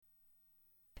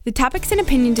The topics and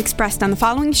opinions expressed on the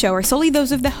following show are solely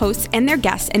those of the hosts and their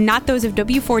guests and not those of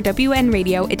W4WN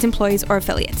Radio, its employees, or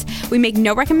affiliates. We make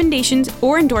no recommendations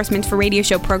or endorsements for radio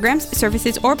show programs,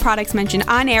 services, or products mentioned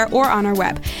on air or on our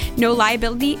web. No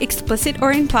liability, explicit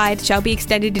or implied, shall be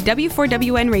extended to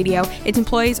W4WN Radio, its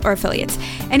employees, or affiliates.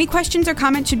 Any questions or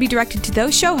comments should be directed to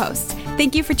those show hosts.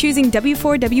 Thank you for choosing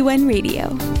W4WN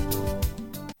Radio.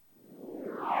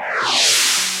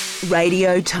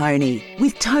 Radio Tony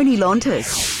with Tony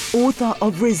Lontis, author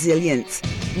of Resilience,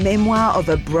 memoir of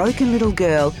a broken little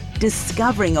girl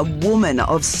discovering a woman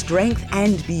of strength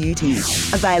and beauty.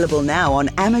 Available now on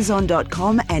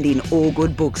Amazon.com and in all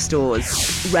good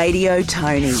bookstores. Radio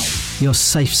Tony. Your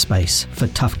safe space for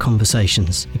tough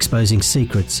conversations, exposing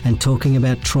secrets and talking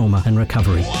about trauma and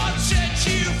recovery.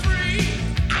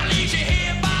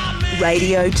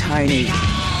 Radio Tony.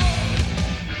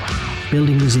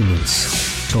 Building resilience.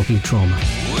 Talking trauma.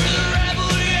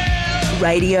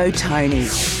 Radio Tony.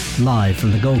 Live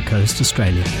from the Gold Coast,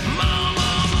 Australia.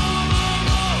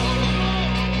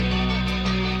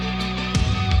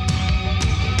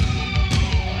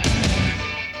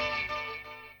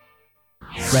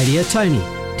 Radio Tony.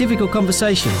 Difficult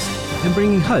conversations and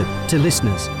bringing hope to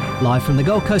listeners. Live from the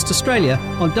Gold Coast, Australia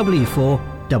on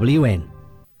W4WN.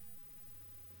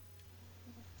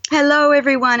 Hello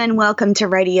everyone and welcome to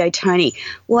Radio Tony.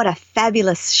 What a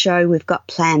fabulous show we've got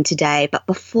planned today. But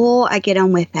before I get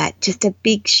on with that, just a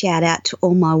big shout out to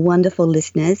all my wonderful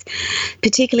listeners,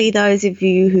 particularly those of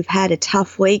you who've had a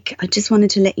tough week. I just wanted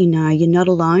to let you know you're not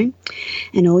alone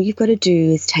and all you've got to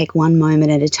do is take one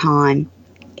moment at a time.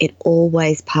 It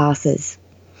always passes.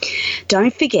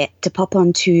 Don't forget to pop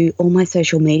onto all my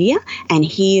social media and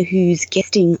hear who's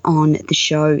guesting on the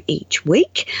show each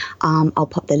week. I'll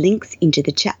pop the links into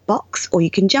the chat box, or you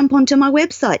can jump onto my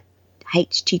website,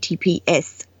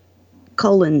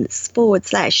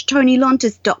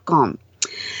 https://tonylontis.com.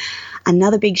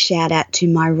 Another big shout out to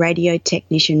my radio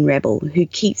technician Rebel, who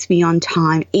keeps me on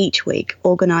time each week,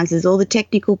 organises all the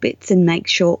technical bits and makes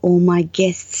sure all my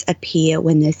guests appear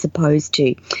when they're supposed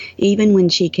to, even when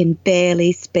she can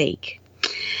barely speak.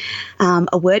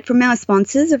 A word from our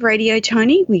sponsors of Radio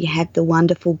Tony. We have the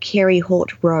wonderful Kerry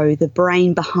Hort-Rowe, the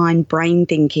brain behind Brain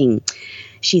Thinking.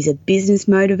 She's a business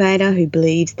motivator who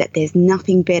believes that there's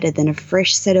nothing better than a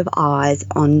fresh set of eyes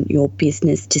on your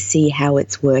business to see how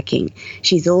it's working.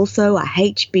 She's also a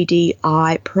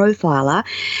HBDI profiler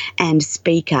and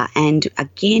speaker, and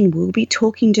again, we'll be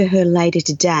talking to her later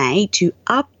today to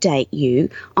update you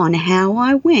on how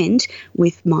I went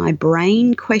with my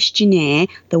brain questionnaire,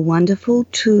 the wonderful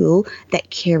tool that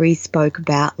Kerry spoke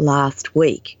about last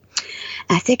week.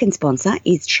 Our second sponsor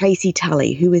is Tracy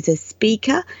Tully, who is a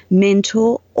speaker,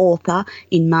 mentor, author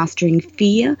in mastering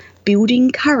fear,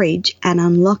 building courage and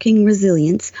unlocking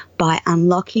resilience by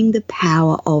unlocking the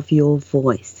power of your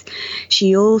voice.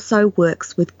 She also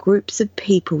works with groups of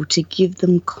people to give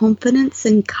them confidence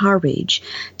and courage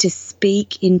to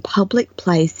speak in public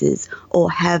places or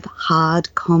have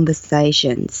hard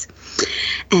conversations.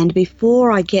 And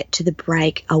before I get to the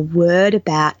break, a word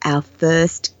about our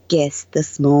first guest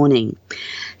this morning.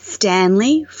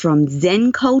 Stanley from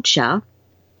Zen Culture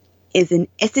is an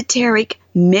esoteric,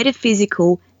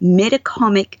 metaphysical,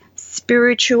 metacomic,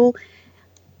 spiritual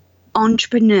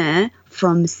entrepreneur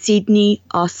from Sydney,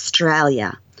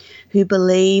 Australia, who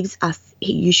believes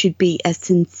you should be a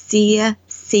sincere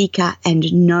seeker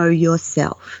and know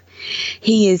yourself.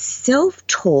 He is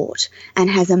self-taught and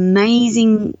has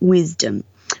amazing wisdom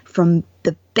from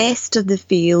the best of the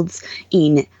fields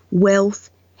in wealth,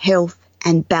 health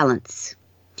and balance.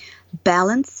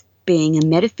 Balance being a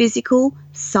metaphysical,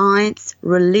 science,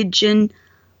 religion,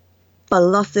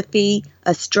 philosophy,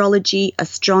 astrology,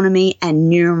 astronomy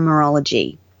and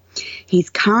numerology.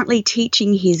 He's currently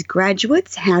teaching his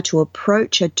graduates how to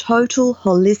approach a total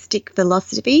holistic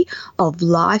philosophy of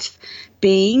life,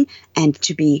 being, and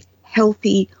to be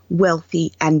healthy,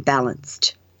 wealthy and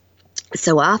balanced.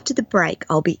 So after the break,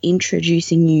 I'll be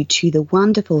introducing you to the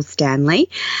wonderful Stanley.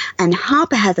 And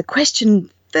Harper has a question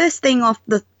first thing off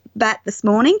the bat this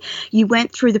morning. You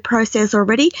went through the process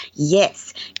already?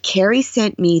 Yes. Kerry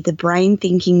sent me the brain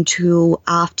thinking tool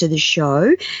after the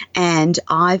show and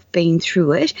I've been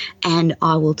through it and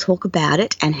I will talk about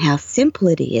it and how simple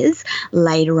it is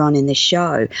later on in the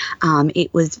show.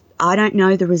 I don't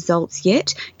know the results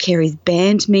yet. Kerry's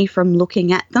banned me from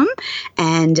looking at them.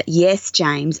 And yes,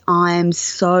 James, I am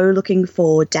so looking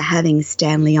forward to having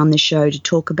Stanley on the show to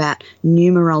talk about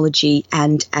numerology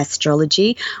and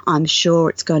astrology. I'm sure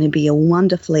it's going to be a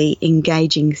wonderfully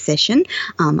engaging session.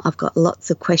 I've got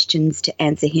lots of questions to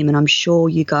answer him, and I'm sure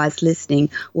you guys listening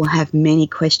will have many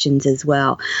questions as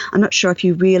well. I'm not sure if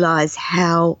you realise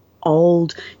how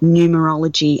old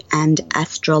numerology and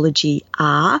astrology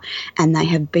are, and they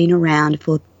have been around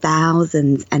for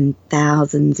thousands and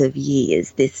thousands of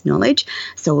years, this knowledge.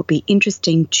 So it'll be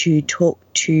interesting to talk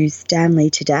to Stanley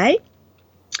today.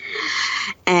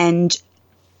 And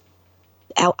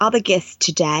our other guests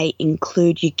today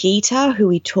include Yogita, who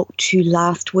we talked to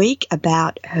last week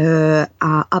about her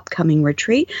upcoming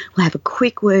retreat. We'll have a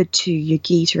quick word to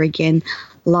Yogita again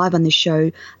live on the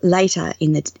show later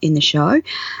in the show.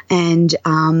 And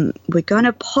we're going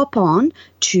to pop on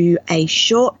to a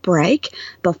short break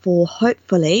before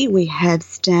hopefully we have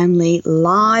Stanley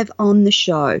live on the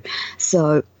show.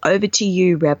 So over to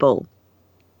you, Rebel.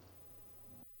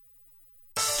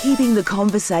 Keeping the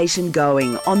conversation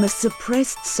going on the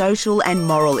suppressed social and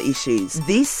moral issues.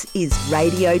 This is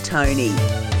Radio Tony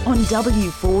on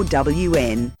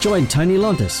W4WN. Join Tony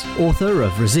Lontis, author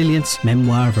of Resilience,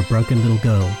 Memoir of a Broken Little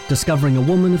Girl, Discovering a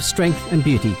Woman of Strength and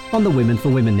Beauty on the Women for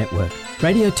Women Network.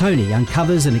 Radio Tony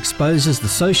uncovers and exposes the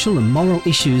social and moral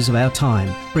issues of our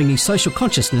time, bringing social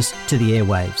consciousness to the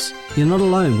airwaves. You're not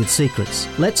alone with secrets.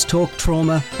 Let's talk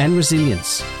trauma and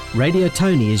resilience. Radio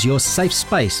Tony is your safe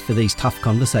space for these tough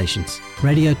conversations.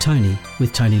 Radio Tony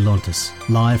with Tony Lontis,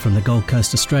 live from the Gold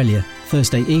Coast, Australia,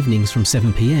 Thursday evenings from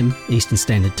 7 p.m. Eastern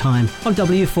Standard Time on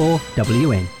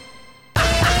W4WN.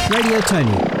 Radio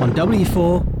Tony on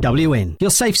W4WN,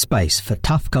 your safe space for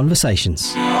tough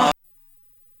conversations.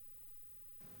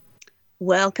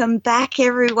 Welcome back,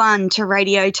 everyone, to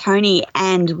Radio Tony,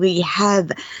 and we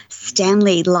have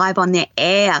Stanley live on the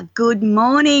air. Good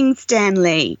morning,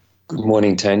 Stanley. Good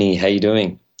morning, Tony. How you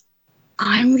doing?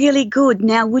 I'm really good.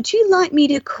 Now, would you like me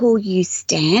to call you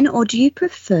Stan, or do you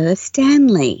prefer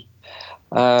Stanley?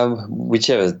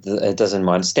 Whichever, it doesn't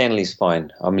mind. Stanley's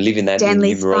fine. I'm leaving that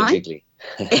Stanley's numerologically.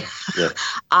 Yeah.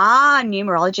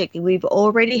 Numerologically. We've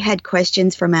already had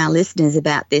questions from our listeners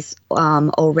about this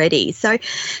already. So,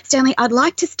 Stanley, I'd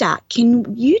like to start.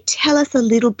 Can you tell us a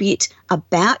little bit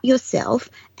about yourself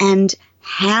and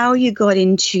how you got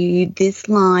into this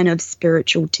line of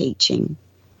spiritual teaching?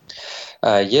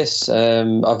 Yes,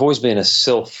 I've always been a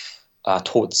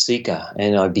self-taught seeker,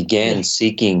 and I began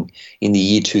seeking in the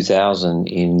year 2000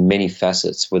 in many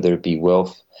facets, whether it be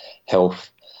wealth,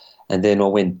 health, and then I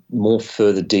went more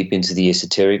further deep into the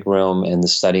esoteric realm and the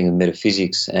studying of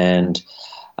metaphysics, and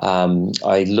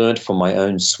I learned from my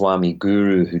own Swami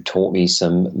Guru, who taught me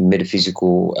some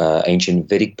metaphysical ancient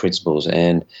Vedic principles,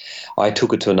 and I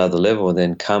took it to another level. And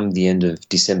then come the end of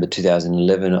December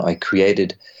 2011, I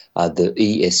created the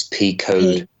ESP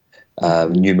code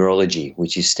numerology,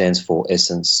 which stands for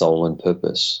Essence, Soul and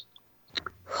Purpose.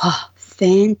 Oh,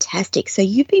 fantastic. So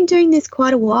you've been doing this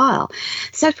quite a while.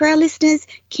 So for our listeners,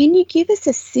 can you give us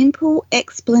a simple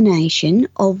explanation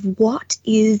of what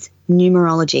is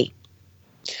numerology?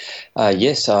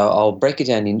 Yes, I'll break it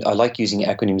down. I like using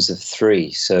acronyms of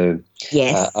three. So,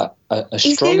 yes. Astrology.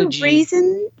 Is there a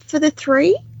reason for the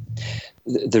three?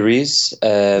 There is.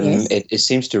 Yes. It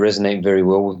seems to resonate very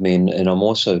well with me, and I'm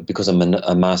also, because I'm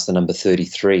a master number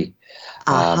 33.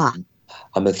 I'm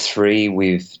a 3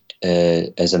 with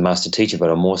as a master teacher,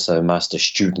 but I'm also a master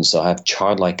student. So I have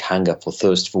childlike hunger for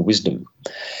thirst for wisdom,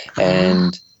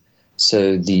 and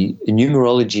so the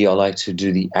numerology, I like to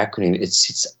do the acronym.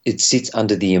 It sits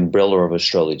under the umbrella of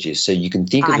astrology. So you can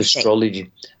think of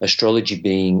astrology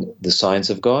being the science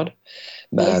of God,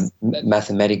 yes.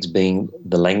 Mathematics being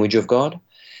the language of God,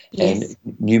 yes. and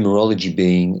numerology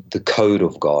being the code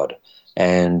of God.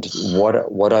 And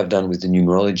what I've done with the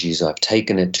numerology is I've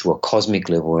taken it to a cosmic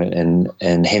level,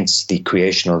 and hence the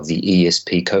creation of the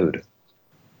ESP code.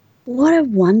 What a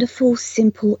wonderful,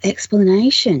 simple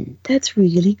explanation. That's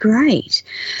really great.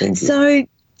 Thank you. So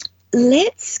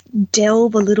let's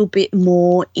delve a little bit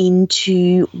more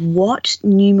into what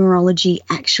numerology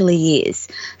actually is.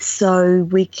 So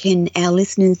our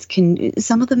listeners can,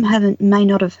 some of them may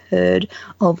not have heard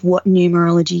of what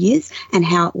numerology is and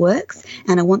how it works.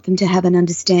 And I want them to have an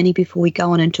understanding before we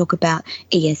go on and talk about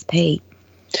ESP.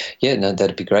 Yeah, no,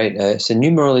 that'd be great. So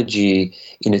numerology,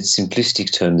 in its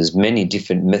simplistic term, there's many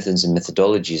different methods and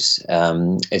methodologies.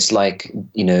 It's like,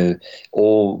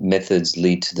 all methods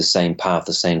lead to the same path,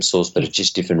 the same source, but it's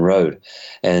just different road.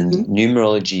 And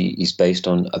numerology is based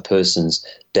on a person's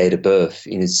date of birth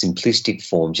in its simplistic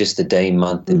form, just the day,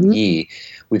 month, and year,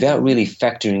 without really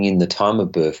factoring in the time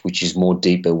of birth, which is more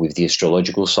deeper with the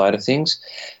astrological side of things.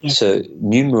 Yes. So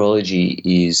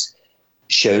numerology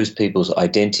shows people's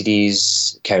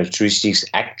identities, characteristics,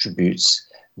 attributes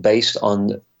based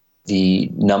on the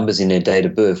numbers in their date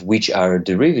of birth, which are a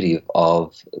derivative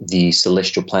of the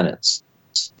celestial planets.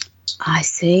 I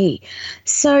see.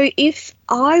 So if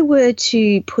I were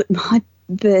to put my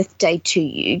birthday to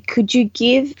you, could you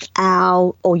give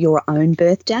or your own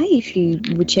birthday,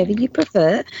 whichever you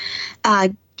prefer,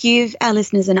 give our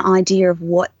listeners an idea of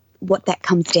what that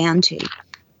comes down to?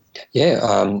 Yeah,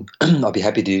 I'll be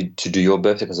happy to do your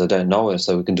birthday because I don't know it,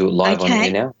 so we can do it live on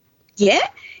air now. Yeah.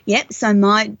 Yep. So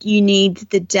you need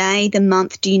the day, the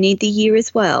month. Do you need the year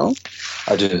as well?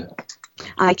 I do.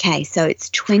 Okay. So it's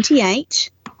 28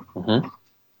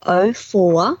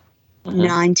 04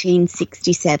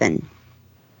 1967.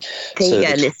 There you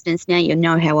go, listeners. Now you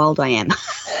know how old I am.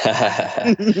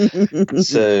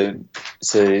 So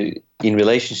in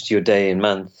relation to your day and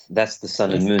month, that's the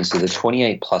sun and moon. So the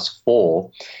 28 plus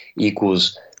 4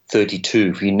 equals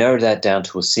 32. If you narrow that down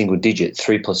to a single digit,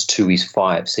 3 plus 2 is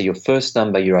 5. So your first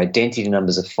number, your identity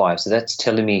numbers are 5. So that's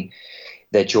telling me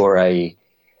that you're a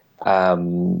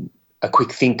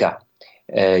quick thinker.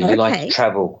 You like to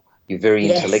travel. You're very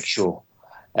intellectual.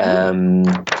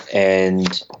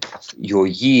 And your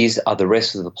years are the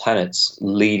rest of the planets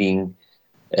leading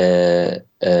to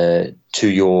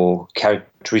your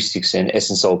characteristics and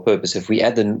essence, soul, purpose. If we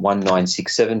add the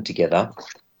 1967 together,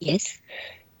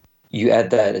 you add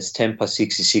that as 10 plus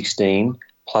 6 is 16,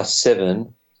 plus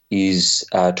 7 is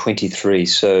 23.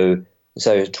 So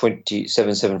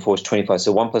 27, 7, 4 is 25.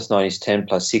 So 1 plus 9 is 10,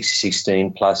 plus 6 is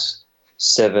 16, plus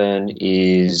 7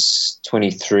 is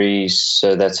 23,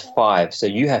 so that's 5. So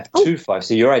you have 2 5.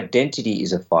 So your identity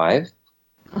is a 5.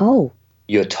 Oh.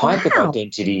 Your type of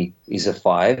identity is a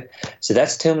 5. So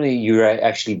that's telling me you're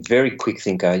actually a very quick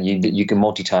thinker. You can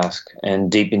multitask and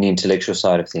deep in the intellectual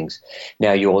side of things.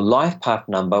 Now, your life path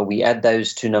number, we add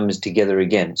those two numbers together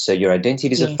again. So your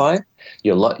identity is a 5.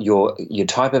 Your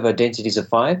type of identity is a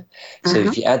 5. So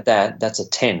if you add that, that's a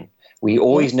 10. We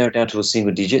always narrow down to a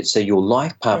single digit. So your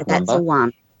life path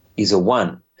number is a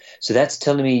 1. So that's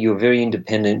telling me you're very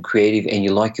independent, creative, and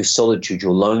you like your solitude,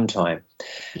 your alone time.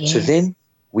 So then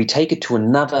we take it to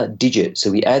another digit. So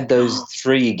we add those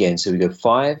 3 again. So we go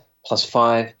 5 plus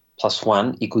 5 plus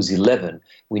 1 equals 11.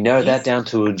 We narrow that down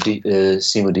to a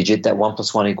single digit. That 1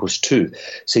 plus 1 equals 2.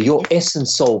 So your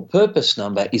essence, soul, purpose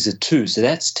number is a 2. So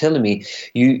that's telling me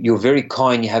you're very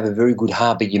kind, you have a very good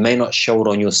heart, but you may not show it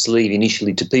on your sleeve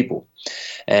initially to people.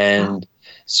 And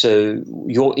so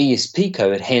your ESP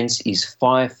code, hence, is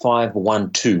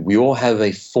 5512. We all have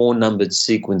a 4-numbered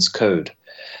sequence code.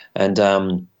 And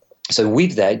so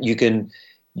with that, you can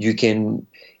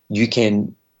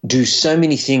do so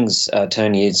many things,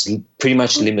 Tony. It's pretty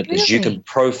much limitless. Really? You can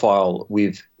profile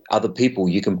with other people.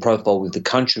 You can profile with the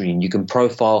country, and you can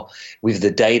profile with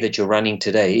the day that you're running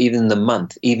today, even the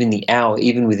month, even the hour,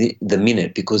 even with the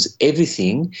minute, because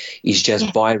everything is just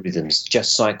biorhythms,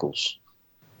 just cycles.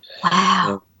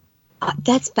 Wow.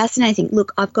 That's fascinating.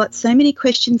 Look, I've got so many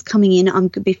questions coming in.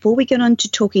 Before we get on to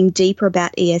talking deeper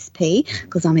about ESP,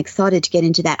 because I'm excited to get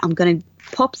into that, I'm going to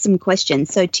pop some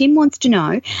questions. So Tim wants to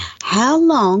know, how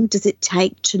long does it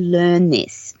take to learn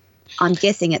this? I'm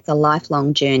guessing it's a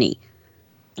lifelong journey.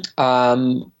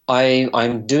 I'm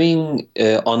doing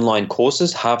online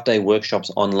courses, half-day workshops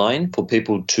online for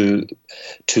people to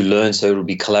learn, so it'll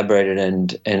be collaborated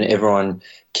and everyone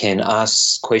can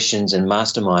ask questions and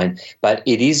mastermind. But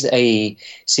it is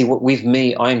with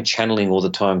me, I'm channeling all the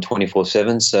time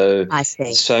 24/7, so I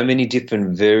see. So many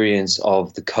different variants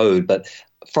of the code. But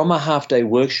from a half-day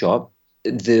workshop,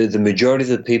 the majority of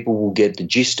the people will get the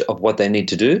gist of what they need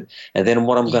to do. And then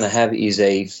what I'm going to have is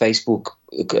a Facebook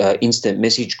instant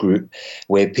message group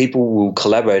where people will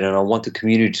collaborate, and I want the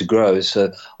community to grow.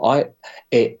 So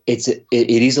it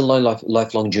is a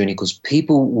lifelong journey, because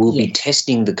people will be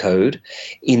testing the code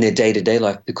in their day-to-day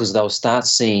life, because they'll start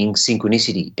seeing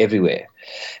synchronicity everywhere.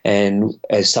 And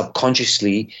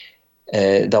subconsciously,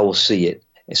 they will see it.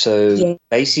 So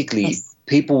basically,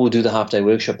 people will do the half-day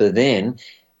workshop, but then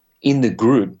in the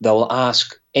group, they'll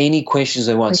ask any questions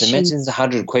they want. So imagine there's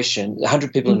 100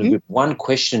 people in the group, one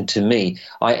question to me,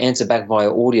 I answer back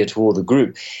via audio to all the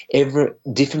group.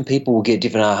 Different people will get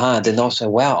different aha. Then they'll say,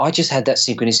 wow, I just had that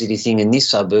synchronicity thing in this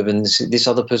suburb, and this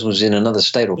other person was in another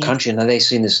state or country, and they've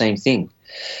seen the same thing.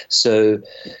 So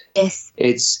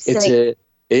it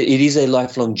is a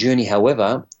lifelong journey.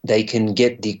 However, they can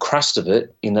get the crust of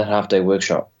it in that half-day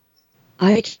workshop.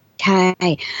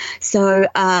 Okay, so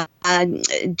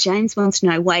James wants to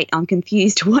know, wait, I'm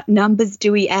confused. What numbers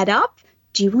do we add up?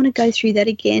 Do you want to go through that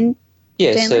again?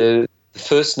 Yeah, Stanley? so the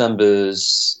first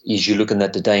numbers is you're looking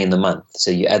at the day and the month.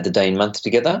 So you add the day and month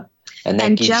together, and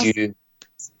that gives you...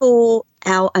 For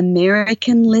our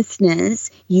American listeners,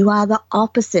 you are the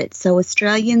opposite. So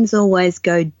Australians always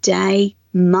go day,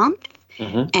 month,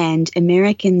 and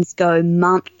Americans go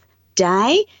month,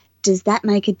 day. Does that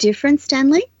make a difference,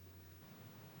 Stanley?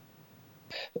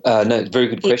 No, very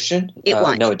good question. It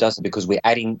won't. No, it doesn't, because we're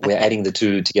adding the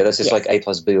two together. So it's like A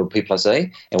plus B or P plus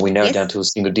A, and we narrow it down to a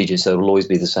single digit, so it'll always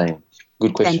be the same.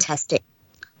 Good question. Fantastic.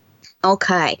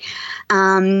 Okay.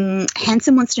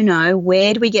 Hanson wants to know,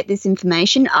 where do we get this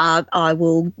information? I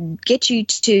will get you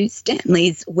to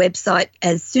Stanley's website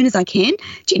as soon as I can.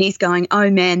 Jenny's going,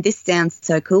 oh, man, this sounds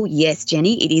so cool. Yes,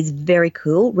 Jenny, it is very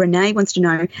cool. Renee wants to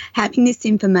know, having this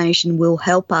information will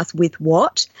help us with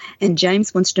what? And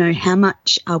James wants to know, how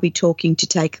much are we talking to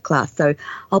take a class? So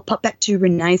I'll pop back to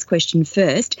Renee's question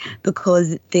first,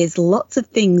 because there's lots of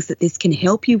things that this can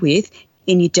help you with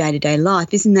in your day-to-day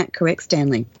life. Isn't that correct,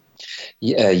 Stanley?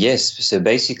 Yes. So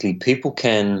basically, people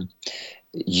can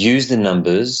use the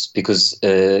numbers because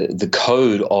the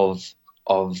code of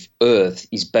Earth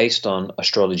is based on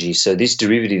astrology. So this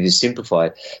derivative is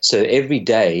simplified. So every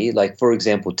day, like for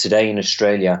example, today in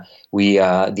Australia, we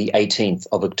are the 18th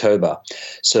of October.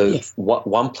 So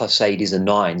 1 plus 8 is a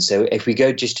 9. So if we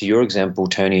go just to your example,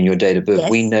 Tony, and your date of birth,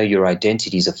 we know your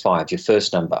identity is a 5, your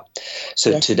first number.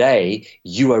 So today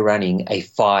you are running a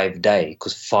 5 day,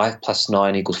 because 5 plus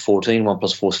 9 equals 14, 1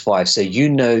 plus 4 is 5. So you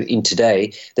know in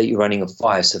today that you're running a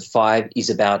 5. So 5 is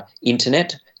about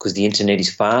internet, because the internet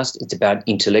is fast. It's about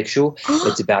intellectual.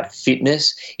 It's about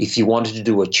fitness. If you wanted to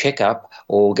do a checkup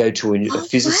or go to a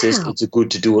physicist, it's good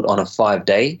to do it on a 5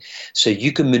 day. So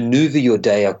you can maneuver your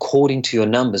day according to your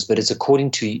numbers, but it's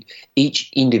according to each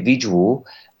individual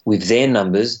with their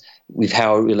numbers, with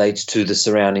how it relates to the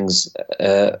surroundings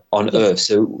on Earth.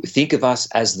 So think of us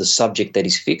as the subject that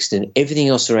is fixed, and everything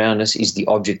else around us is the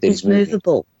object that is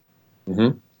movable.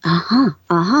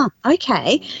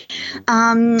 Okay.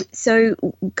 So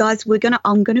guys,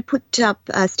 I'm gonna put up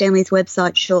Stanley's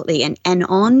website shortly, and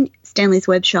on Stanley's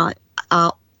website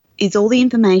is all the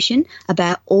information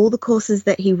about all the courses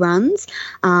that he runs,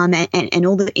 and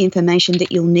all the information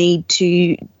that you'll need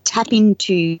to tap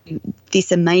into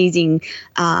this amazing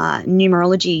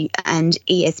numerology and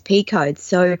ESP code.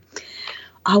 So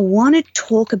I want to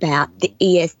talk about the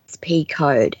ESP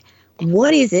code.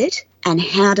 What is it and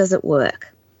how does it work?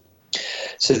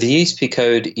 So the ESP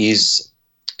code is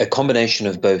a combination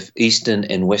of both Eastern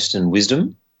and Western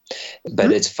wisdom,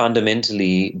 but it's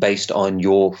fundamentally based on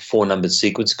your 4-numbered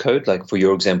sequence code, like for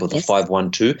your example, the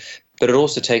 512. But it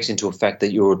also takes into a fact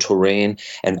that you're a Taurian,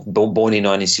 and born in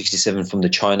 1967 from the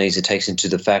Chinese, it takes into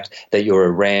the fact that you're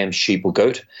a ram, sheep, or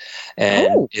goat.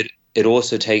 And it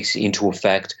also takes into a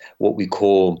fact what we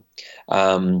call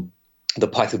the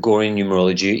Pythagorean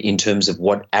numerology in terms of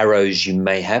what arrows you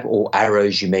may have or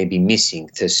arrows you may be missing.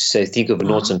 So think of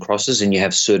noughts and crosses, and you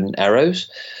have certain arrows.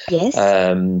 Yes.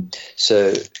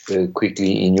 So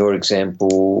quickly, in your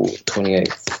example,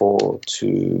 28, 4,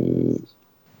 2,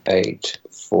 8,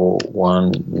 4,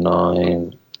 1,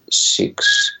 9,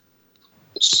 6,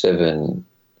 7.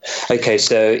 Okay,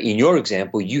 so in your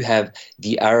example, you have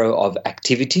the arrow of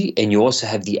activity, and you also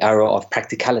have the arrow of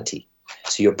practicality.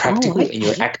 So you're practical and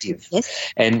you're active.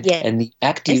 And the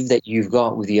active that you've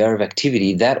got with the arrow of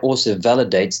activity, that also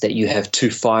validates that you have 2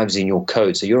 5s in your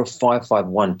code. So you're a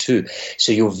 5-5-1-2.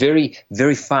 So you're very,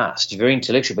 very fast. You're very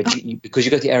intellectual, but because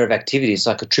you got the arrow of activity, it's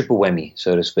like a triple whammy,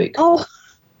 so to speak. Oh,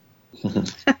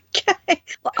 okay.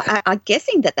 Well, I'm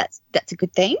guessing that's a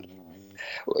good thing.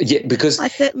 Yeah, because I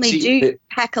certainly do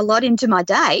pack a lot into my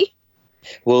day.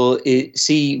 Well,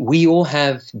 we all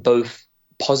have both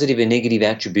positive and negative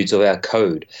attributes of our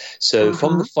code. So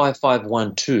from the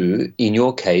 5-5-1-2, in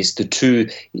your case, the 2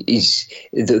 is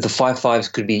the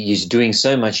 5-5s could be is doing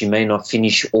so much you may not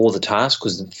finish all the tasks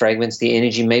because it fragments the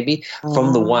energy maybe.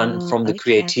 From the 1, from the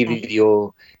creativity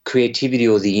or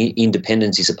the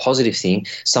independence is a positive thing.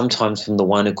 Sometimes from the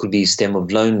 1 it could be a stem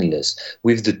of loneliness.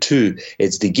 With the 2,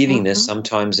 it's the givingness.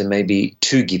 Sometimes it may be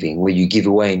too giving, where you give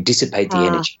away and dissipate the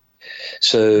energy.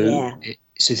 So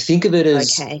think of it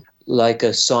as like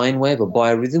a sine wave, a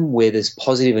biorhythm, where there's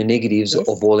positive and negatives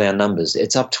of all our numbers.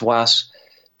 It's up to us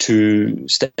to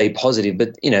stay positive.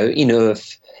 But, in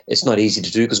Earth, it's not easy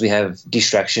to do because we have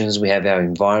distractions, we have our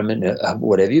environment,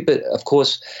 whatever. But, of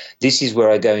course, this is where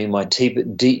I go in my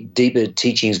deeper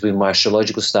teachings with my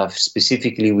astrological stuff,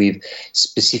 specifically with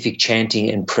specific chanting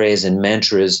and prayers and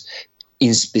mantras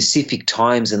in specific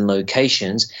times and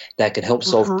locations that can help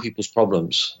solve people's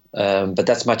problems. But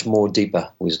that's much more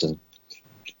deeper wisdom.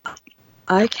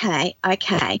 Okay.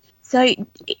 So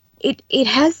it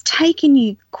has taken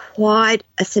you quite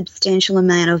a substantial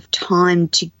amount of time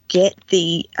to get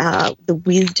the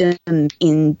wisdom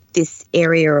in this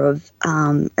area of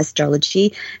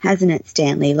astrology, hasn't it,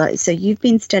 Stanley? So you've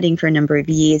been studying for a number of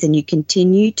years, and you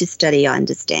continue to study, I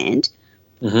understand.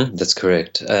 Mm-hmm, that's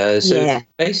correct.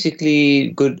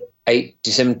 Basically,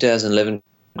 December 2011.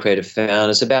 Creative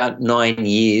Found. It's about 9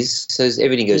 years, so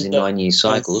everything goes in 9-year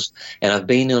cycles, and I've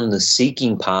been on the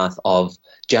seeking path of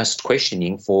just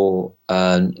questioning for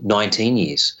 19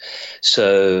 years.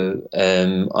 So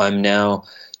I'm now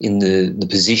in the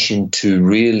position to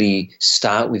really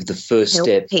start with the first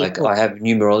step. Like, I have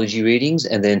numerology readings,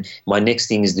 and then my next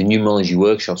thing is the numerology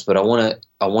workshops, but I want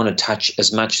to touch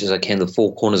as much as I can the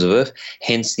four corners of Earth,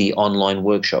 hence the online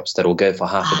workshops that will go for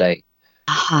half a day.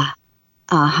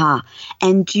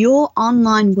 And your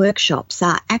online workshops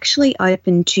are actually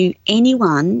open to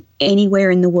anyone,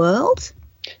 anywhere in the world?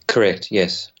 Correct,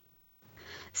 yes.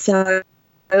 So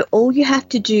all you have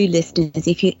to do, listeners,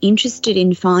 if you're interested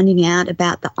in finding out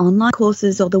about the online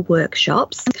courses or the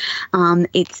workshops,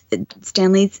 it's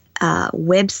Stanley's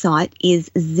website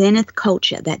is Zenith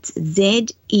Culture. That's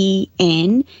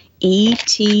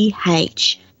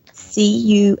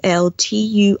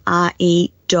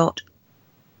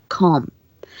ZenethCulture.com.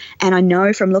 And I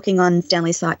know from looking on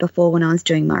Stanley's site before when I was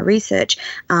doing my research,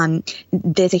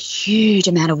 there's a huge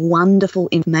amount of wonderful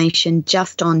information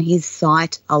just on his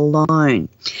site alone.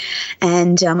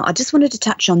 And I just wanted to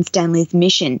touch on Stanley's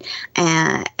mission.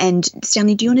 And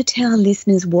Stanley, do you want to tell our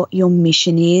listeners what your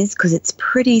mission is? Because it's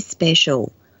pretty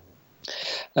special.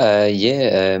 I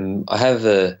have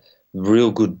a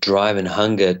real good drive and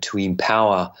hunger to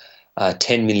empower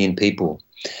 10 million people.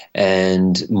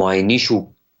 And my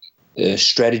initial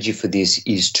strategy for this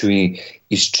is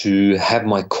to have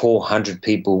my core 100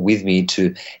 people with me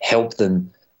to help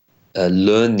them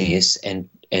learn this and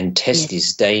test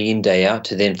this day in, day out,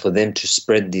 for them to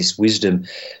spread this wisdom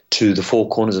to the four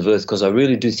corners of Earth. Because I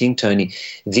really do think, Tony,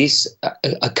 this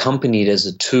accompanied as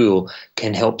a tool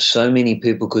can help so many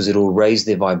people, because it'll raise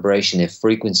their vibration, their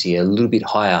frequency a little bit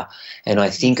higher. And I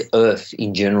think Earth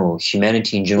in general,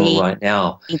 humanity in general right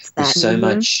now, there's so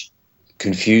much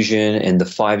confusion, and the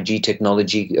 5G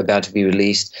technology about to be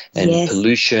released, and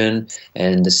pollution,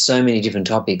 and there's so many different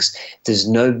topics. There's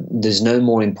no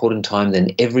more important time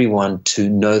than everyone to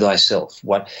know thyself.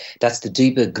 That's the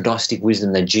deeper Gnostic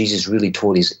wisdom that Jesus really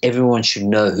taught, is everyone should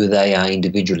know who they are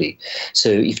individually.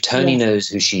 So if Tony knows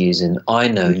who she is, and I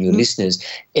know, and your listeners,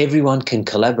 everyone can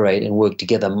collaborate and work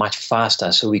together much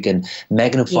faster, so we can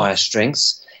magnify our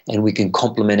strengths and we can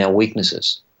complement our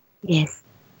weaknesses. Yes.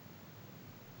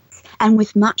 And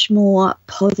with much more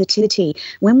positivity.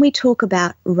 When we talk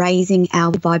about raising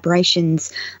our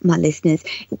vibrations, my listeners,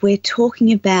 we're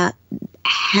talking about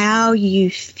how you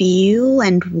feel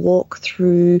and walk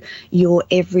through your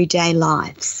everyday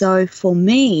life. So for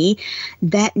me,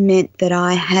 that meant that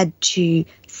I had to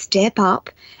step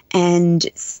up and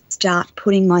start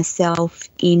putting myself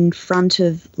in front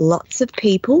of lots of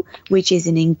people, which is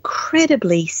an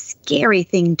incredibly scary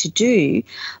thing to do.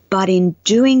 But in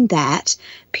doing that,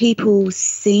 people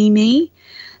see me,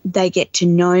 they get to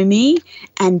know me,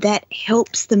 and that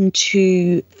helps them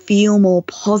to feel more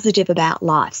positive about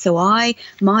life. So I've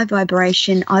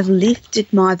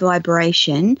lifted my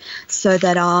vibration so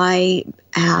that I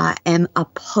am a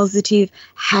positive,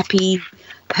 happy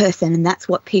person, and that's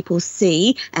what people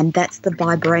see, and that's the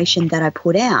vibration that I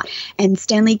put out. And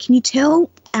Stanley, can you tell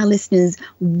our listeners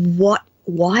why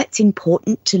it's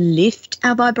important to lift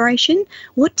our vibration?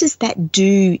 What does that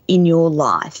do in your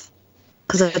life?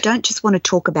 Because I don't just want to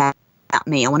talk about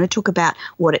me. I want to talk about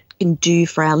what it can do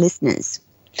for our listeners.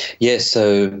 Yes,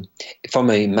 so from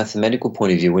a mathematical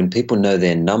point of view, when people know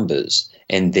their numbers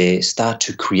and they start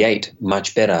to create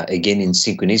much better, again in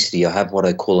synchronicity, I have what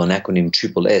I call an acronym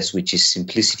SSS, which is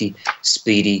simplicity,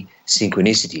 speedy,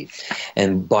 synchronicity.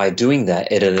 And by doing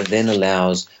that, it then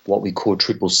allows what we call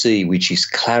CCC, which is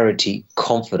clarity,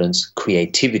 confidence,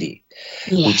 creativity.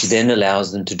 Yes. Which then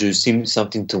allows them to do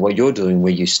something to what you're doing,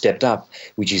 where you stepped up,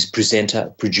 which is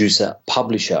presenter, producer,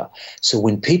 publisher. So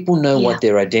when people know what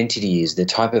their identity is, their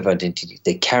type of identity,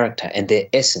 their character and their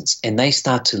essence, and they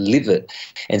start to live it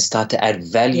and start to add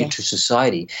value to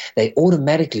society, they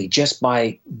automatically, just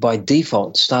by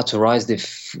default, start to raise their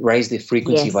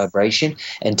frequency vibration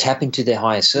and tap into their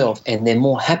higher self, and they're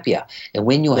more happier. And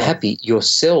when you're happy, your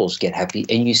cells get happy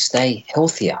and you stay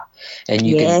healthier and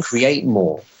you can create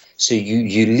more. So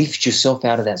you lift yourself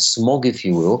out of that smog, if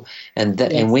you will, and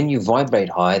and when you vibrate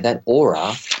high, that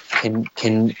aura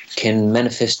can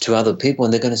manifest to other people,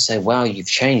 and they're going to say, "Wow, you've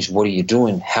changed. What are you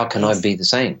doing? How can I be the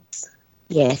same?"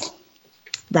 Yes.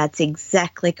 That's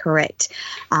exactly correct.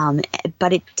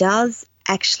 But it does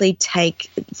actually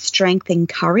take strength and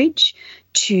courage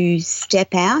to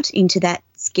step out into that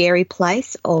scary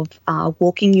place of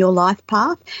walking your life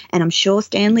path. And I'm sure,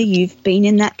 Stanley, you've been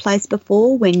in that place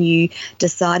before when you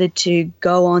decided to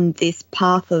go on this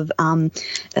path of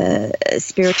a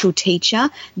spiritual teacher,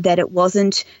 that it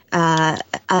wasn't a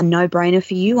no-brainer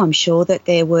for you. I'm sure that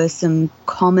there were some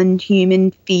common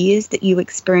human fears that you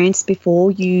experienced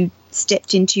before you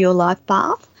stepped into your life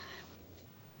path.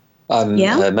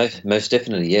 Most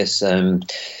definitely, yes.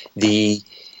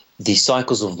 The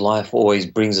cycles of life always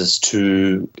brings us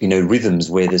to,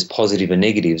 rhythms where there's positive and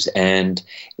negatives. And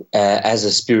as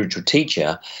a spiritual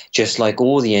teacher, just like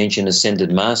all the ancient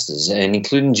ascended masters, and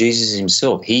including Jesus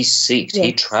himself, he seeked,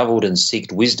 he traveled and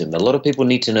seeked wisdom. A lot of people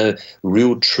need to know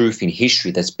real truth in history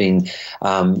that's been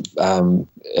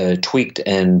tweaked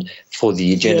and for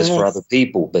the agendas for other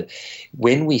people. But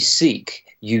when we seek,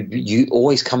 you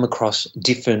always come across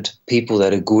different people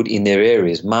that are good in their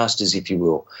areas, masters, if you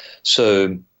will.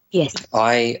 So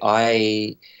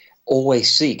I always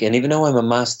seek, and even though I'm a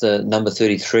master number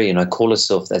 33 and I call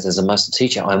myself that as a master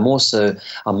teacher, I'm also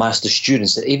a master student.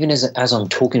 So even as I'm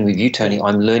talking with you, Tony,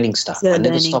 I'm learning stuff. I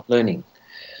never stop learning.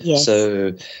 Yes.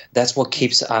 So that's what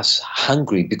keeps us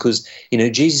hungry, because,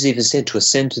 Jesus even said to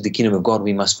ascend to the kingdom of God,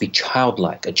 we must be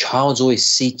childlike. A child's always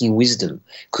seeking wisdom,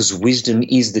 because wisdom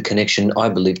is the connection, I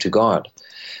believe, to God.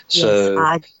 So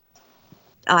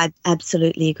I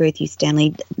absolutely agree with you,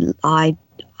 Stanley.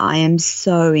 I am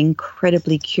so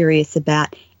incredibly curious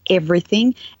about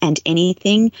everything and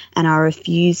anything, and I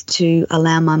refuse to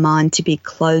allow my mind to be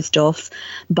closed off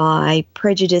by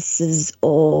prejudices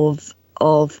of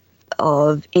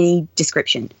any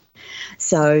description.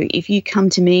 So if you come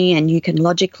to me and you can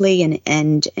logically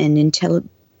and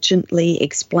intelligently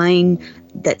explain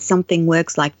that something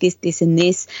works like this, this, and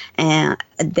this,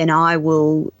 then I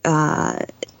will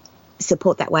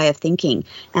support that way of thinking.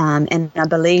 And I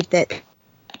believe that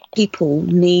people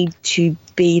need to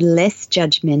be less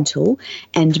judgmental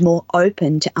and more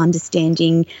open to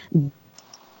understanding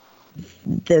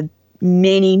the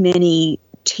many, many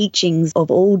teachings of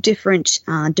all different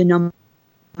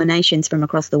denominations from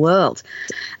across the world.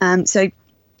 So,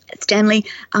 Stanley,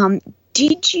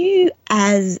 did you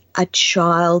as a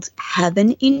child have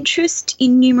an interest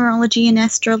in numerology and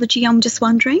astrology? I'm just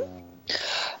wondering.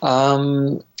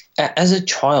 As a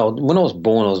child, when I was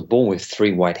born with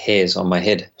 3 white hairs on my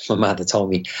head, my mother told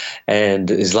me.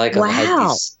 And it's like I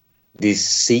had this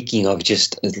seeking of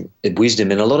just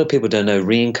wisdom. And a lot of people don't know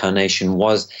reincarnation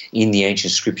was in the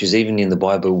ancient scriptures, even in the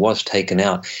Bible, was taken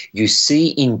out. You see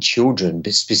in children,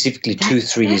 but specifically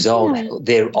 2-3 years old,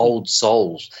 their old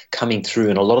souls coming through.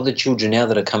 And a lot of the children now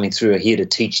that are coming through are here to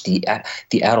teach the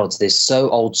adults. There's so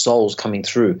old souls coming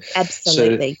through.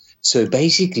 Absolutely. So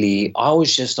basically, I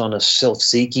was just on a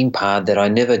self-seeking path that I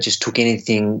never just took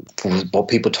anything from what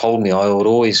people told me. I would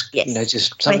always,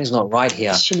 just something's not right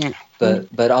here.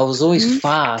 But I was always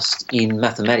fast in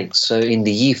mathematics. So in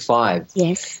the year 5,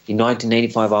 in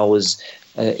 1985, I was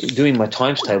doing my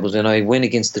times tables, and I went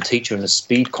against the teacher in a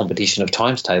speed competition of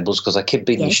times tables because I kept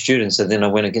beating the students, and then I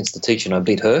went against the teacher and I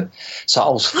beat her. So I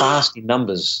was fast in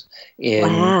numbers.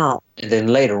 And then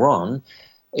later on,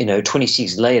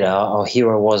 26 later,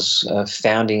 here I was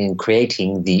founding and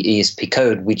creating the ESP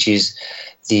code, which is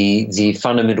the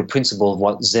fundamental principle of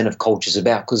what Zen of culture is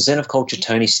about. Because Zen of culture,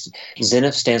 Tony,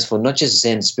 Zenith stands for not just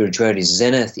Zen spirituality.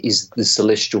 Zenith is the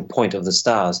celestial point of the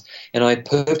stars. And I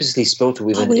purposely spelled it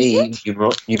with an E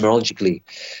numerologically.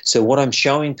 So what I'm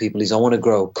showing people is I want to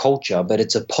grow a culture, but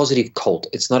it's a positive cult.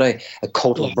 It's not a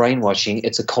cult of brainwashing.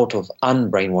 It's a cult of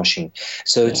unbrainwashing.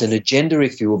 So it's an agenda,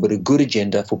 if you will, but a good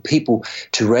agenda for people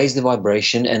to raise the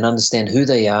vibration and understand who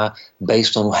they are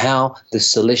based on how the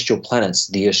celestial planets,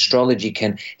 the astrology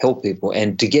can help people.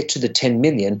 And to get to the 10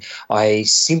 million, I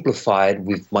simplified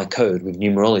with my code, with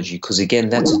numerology, because, again,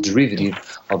 that's a derivative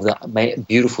of the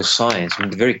beautiful science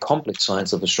and the very complex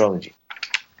science of astrology.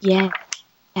 Yeah.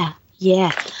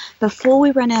 Before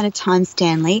we run out of time,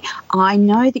 Stanley, I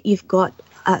know that you've got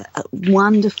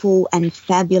wonderful and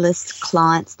fabulous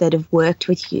clients that have worked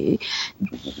with you.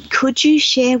 Could you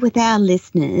share with our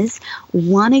listeners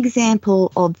one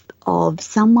example of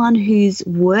someone who's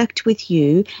worked with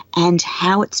you and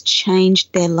how it's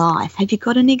changed their life? Have you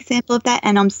got an example of that?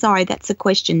 And I'm sorry, that's a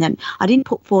question that I didn't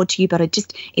put forward to you, but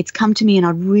it's come to me, and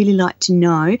I'd really like to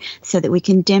know so that we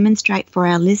can demonstrate for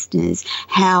our listeners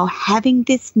how having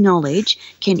this knowledge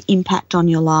can impact on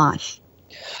your life.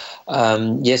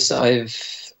 Yes,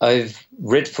 I've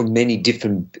read from many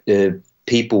different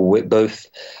people, both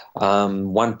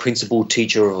one principal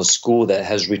teacher of a school that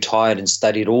has retired and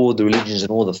studied all the religions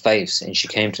and all the faiths, and she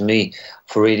came to me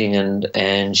for reading,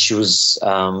 and she was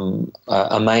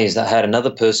amazed. I had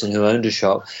another person who owned a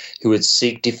shop who would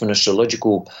seek different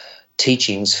astrological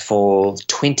teachings for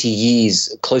 20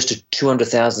 years, close to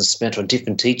 200,000 spent on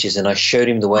different teachers, and I showed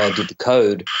him the way I did the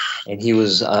code, and he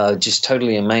was just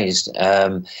totally amazed.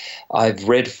 I've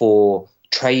read for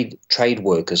trade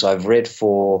workers, I've read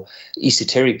for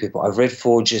esoteric people, I've read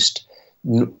for just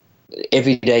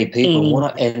everyday people.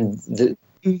 What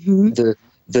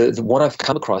I've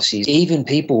come across is even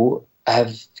people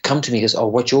have come to me and goes, oh,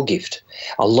 what's your gift?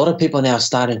 A lot of people are now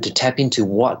starting to tap into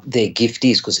what their gift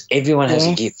is, because everyone has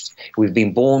a gift. We've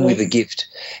been born with a gift,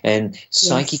 and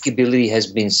psychic ability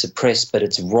has been suppressed, but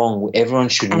it's wrong. Everyone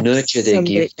should nurture their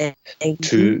gift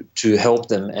to help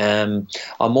them.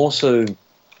 I'm also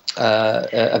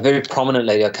a very prominent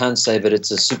lady, I can't say, but it's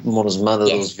a supermodel's mother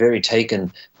that was very taken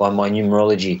by my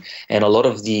numerology. And a lot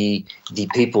of the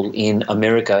people in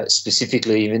America,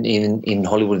 specifically even in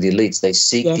Hollywood, the elites, they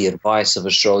seek the advice of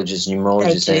astrologers,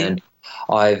 numerologists. And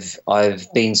I've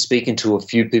been speaking to a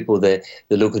few people that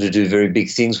they're looking to do very big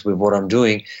things with what I'm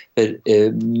doing. But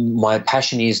my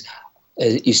passion is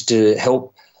to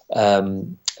help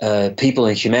people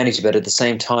and humanity, but at the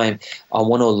same time, I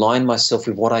want to align myself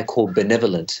with what I call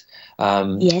benevolent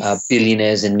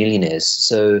billionaires and millionaires.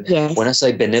 So when I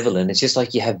say benevolent, it's just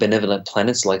like you have benevolent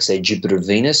planets like, say, Jupiter,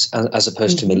 Venus, as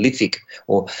opposed to malefic.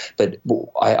 But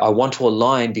I want to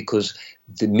align, because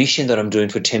the mission that I'm doing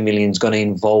for 10 million is going to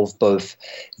involve both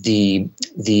the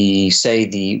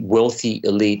wealthy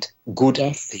elite good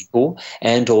people,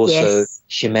 and also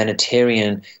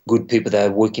humanitarian good people that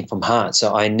are working from heart.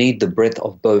 So I need the breadth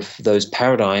of both those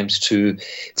paradigms to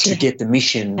get the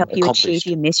mission help you accomplished. Achieve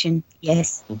your mission.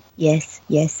 Yes.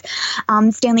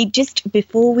 Stanley, just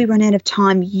before we run out of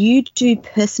time, you do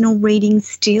personal readings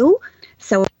still.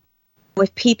 So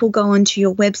if people go onto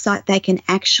your website, they can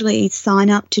actually sign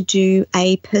up to do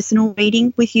a personal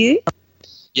reading with you?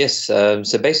 Yes. So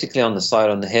basically on the site,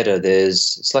 on the header,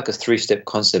 it's like a 3-step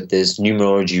concept. There's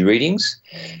numerology readings,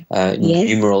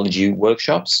 numerology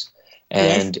workshops,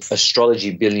 and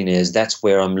astrology billionaires. That's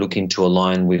where I'm looking to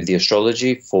align with the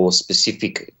astrology for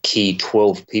specific key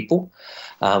 12 people.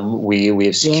 We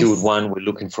have secured one. We're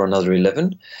looking for another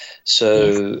 11.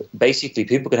 So basically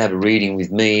people can have a reading with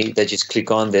me. They just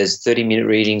click on, there's 30-minute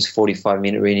readings,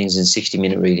 45-minute readings, and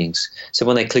 60-minute readings. So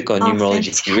when they click on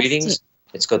numerology readings,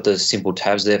 it's got those simple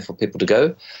tabs there for people to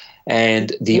go.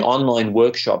 And the online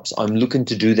workshops, I'm looking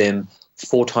to do them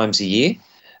 4 times a year.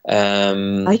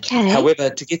 However,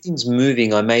 to get things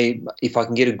moving, I may, if I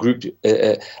can get a group,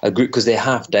 because they're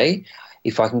half day,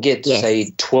 if I can get,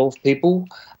 say, 12 people,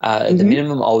 at the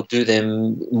minimum, I'll do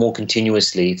them more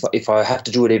continuously. If I have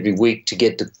to do it every week to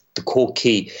get the core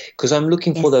key, because I'm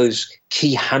looking for those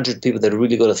key 100 people that have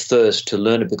really got a thirst to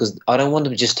learn it, because I don't want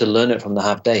them just to learn it from the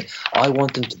half day. I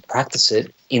want them to practice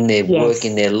it in their work,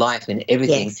 in their life, and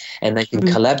everything, and they can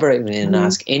collaborate with me and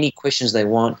ask any questions they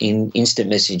want in instant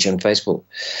message on Facebook.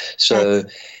 So,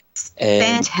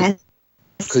 fantastic.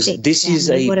 Because this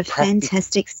is what a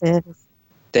fantastic service.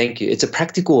 Thank you. It's a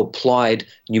practical applied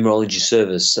numerology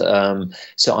service.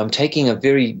 So I'm taking a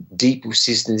very deep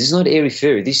system. This is not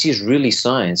airy-fairy. This is really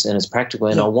science, and it's practical,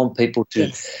 and I want people to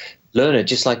learn it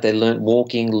just like they learned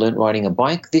walking, learned riding a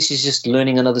bike. This is just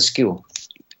learning another skill.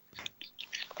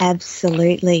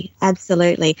 Absolutely.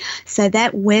 So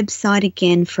that website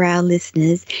again for our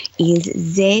listeners is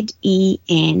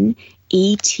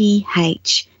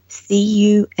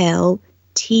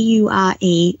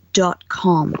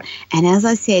ZenethCulture.com. And as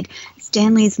I said,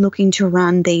 Stanley is looking to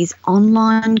run these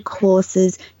online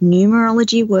courses,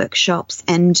 numerology workshops,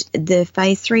 and the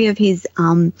phase 3 of his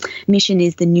mission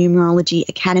is the Numerology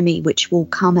Academy, which will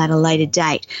come at a later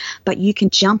date. But you can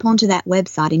jump onto that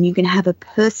website and you can have a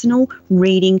personal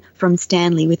reading from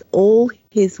Stanley with all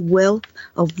his wealth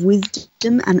of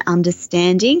wisdom and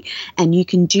understanding, and you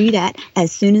can do that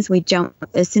as soon as we jump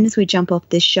off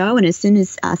this show, and as soon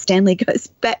as Stanley goes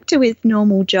back to his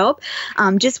normal job.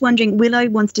 Just wondering, Willow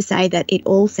wants to say that it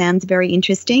all sounds very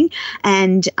interesting,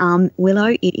 and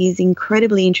Willow, it is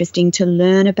incredibly interesting to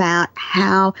learn about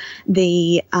how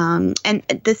the and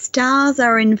the stars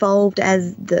are involved,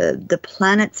 as the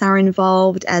planets are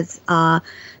involved, as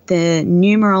the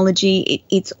numerology.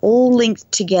 It's all linked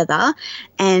together,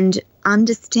 and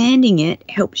understanding it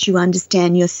helps you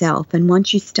understand yourself. And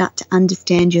once you start to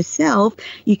understand yourself,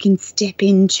 you can step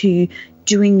into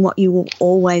doing what you were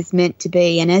always meant to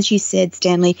be. And as you said,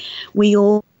 Stanley, we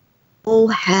all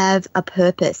have a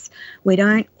purpose. We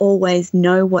don't always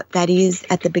know what that is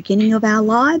at the beginning of our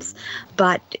lives,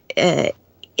 but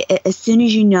as soon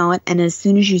as you know it and as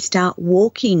soon as you start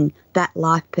walking that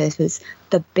life purpose,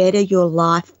 the better your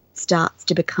life starts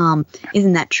to become.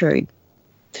 Isn't that true?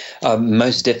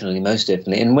 Most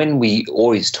definitely. And when we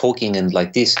always talking and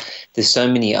like this, there's so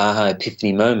many aha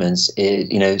epiphany moments,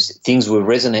 things will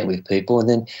resonate with people. And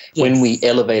then when we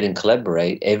elevate and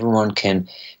collaborate, everyone can,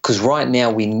 because right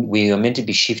now we are meant to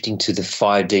be shifting to the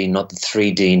 5D, not the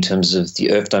 3D in terms of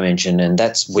the earth dimension. And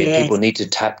that's where people need to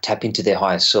tap into their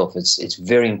higher self. It's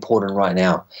very important right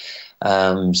now.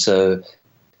 So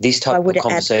this type of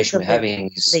conversation we're having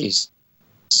is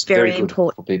very good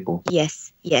important for people. Yes.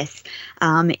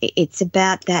 It's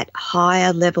about that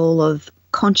higher level of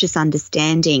conscious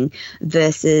understanding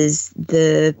versus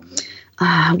the,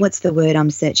 what's the word I'm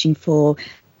searching for?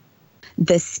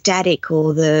 The static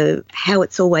or the how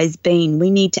it's always been.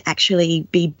 We need to actually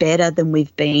be better than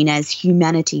we've been as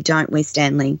humanity, don't we,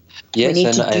 Stanley? Yes, we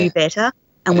need to do better,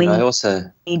 and we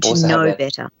need to know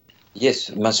better. Yes,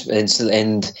 much,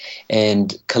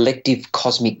 and collective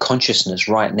cosmic consciousness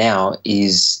right now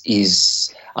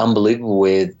is unbelievable.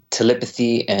 Where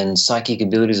telepathy and psychic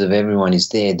abilities of everyone is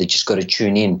there. They just got to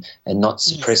tune in and not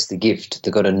suppress the gift.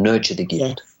 They've got to nurture the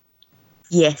gift.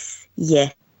 Yes.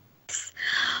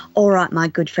 All right, my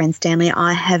good friend Stanley,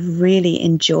 I have really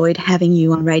enjoyed having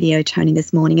you on Radio Tony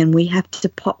this morning, and we have to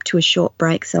pop to a short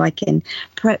break so I can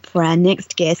prep for our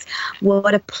next guest.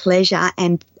 What a pleasure,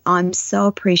 and I'm so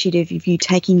appreciative of you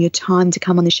taking your time to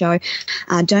come on the show.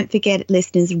 Don't forget,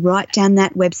 listeners, write down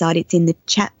that website. It's in the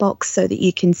chat box so that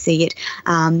you can see it.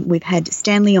 We've had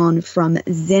Stanley on from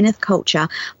Zenith Culture.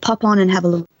 Pop on and have a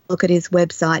look at his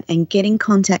website and get in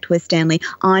contact with Stanley.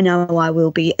 I know I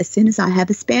will be as soon as I have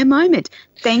a spare moment.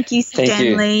 Thank you,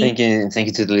 Stanley. Thank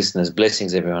you to the listeners.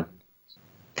 Blessings, everyone.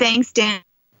 Thanks, Stanley.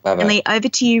 Bye-bye. Over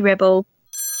to you, Rebel.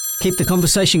 Keep the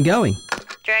conversation going.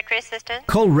 Directory assistant.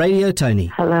 Call Radio Tony.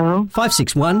 Hello.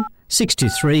 561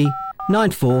 623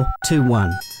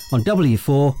 9421 on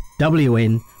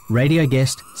W4WN Radio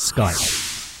Guest Skype.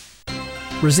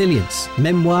 Resilience,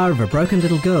 Memoir of a Broken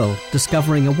Little Girl,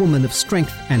 Discovering a Woman of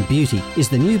Strength and Beauty is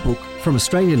the new book from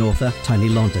Australian author Tony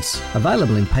Lontis.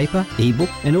 Available in paper, ebook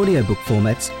and audiobook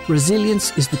formats,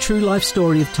 Resilience is the true life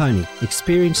story of Tony,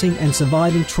 experiencing and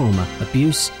surviving trauma,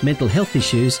 abuse, mental health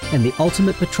issues and the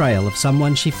ultimate betrayal of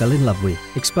someone she fell in love with,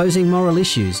 exposing moral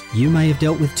issues you may have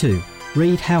dealt with too.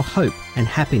 Read how hope and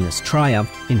happiness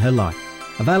triumph in her life.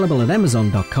 Available at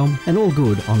Amazon.com and all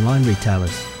good online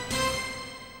retailers.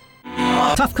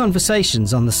 Tough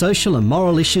conversations on the social and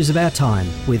moral issues of our time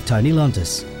with Tony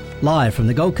Lontis. Live from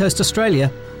the Gold Coast,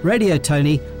 Australia, Radio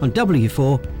Tony on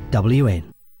W4WN.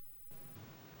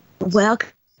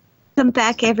 Welcome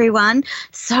back, everyone.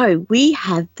 So we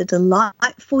have the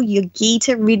delightful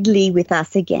Yogita Ridley with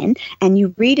us again, and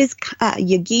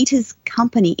Yogita's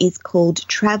company is called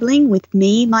Travelling with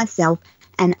Me, Myself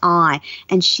and I,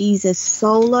 and she's a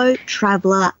solo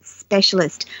traveller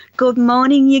specialist. Good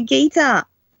morning, Yogita.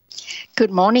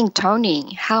 Good morning,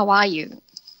 Tony. How are you?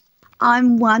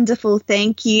 I'm wonderful,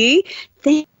 thank you.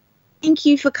 Thank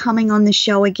you for coming on the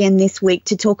show again this week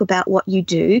to talk about what you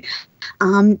do.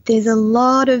 There's a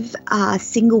lot of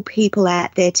single people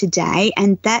out there today,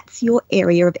 and that's your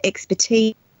area of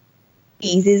expertise,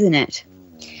 isn't it?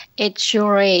 It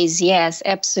sure is, yes,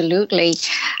 absolutely.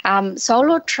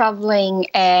 Solo traveling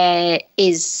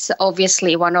is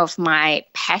obviously one of my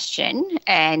passion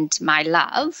and my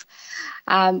love.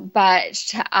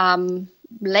 But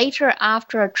later,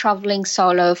 after traveling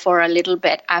solo for a little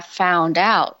bit, I found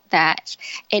out that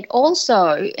it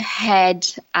also had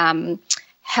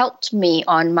helped me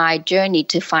on my journey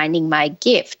to finding my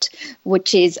gift,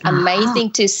 which is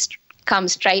amazing to come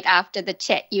straight after the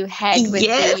chat you had with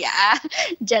the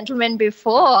gentleman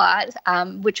before,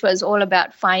 which was all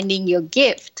about finding your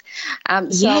gift.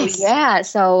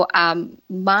 So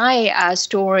my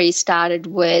story started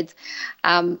with,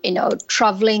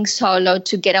 traveling solo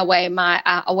to get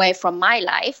away from my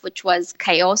life, which was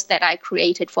chaos that I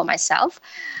created for myself.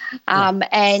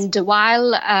 And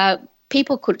while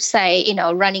people could say,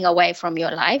 running away from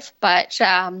your life, but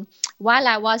while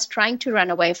I was trying to run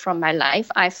away from my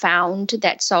life, I found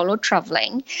that solo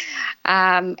traveling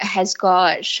has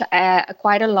got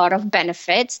quite a lot of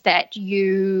benefits that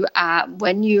you,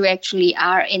 when you actually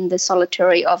are in the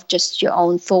solitary of just your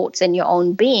own thoughts and your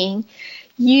own being,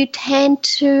 you tend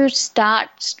to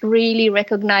start really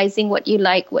recognizing what you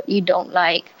like, what you don't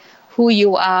like, who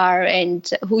you are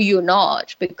and who you're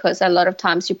not, because a lot of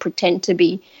times you pretend to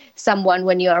be someone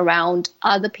when you're around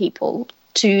other people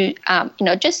to,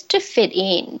 just to fit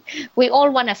in. We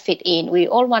all want to fit in. We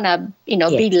all want to,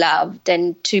 be loved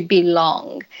and to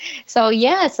belong. So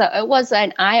it was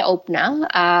an eye-opener.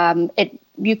 It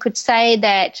you could say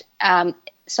that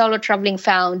solo traveling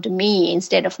found me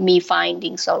instead of me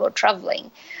finding solo traveling.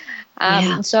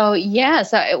 So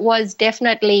it was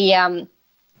definitely,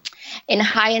 in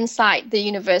hindsight, the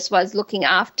universe was looking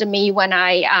after me when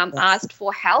I asked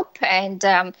for help. And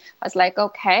I was like,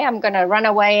 okay, I'm going to run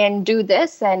away and do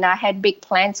this. And I had big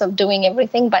plans of doing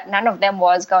everything, but none of them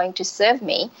was going to serve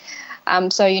me.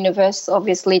 So universe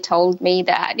obviously told me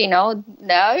that,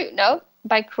 no,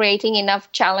 by creating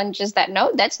enough challenges that,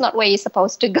 no, that's not where you're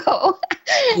supposed to go.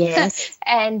 Yes.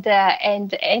 and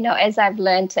as I've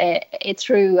learned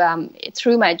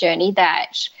through my journey,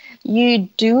 that you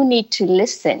do need to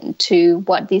listen to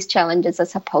what these challenges are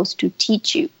supposed to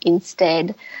teach you.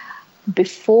 Instead,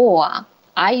 before,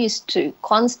 I used to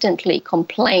constantly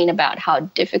complain about how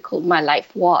difficult my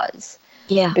life was.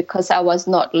 Yeah. Because I was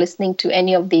not listening to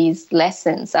any of these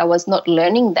lessons. I was not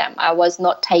learning them. I was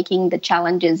not taking the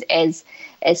challenges as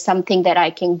something that I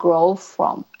can grow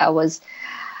from. I was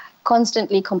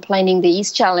constantly complaining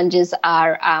these challenges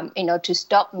are, to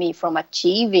stop me from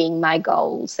achieving my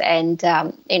goals and,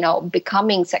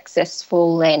 becoming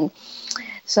successful. And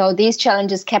so these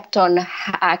challenges kept on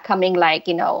coming like,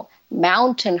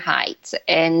 mountain heights.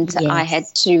 And I had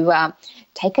to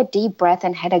take a deep breath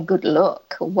and had a good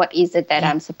look. What is it that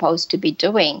I'm supposed to be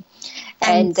doing?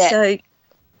 And so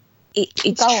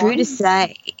it's true to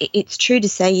say,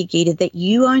 Yogita, that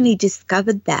you only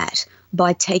discovered that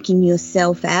by taking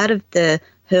yourself out of the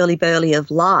hurly-burly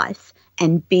of life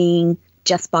and being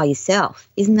just by yourself.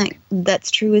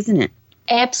 That's true, isn't it?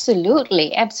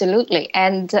 Absolutely.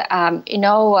 And,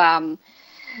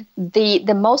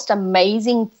 the most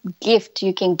amazing gift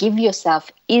you can give yourself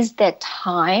is that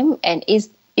time, and is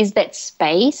that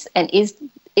space, and is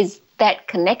that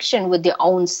connection with your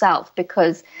own self.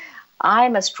 Because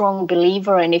I'm a strong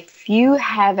believer, and if you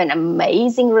have an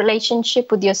amazing relationship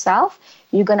with yourself,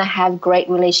 you're going to have great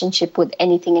relationship with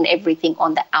anything and everything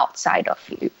on the outside of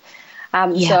you.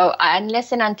 So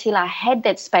unless and until I had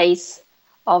that space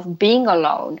of being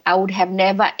alone, I would have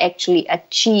never actually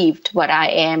achieved what I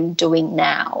am doing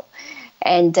now.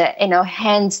 And,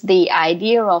 hence the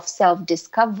idea of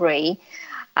self-discovery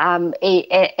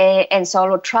and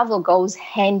solo travel goes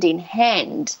hand in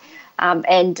hand.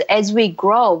 And as we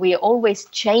grow, we're always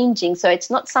changing. So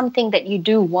it's not something that you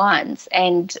do once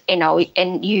and,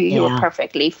 you're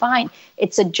perfectly fine.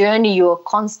 It's a journey. You're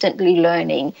constantly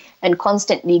learning and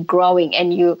constantly growing,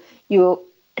 and you're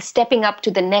stepping up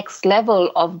to the next level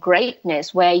of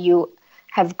greatness where you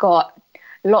have got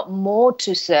a lot more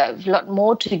to serve, a lot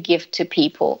more to give to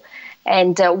people.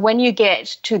 And when you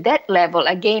get to that level,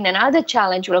 again, another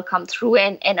challenge will come through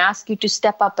and ask you to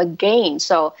step up again.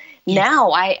 So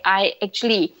now I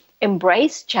actually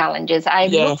embrace challenges. I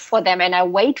look for them and I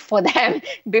wait for them.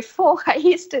 Before I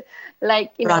used to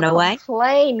run away.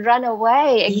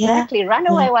 Exactly.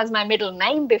 Runaway was my middle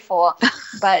name before.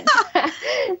 But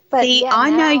see, I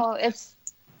know it's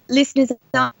listeners.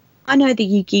 I know the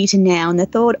Yogita now, and the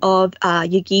thought of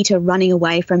Yogita running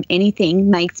away from anything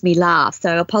makes me laugh.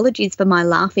 So apologies for my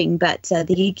laughing, but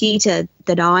the Yogita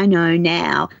that I know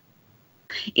now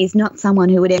is not someone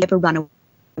who would ever run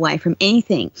away from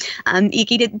anything.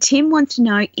 Yogita, Tim wants to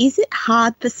know, is it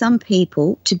hard for some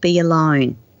people to be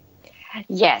alone?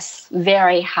 Yes,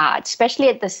 very hard, especially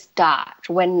at the start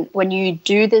when you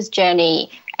do this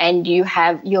journey and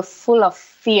you're full of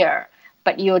fear,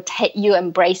 but you're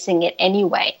embracing it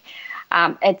anyway.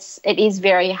 It is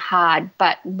very hard.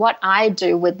 But what I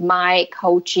do with my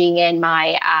coaching and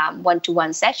my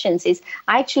one-to-one sessions is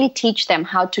I actually teach them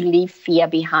how to leave fear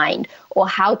behind, or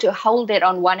how to hold it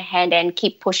on one hand and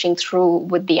keep pushing through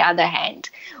with the other hand.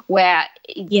 Where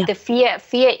the fear,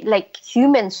 like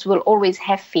humans will always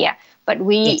have fear. But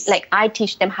I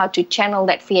teach them how to channel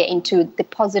that fear into the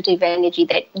positive energy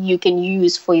that you can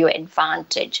use for your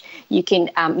advantage. You can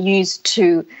use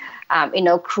to,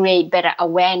 create better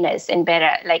awareness and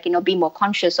better, be more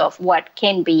conscious of what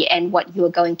can be and what you're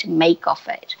going to make of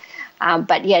it.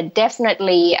 But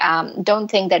definitely don't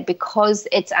think that because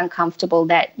it's uncomfortable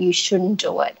that you shouldn't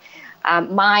do it.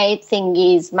 My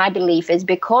belief is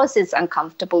because it's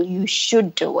uncomfortable, you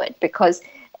should do it, because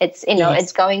it's,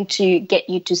 it's going to get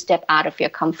you to step out of your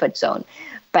comfort zone.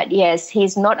 But yes,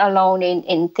 he's not alone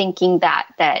in thinking that,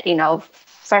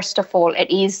 first of all,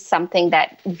 it is something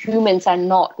that humans are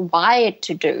not wired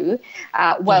to do.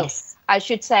 I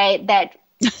should say that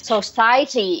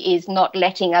society is not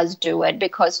letting us do it,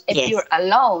 because if you're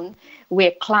alone,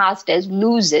 we're classed as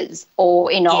losers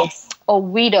or, or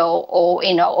widow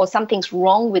or something's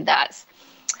wrong with us.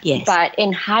 Yes. But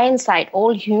in hindsight,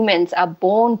 all humans are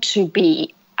born to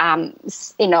be,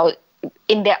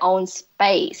 in their own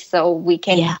space, so we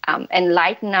can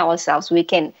enlighten ourselves, we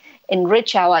can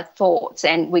enrich our thoughts,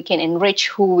 and we can enrich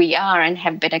who we are and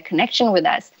have better connection with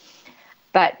us.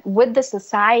 But with the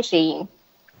society,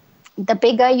 the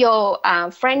bigger your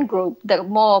friend group, the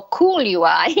more cool you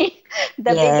are.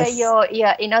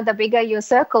 The bigger your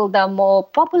circle, the more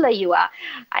popular you are,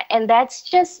 and that's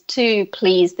just to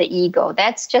please the ego.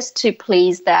 That's just to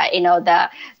please the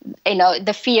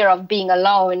fear of being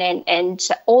alone, and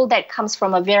all that comes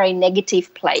from a very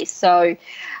negative place. So,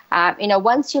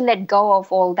 once you let go of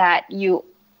all that, you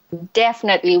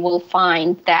definitely will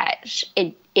find that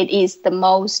it is the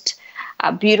most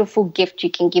a beautiful gift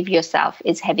you can give yourself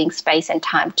is having space and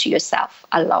time to yourself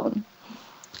alone.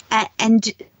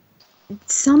 And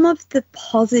some of the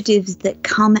positives that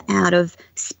come out of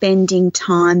spending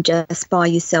time just by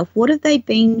yourself, what have they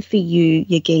been for you,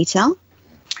 Yogita?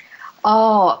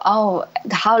 Oh,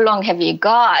 how long have you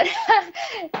got?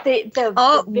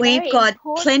 We've got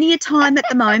plenty of time at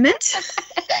the moment.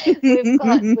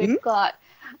 We've got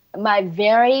my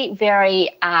very, very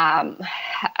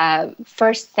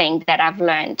first thing that I've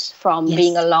learned from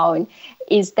being alone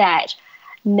is that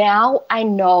now I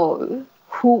know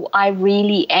who I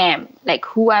really am, like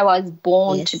who I was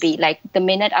born to be. Like the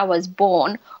minute I was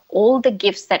born, all the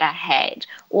gifts that I had,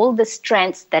 all the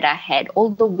strengths that I had, all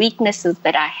the weaknesses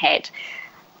that I had,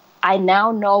 I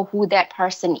now know who that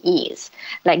person is.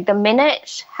 Like the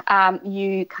minute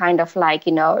you kind of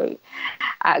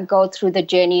go through the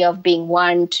journey of being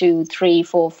 1, 2, 3,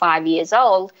 4, 5 years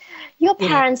old, your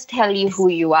parents tell you who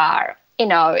you are,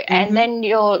 and then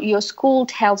your school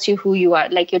tells you who you are,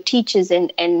 like your teachers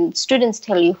and students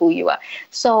tell you who you are.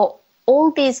 So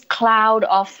all this cloud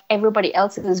of everybody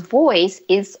else's voice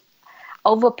is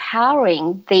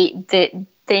overpowering the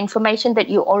information that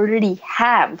you already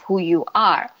have who you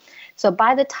are. So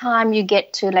by the time you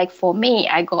get to, like for me,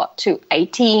 I got to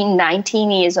 18,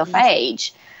 19 years of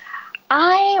age,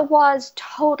 I was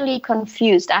totally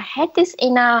confused. I had this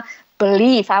inner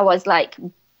belief I was like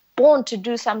born to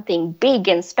do something big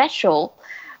and special.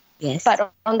 Yes.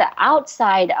 But on the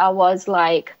outside, I was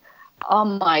like, oh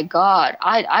my God,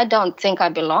 I don't think I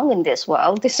belong in this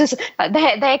world. This is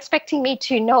they're expecting me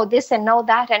to know this and know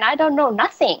that, and I don't know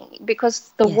nothing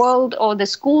because the world or the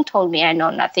school told me I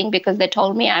know nothing because they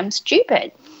told me I'm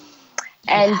stupid.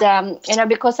 And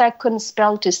because I couldn't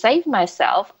spell to save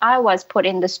myself, I was put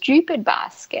in the stupid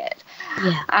basket.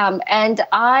 And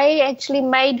I actually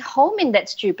made home in that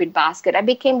stupid basket. I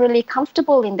became really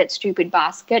comfortable in that stupid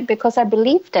basket because I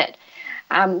believed it.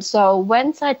 So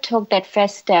once I took that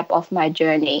first step of my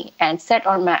journey and set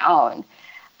on my own,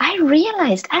 I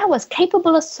realized I was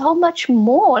capable of so much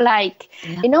more.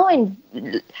 And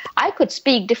I could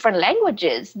speak different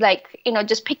languages,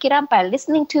 just pick it up by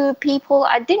listening to people.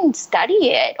 I didn't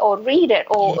study it or read it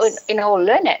or,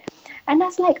 learn it. And I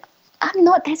was like, I'm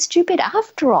not that stupid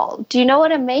after all. Do you know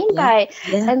what I mean?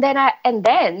 And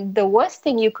then the worst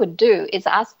thing you could do is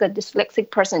ask a dyslexic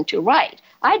person to write.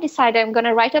 I decided I'm going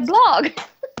to write a blog.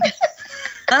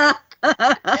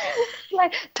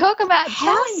 Talk about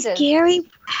challenges.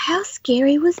 How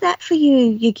scary was that for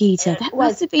you, Yogita? That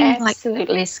must have been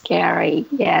absolutely scary.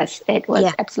 Yes, it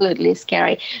was absolutely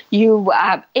scary.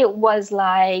 It was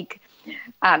like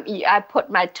I put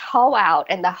my toe out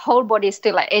and the whole body is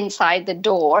still inside the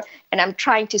door, and I'm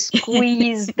trying to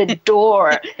squeeze the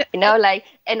door,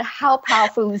 and how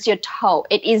powerful is your toe?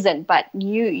 It isn't, but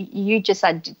you just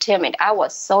are determined. I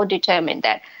was so determined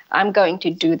that I'm going to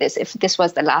do this if this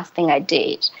was the last thing I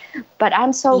did. But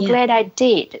I'm so glad I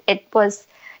did. It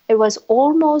was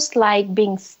almost like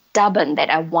being stubborn that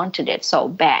I wanted it so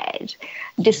bad,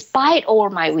 despite all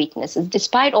my weaknesses,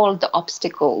 despite all the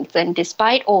obstacles, and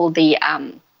despite all the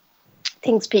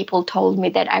things people told me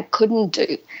that I couldn't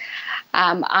do.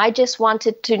 I just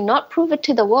wanted to not prove it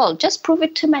to the world, just prove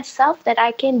it to myself that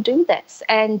I can do this.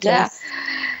 And,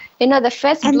 the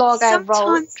first blog I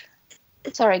wrote...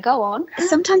 Sorry, go on.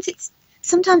 Sometimes it's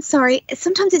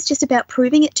just about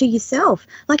proving it to yourself.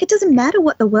 Like, it doesn't matter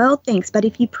what the world thinks, but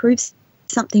if you prove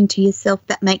something to yourself,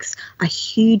 that makes a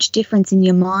huge difference in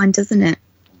your mind, doesn't it?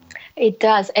 It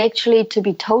does. Actually, to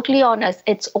be totally honest,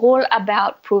 it's all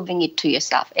about proving it to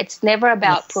yourself. It's never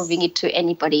about proving it to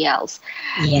anybody else.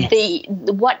 Yes.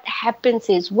 What happens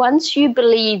is once you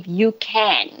believe you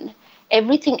can,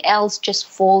 everything else just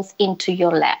falls into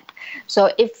your lap.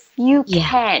 So if you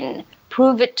can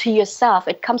prove it to yourself.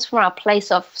 It comes from a place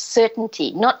of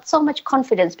certainty, not so much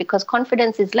confidence, because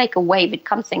confidence is like a wave. It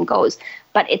comes and goes.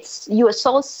 But you are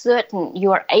so certain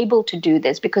you are able to do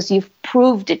this because you've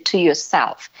proved it to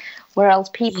yourself. Whereas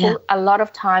people, a lot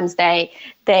of times they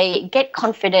get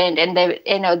confident and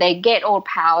they get all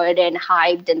powered and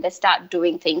hyped and they start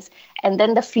doing things, and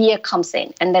then the fear comes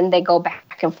in, and then they go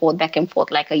back and forth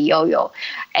like a yo-yo,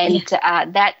 and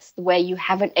that's where you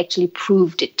haven't actually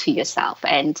proved it to yourself.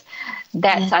 And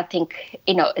that's I think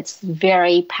it's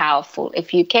very powerful.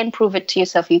 If you can prove it to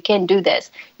yourself, you can do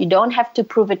this. You don't have to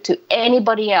prove it to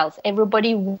anybody else.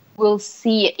 Everybody will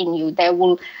see it in you.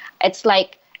 It's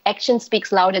like action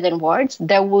speaks louder than words.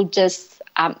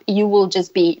 You will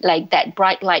just be like that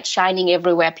bright light shining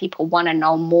everywhere. People want to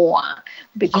know more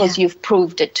because you've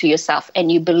proved it to yourself,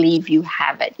 and you believe you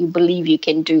have it. You believe you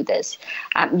can do this.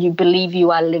 You believe you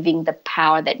are living the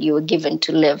power that you were given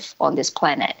to live on this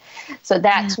planet. So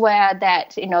that's where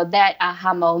that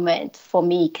aha moment for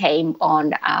me came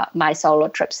on my solo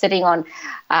trip, sitting on,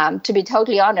 to be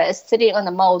totally honest, sitting on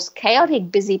the most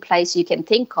chaotic, busy place you can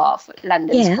think of,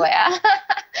 London Square.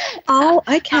 Oh,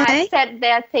 okay. I sat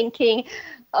there thinking,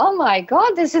 oh my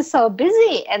God, this is so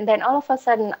busy. And then all of a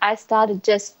sudden I started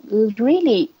just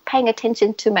really paying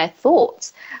attention to my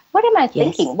thoughts. What am I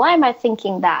thinking? Why am I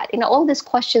thinking that? All these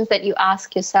questions that you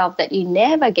ask yourself that you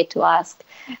never get to ask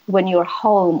when you're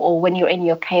home or when you're in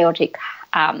your chaotic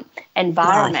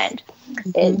environment.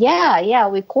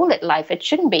 We call it life. It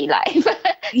shouldn't be life.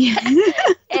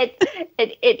 It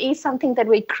is something that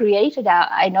we created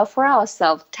for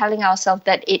ourselves, telling ourselves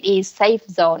that it is safe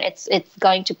zone. It's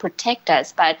going to protect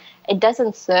us, but it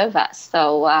doesn't serve us.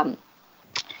 So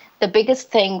the biggest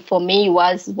thing for me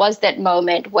was that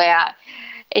moment where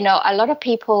a lot of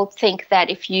people think that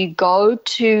if you go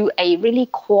to a really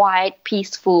quiet,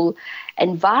 peaceful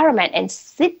environment and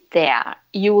sit there,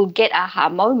 you will get aha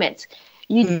moments.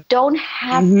 You don't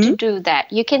have to do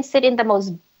that. You can sit in the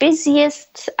most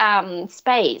busiest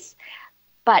space,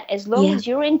 but as long as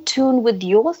you're in tune with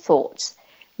your thoughts,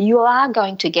 you are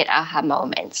going to get aha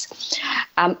moments.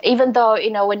 Even though,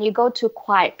 when you go to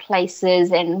quiet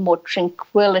places and more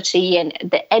tranquility and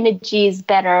the energy is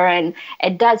better and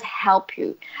it does help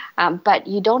you. But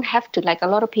you don't have to, like a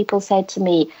lot of people say to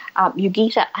me,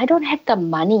 Yogita, I don't have the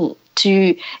money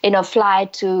to, fly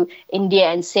to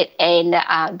India and sit in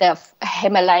the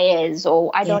Himalayas,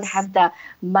 or I don't have the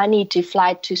money to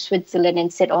fly to Switzerland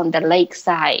and sit on the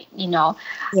lakeside,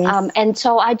 and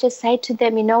so I just say to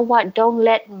them, you know what, don't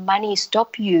let money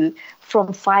stop you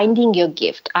from finding your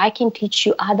gift. I can teach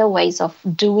you other ways of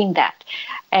doing that.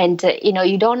 And,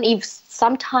 you don't even,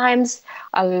 sometimes,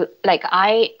 like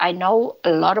I know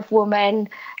a lot of women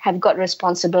have got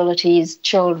responsibilities,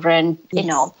 children,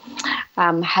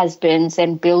 husbands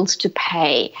and bills to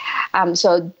pay.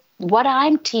 So what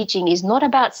I'm teaching is not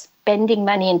about spending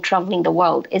money and traveling the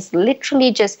world. It's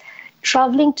literally just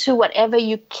traveling to whatever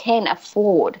you can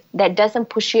afford that doesn't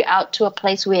push you out to a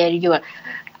place where you're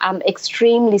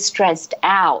extremely stressed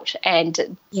out,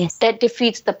 and that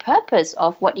defeats the purpose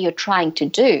of what you're trying to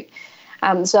do.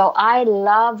 So I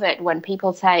love it when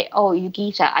people say, oh,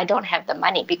 Yogita, I don't have the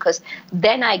money, because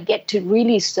then I get to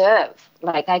really serve.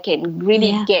 Like I can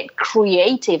really get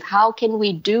creative. How can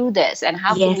we do this? And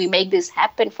how can we make this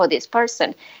happen for this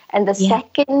person? And the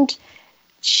second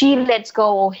she lets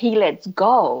go or he lets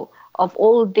go of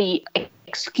all the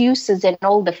excuses and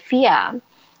all the fear,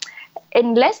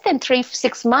 in less than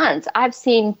 3-6 months, I've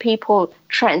seen people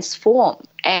transform.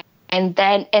 And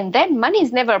then money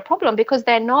is never a problem, because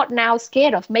they're not now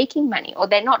scared of making money, or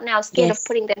they're not now scared of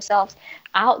putting themselves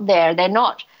out there. They're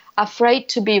not afraid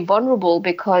to be vulnerable,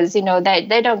 because,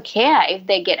 they don't care if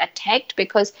they get attacked,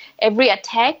 because every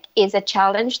attack is a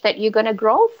challenge that you're going to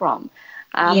grow from.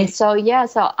 So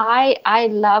I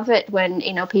love it when,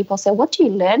 people say, what do you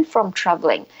learn from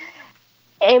traveling?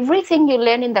 Everything you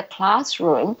learn in the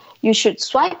classroom, you should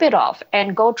swipe it off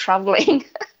and go traveling.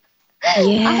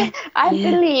 I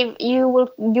believe you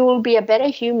will be a better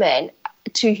human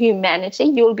to humanity.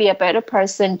 You'll be a better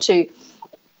person to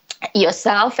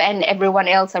yourself and everyone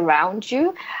else around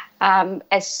you.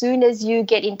 As soon as you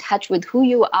get in touch with who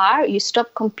you are, you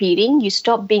stop competing, you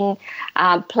stop being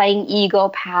playing ego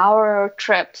power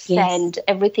trips and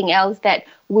everything else that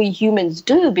we humans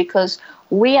do, because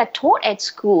we are taught at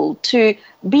school to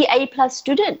be A+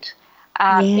 student.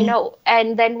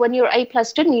 And then when you're A+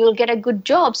 student, you'll get a good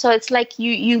job. So it's like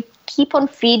you keep on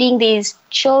feeding these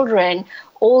children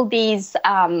all these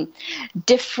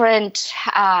different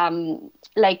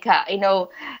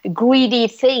greedy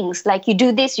things, like you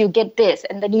do this, you get this,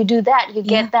 and then you do that, you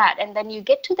get that, and then you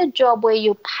get to the job where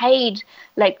you're paid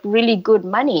like really good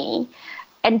money,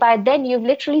 And by then you've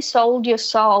literally sold your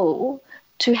soul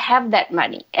to have that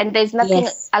money, and there's nothing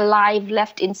alive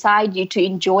left inside you to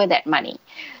enjoy that money.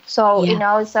 So,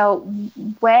 so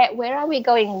where are we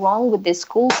going wrong with this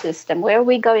school system? Where are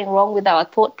we going wrong with our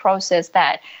thought process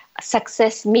that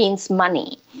success means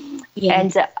money?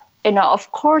 And,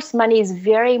 of course, money is a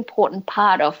very important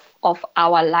part of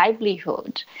our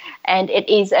livelihood. And it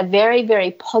is a very,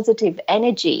 very positive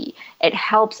energy. It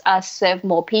helps us serve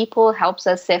more people, helps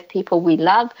us serve people we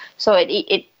love. So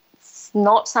it's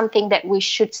not something that we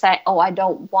should say, oh, I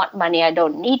don't want money, I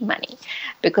don't need money,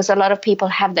 because a lot of people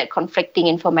have that conflicting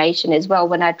information as well.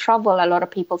 When I travel, a lot of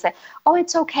people say, oh,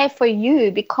 it's okay for you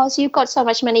because you've got so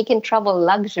much money, you can travel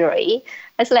luxury.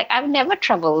 It's like, I've never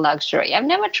traveled luxury. I've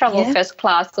never traveled first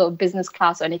class or business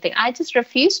class or anything. I just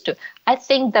refuse to. I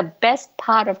think the best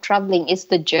part of traveling is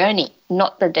the journey,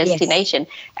 not the destination.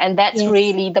 And that's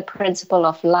really the principle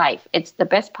of life. It's the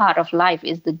best part of life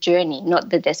is the journey, not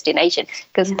the destination.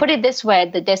 Because put it this way,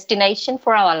 the destination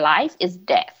for our life is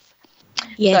death.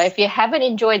 So if you haven't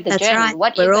enjoyed the journey,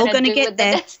 what are you going to do with the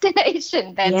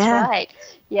destination? That's right.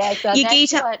 Yeah, so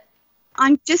that's what...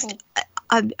 I'm just...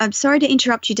 I'm sorry to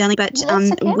interrupt you, darling, but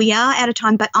we are out of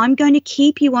time. But I'm going to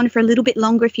keep you on for a little bit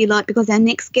longer if you like, because our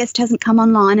next guest hasn't come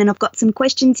online, and I've got some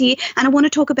questions here, and I want to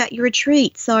talk about your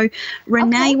retreat. So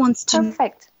Renee wants to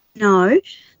know.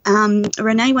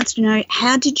 Renee wants to know,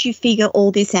 how did you figure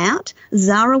all this out?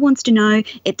 Zara wants to know,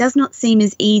 it does not seem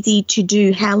as easy to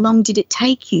do. How long did it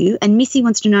take you? And Missy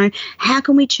wants to know, how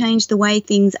can we change the way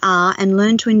things are and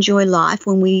learn to enjoy life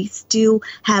when we still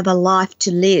have a life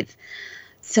to live?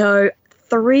 So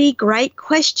 3 great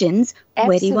questions. Absolutely.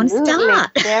 Where do you want to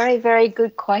start? Very, very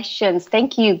good questions.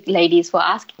 Thank you, ladies, for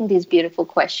asking these beautiful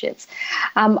questions.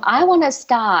 I want to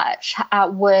start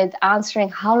with answering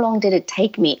how long did it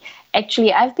take me.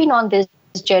 Actually, I've been on this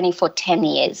journey for 10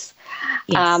 years.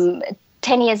 10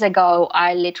 years ago,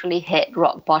 I literally hit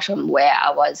rock bottom where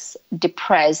I was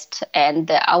depressed, and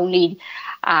the only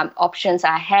options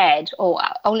I had, or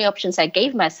only options I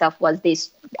gave myself, was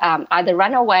this: either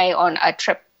run away on a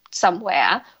trip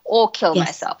somewhere or kill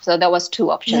myself. So there was 2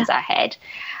 options I had.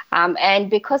 And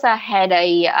because I had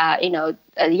a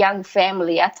young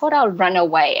family, I thought I'll run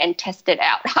away and test it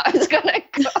out how I was going to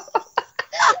go.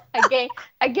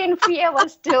 Again, fear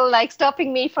was still like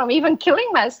stopping me from even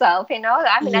killing myself, I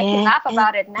mean, I can laugh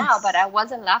about it now, but I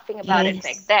wasn't laughing about it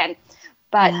back then.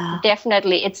 But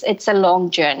definitely it's a long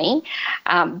journey.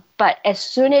 But as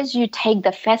soon as you take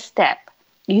the first step,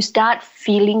 you start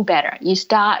feeling better. You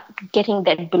start getting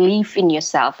that belief in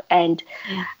yourself. And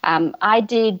I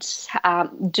did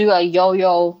do a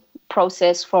yo-yo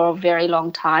process for a very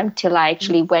long time till I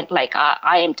actually went like,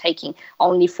 I am taking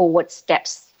only forward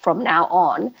steps from now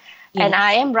on. Yes. And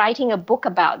I am writing a book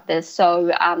about this.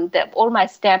 So all my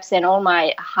steps and all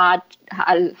my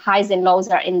highs and lows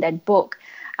are in that book.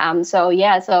 If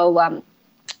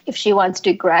she wants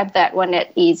to grab that when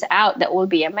it is out, that will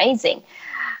be amazing.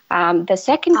 The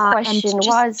second question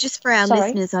was... Just for our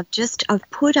listeners,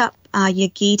 I've put up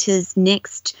Yogita's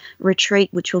next retreat,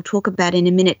 which we'll talk about in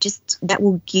a minute. Just that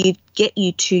will get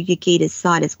you to Yogita's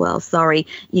site as well. Sorry,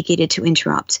 Yogita, to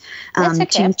interrupt. That's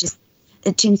okay.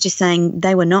 Tim's just saying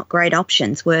they were not great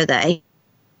options, were they?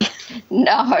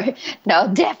 No,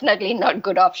 definitely not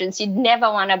good options. You never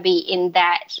want to be in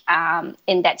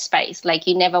that space. Like,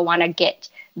 you never want to get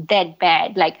that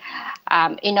bad. Like,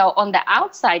 on the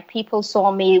outside, people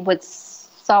saw me with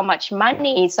so much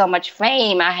money, so much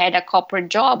fame. I had a corporate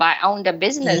job. I owned a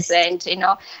business, and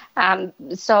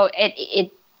so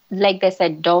it like they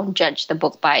said, don't judge the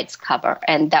book by its cover,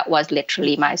 and that was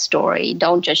literally my story.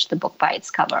 Don't judge the book by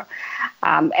its cover,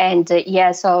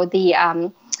 So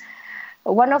the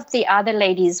one of the other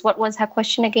ladies, what was her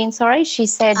question again? Sorry, she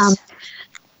said.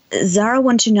 Zara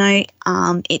wanted to know,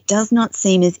 it does not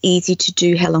seem as easy to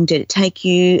do. How long did it take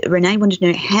you? Renee wanted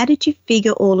to know, how did you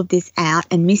figure all of this out?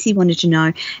 And Missy wanted to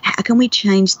know, how can we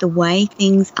change the way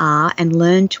things are and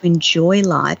learn to enjoy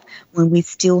life when we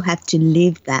still have to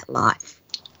live that life?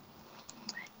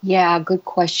 Yeah, good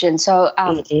question. So,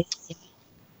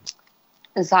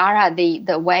 Zara,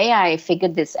 the way I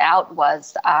figured this out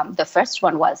was, the first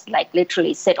one was like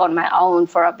literally sit on my own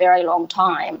for a very long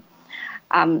time.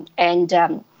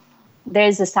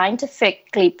 There's a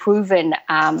scientifically proven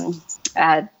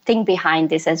thing behind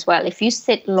this as well. If you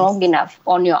sit long enough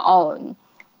on your own,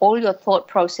 all your thought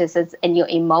processes and your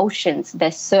emotions,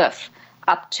 they surf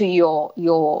up to your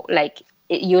like,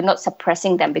 you're not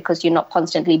suppressing them because you're not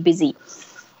constantly busy.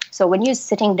 So when you're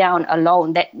sitting down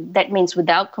alone, that means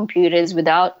without computers,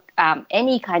 without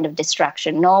any kind of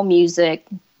distraction, no music,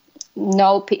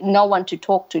 no one to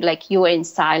talk to, like you're in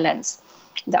silence.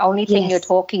 The only thing Yes. you're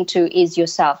talking to is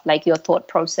yourself, like your thought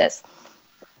process.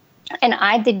 And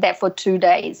I did that for 2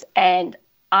 days, and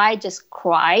I just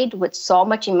cried with so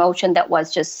much emotion that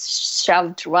was just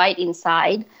shoved right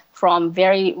inside from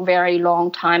very, very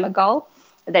long time ago,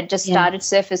 that just started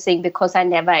surfacing because I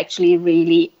never actually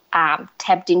really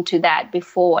tapped into that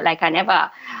before. Like I never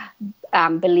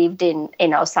believed in,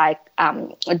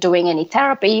 doing any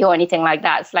therapy or anything like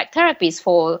that. It's like therapy is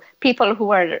for people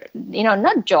who are,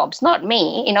 not jobs, not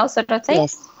me, sort of thing.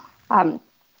 Yes.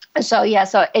 So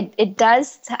it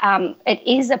does, it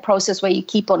is a process where you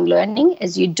keep on learning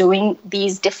as you're doing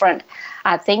these different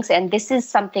things. And this is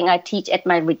something I teach at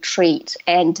my retreat.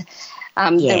 And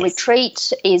the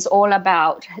retreat is all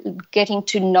about getting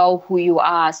to know who you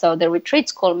are. So the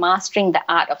retreat's called Mastering the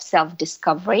Art of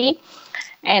Self-Discovery.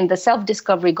 And the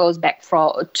self-discovery goes back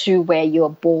to where you're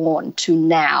born to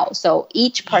now. So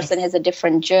each person has a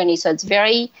different journey. So it's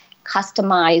very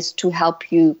customized to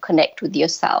help you connect with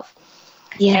yourself.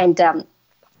 Yeah. And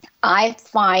I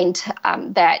find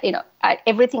that,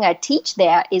 everything I teach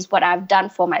there is what I've done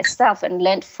for myself and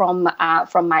learned from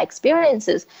my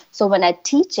experiences. So when I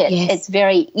teach it, it's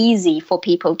very easy for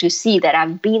people to see that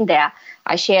I've been there.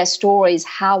 I share stories,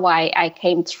 how I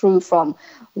came through from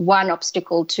one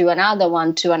obstacle to another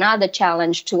one, to another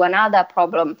challenge, to another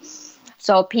problem.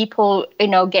 So people,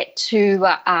 get to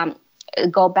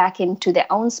go back into their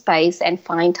own space and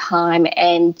find time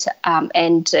and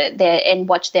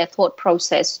watch their thought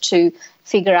process to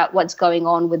figure out what's going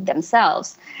on with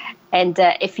themselves. And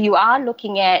if you are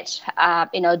looking at,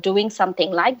 doing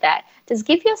something like that, just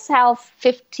give yourself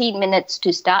 15 minutes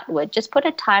to start with. Just put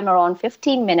a timer on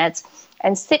 15 minutes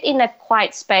and sit in a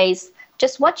quiet space.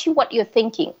 Just watch what you're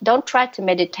thinking. Don't try to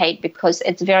meditate because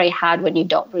it's very hard when you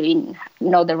don't really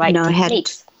know the right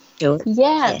techniques.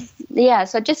 Yeah.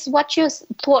 So just watch your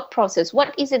thought process.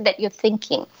 What is it that you're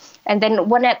thinking? And then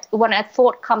when a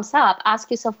thought comes up,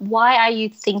 ask yourself, why are you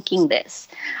thinking this?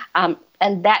 And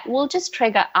that will just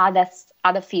trigger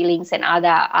other feelings and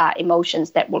other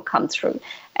emotions that will come through.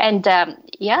 And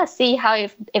see how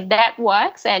if that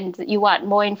works and you want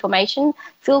more information,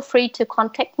 feel free to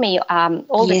contact me.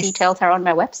 All the details are on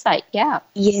my website. Yeah.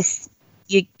 Yes.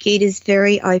 Yogita's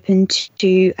very open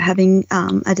to having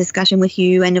a discussion with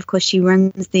you. And, of course, she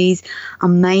runs these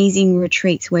amazing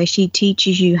retreats where she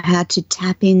teaches you how to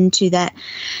tap into that,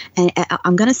 and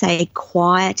I'm going to say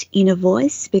quiet inner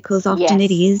voice, because often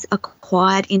it is a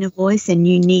quiet inner voice and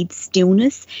you need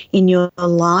stillness in your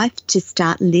life to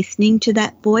start listening to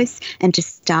that voice and to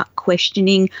start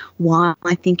questioning, why am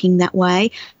I thinking that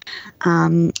way?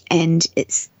 And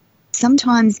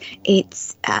sometimes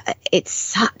it's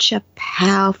such a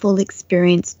powerful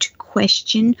experience to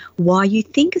question why you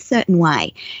think a certain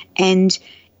way, and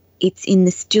it's in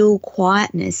the still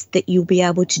quietness that you'll be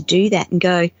able to do that and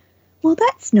go, well,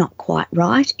 that's not quite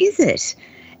right, is it?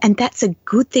 And that's a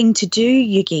good thing to do,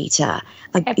 Yogita.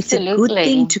 It's a good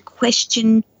thing to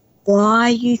question why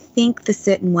you think the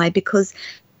certain way, because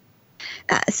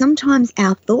sometimes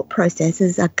our thought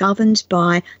processes are governed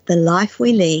by the life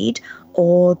we lead,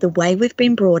 or the way we've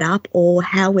been brought up, or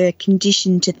how we're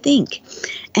conditioned to think.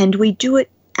 And we do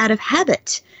it out of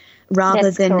habit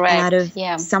rather than out of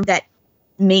some that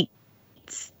meets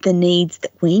the needs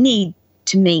that we need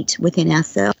to meet within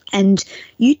ourselves. And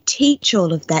you teach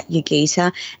all of that,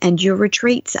 Yogita, and your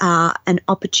retreats are an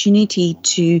opportunity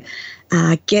to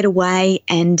get away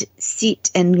and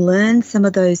sit and learn some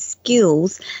of those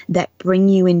skills that bring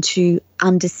you into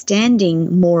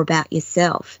understanding more about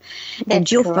yourself.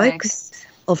 And your focus,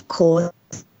 of course,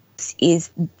 is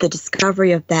the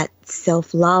discovery of that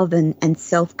self-love and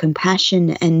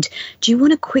self-compassion. And do you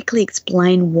want to quickly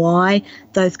explain why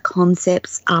those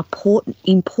concepts are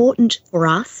important for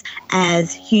us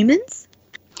as humans?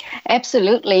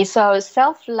 Absolutely. So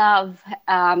self-love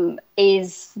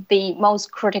is the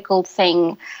most critical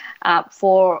thing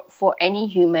for any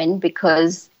human,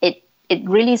 because it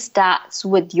really starts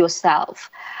with yourself.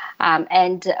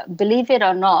 And believe it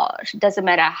or not, it doesn't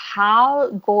matter how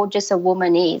gorgeous a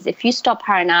woman is. If you stop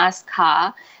her and ask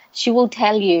her, she will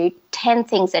tell you 10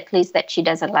 things at least that she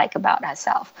doesn't like about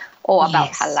herself or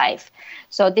about her life.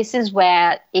 So this is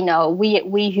where,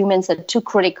 we humans are too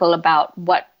critical about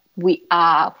what we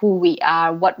are, who we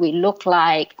are, what we look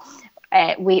like,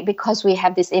 because we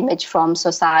have this image from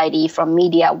society, from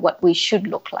media, what we should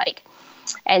look like.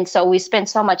 And so we spend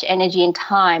so much energy and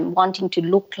time wanting to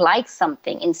look like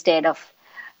something instead of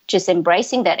just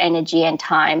embracing that energy and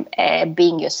time,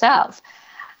 being yourself.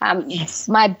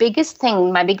 My biggest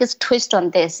twist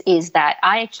on this is that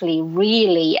I actually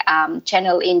really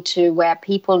channel into where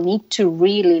people need to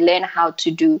really learn how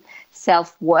to do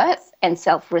self-worth and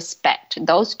self-respect.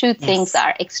 Those two things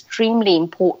are extremely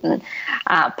important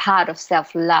part of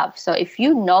self-love. So if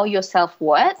you know your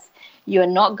self-worth, you're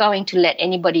not going to let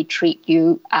anybody treat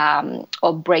you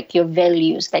or break your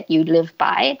values that you live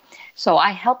by. So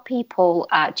I help people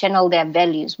channel their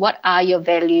values. What are your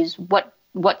values?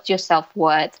 What's your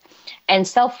self-worth? And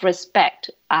self-respect.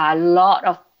 A lot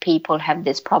of people have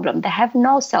this problem. They have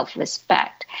no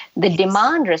self-respect. They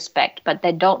demand respect, but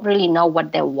they don't really know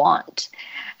what they want.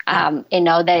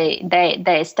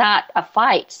 They start a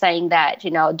fight saying that,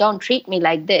 don't treat me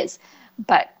like this.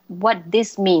 But what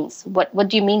this means, what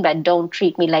do you mean by don't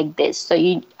treat me like this?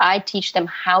 So I teach them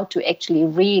how to actually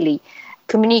really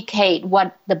communicate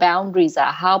what the boundaries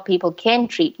are, how people can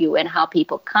treat you and how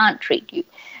people can't treat you.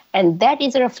 And that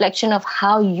is a reflection of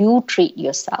how you treat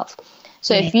yourself.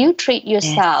 So if you treat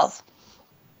yourself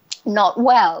not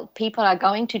well, people are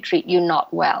going to treat you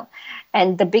not well.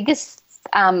 And the biggest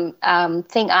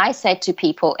thing I said to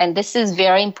people, and this is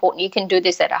very important, you can do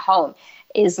this at home,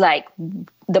 is like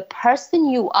the person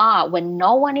you are when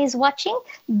no one is watching,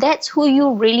 that's who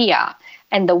you really are.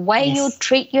 And the way you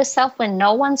treat yourself when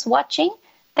no one's watching,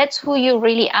 that's who you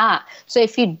really are. So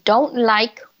if you don't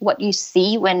like what you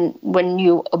see when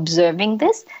you're observing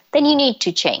this, then you need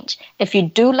to change. If you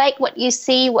do like what you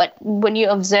see when you're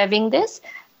observing this,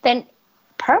 then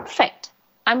perfect.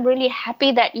 I'm really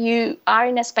happy that you are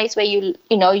in a space where you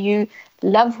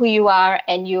love who you are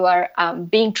and you are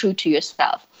being true to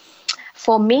yourself.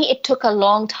 For me, it took a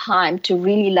long time to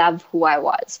really love who I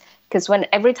was. Because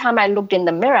every time I looked in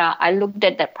the mirror, I looked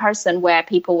at that person where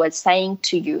people were saying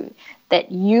to you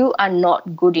that you are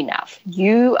not good enough.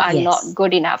 You are not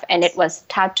good enough. And it was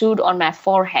tattooed on my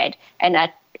forehead. And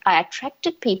I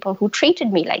attracted people who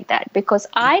treated me like that because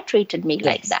I treated me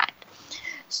like that.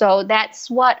 So that's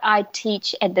what I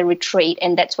teach at the retreat.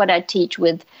 And that's what I teach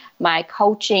with my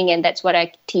coaching. And that's what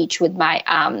I teach with my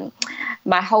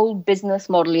my whole business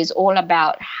model is all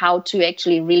about how to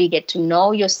actually really get to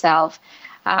know yourself.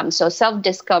 So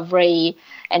self-discovery,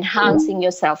 enhancing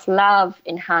your self-love,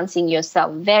 enhancing your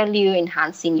self-value,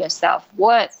 enhancing your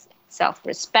self-worth,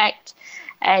 self-respect.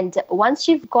 And once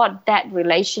you've got that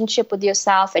relationship with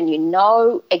yourself and you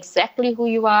know exactly who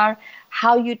you are,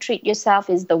 how you treat yourself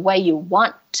is the way you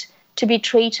want to be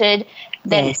treated,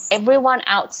 then everyone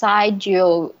outside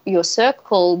your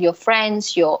circle, your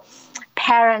friends, your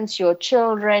parents, your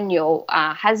children, your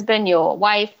husband, your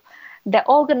wife, they're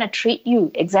all going to treat you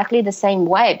exactly the same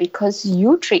way because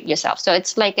you treat yourself. So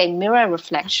it's like a mirror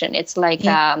reflection. It's like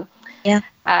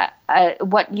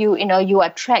what you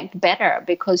attract better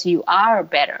because you are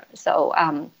better. So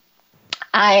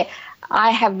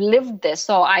I have lived this,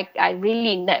 so I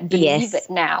really believe it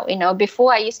now.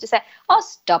 Before I used to say, oh,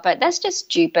 stop it, that's just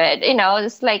stupid.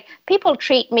 It's like people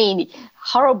treat me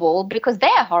horrible because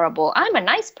they're horrible. I'm a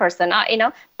nice person,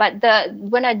 but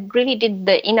when I really did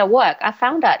the inner work, I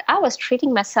found out I was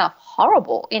treating myself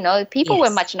horrible. People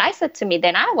were much nicer to me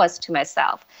than I was to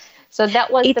myself. So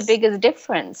that was the biggest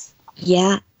difference.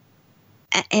 Yeah.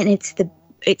 And it's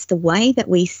the way that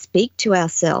we speak to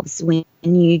ourselves when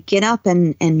you get up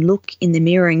and look in the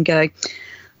mirror and go,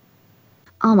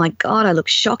 oh, my God, I look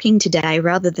shocking today,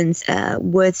 rather than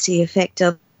words to the effect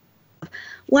of,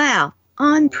 wow,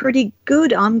 I'm pretty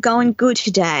good. I'm going good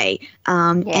today.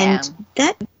 And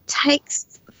that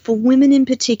takes, for women in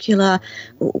particular,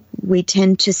 we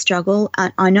tend to struggle.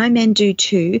 I know men do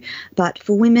too, but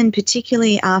for women,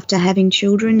 particularly after having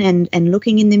children and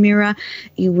looking in the mirror,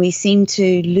 we seem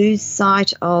to lose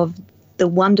sight of the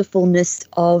wonderfulness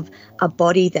of a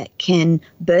body that can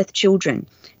birth children.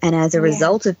 And as a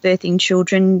result of birthing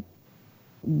children,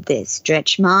 there's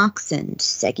stretch marks and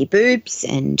saggy boobs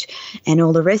and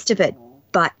all the rest of it.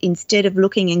 But instead of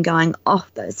looking and going, oh,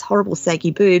 those horrible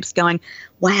saggy boobs, going,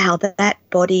 wow, that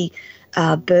body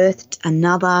birthed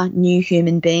another new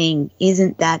human being.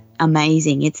 Isn't that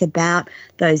amazing? It's about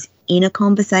those inner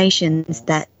conversations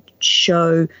that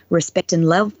show respect and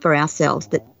love for ourselves,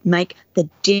 that make the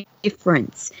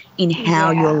difference in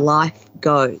how your life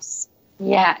goes.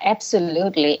 Yeah,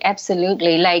 absolutely.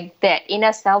 Absolutely. Like that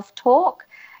inner self-talk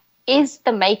is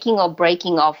the making or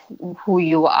breaking of who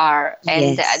you are.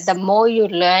 And the more you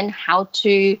learn how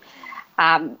to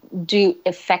do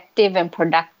effective and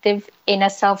productive inner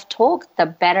self-talk, the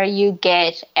better you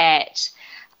get at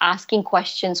asking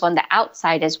questions on the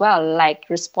outside as well, like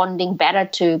responding better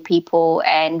to people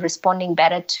and responding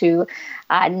better to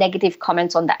negative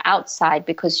comments on the outside,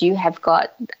 because you have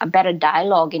got a better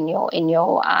dialogue in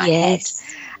your head.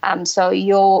 So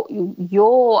your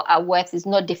worth is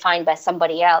not defined by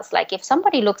somebody else. Like if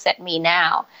somebody looks at me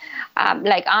now,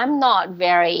 like I'm not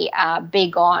very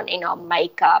big on,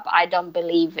 makeup. I don't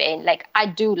believe in, like, I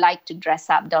do like to dress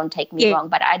up, don't take me wrong,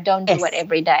 but I don't do it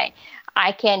every day.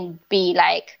 I can be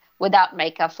like without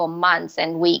makeup for months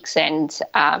and weeks and,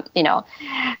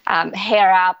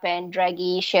 hair up and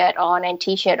draggy shirt on and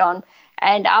T-shirt on.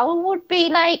 And I would be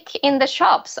like in the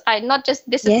shops.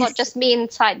 This is not just me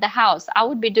inside the house. I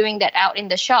would be doing that out in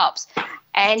the shops.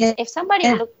 And if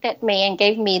somebody looked at me and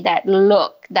gave me that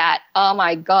look that, oh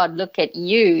my God, look at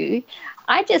you,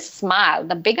 I just smile.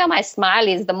 The bigger my smile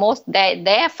is, the most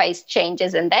their face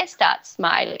changes and they start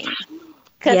smiling.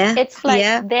 Because it's like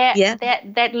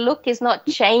that look is not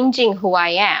changing who I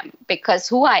am, because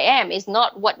who I am is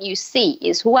not what you see.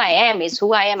 Is who I am.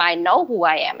 I know who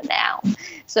I am now.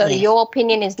 So your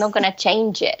opinion is not going to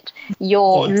change it.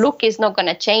 Your look is not going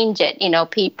to change it.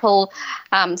 People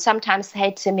sometimes say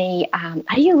to me,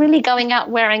 are you really going out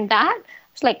wearing that?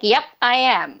 It's like, yep, I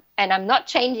am. And I'm not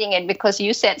changing it because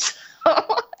you said so.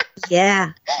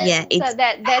 It's so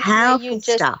that's where you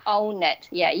just own it.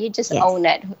 You just own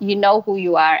it. You know who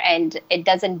you are, and it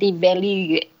doesn't devalue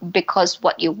you because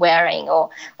what you're wearing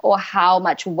or how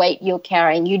much weight you're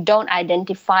carrying. You don't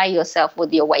identify yourself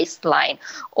with your waistline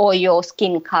or your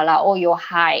skin color or your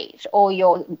height or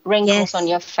your wrinkles on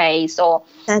your face or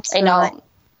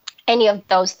any of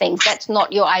those things. That's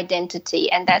not your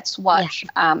identity, and that's what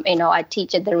I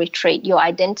teach at the retreat. Your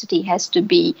identity has to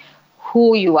be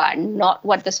who you are, not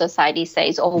what the society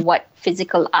says or what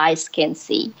physical eyes can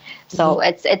see. So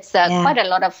it's quite a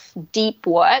lot of deep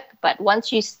work, but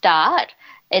once you start,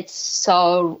 it's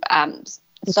so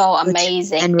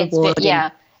amazing and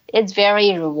rewarding. It's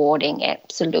very rewarding,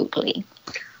 absolutely.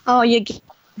 Oh,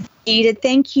 Geeta,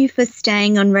 thank you for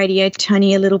staying on Radio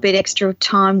Tony a little bit extra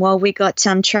time while we got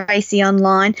Tracy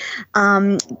online.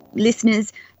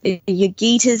 Listeners,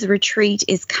 Geeta's retreat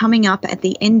is coming up at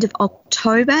the end of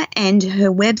October, and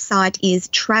her website is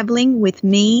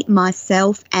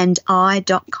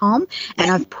travellingwithmemyselfandi.com,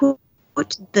 and I've put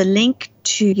the link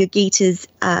to Geeta's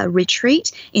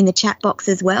retreat in the chat box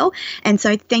as well. And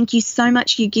so thank you so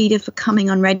much, Geeta, for coming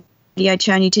on Radio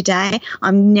Tony today.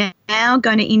 I'm now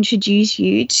going to introduce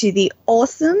you to the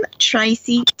awesome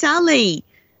Tracy Tully.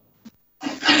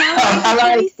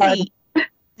 Hello, Tracy.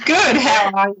 Good.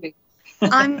 How are you?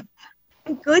 I'm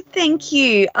good, thank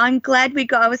you. I'm glad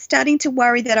I was starting to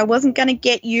worry that I wasn't going to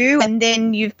get you, and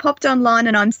then you've popped online,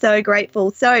 and I'm so grateful.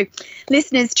 So,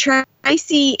 listeners,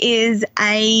 Tracy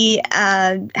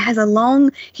has a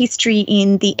long history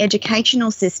in the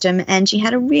educational system, and she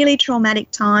had a really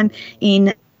traumatic time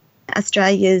in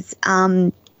Australia's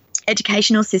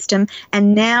educational system,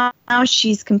 and now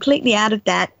she's completely out of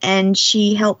that, and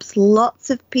she helps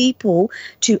lots of people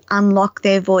to unlock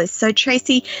their voice. So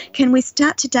Tracy, can we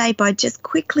start today by just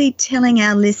quickly telling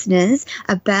our listeners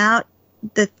about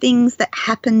the things that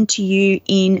happened to you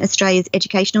in Australia's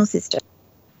educational system?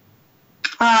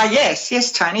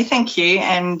 Yes, Tony, thank you,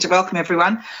 and welcome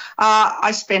everyone.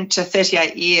 I spent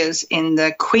 38 years in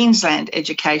the Queensland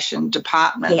Education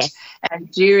Department, and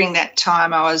during that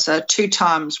time I was 2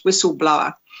 times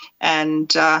whistleblower, and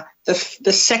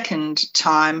the second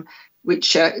time,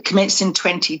 which commenced in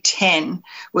 2010,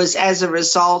 was as a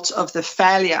result of the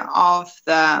failure of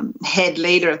the head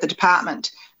leader of the department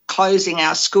closing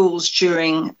our schools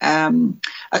during a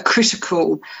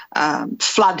critical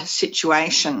flood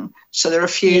situation. So the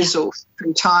refusal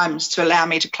 3 times to allow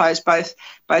me to close both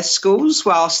schools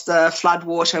whilst the flood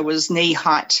water was knee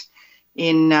height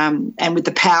and with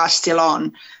the power still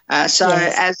on. As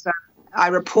I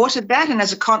reported that, and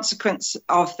as a consequence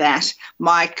of that,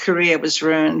 my career was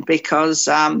ruined because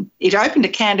it opened a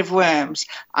can of worms,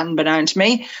 unbeknown to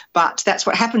me. But that's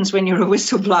what happens when you're a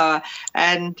whistleblower.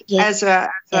 And as a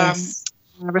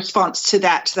response to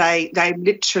that, they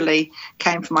literally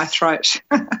came for my throat.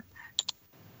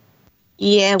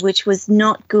 Yeah, which was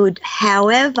not good.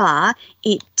 However,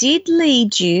 it did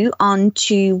lead you on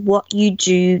to what you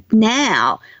do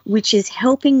now, which is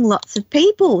helping lots of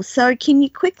people. So can you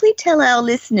quickly tell our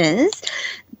listeners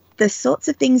the sorts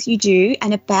of things you do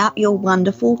and about your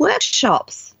wonderful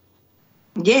workshops?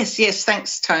 Yes,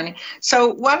 thanks, Tony.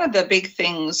 So one of the big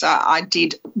things I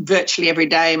did virtually every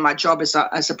day in my job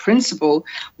as a principal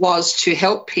was to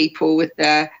help people with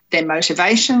their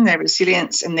motivation, their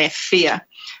resilience and their fear.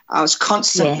 I was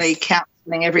constantly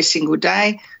counselling every single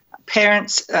day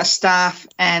parents, staff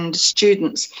and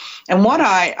students. And what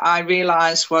I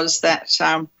realised was that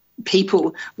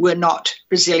people were not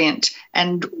resilient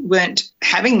and weren't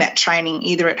having that training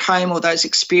either at home or those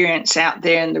experience out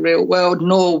there in the real world,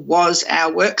 nor was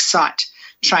our worksite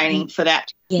training for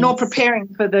that, nor preparing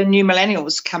for the new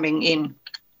millennials coming in.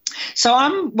 So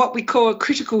I'm what we call a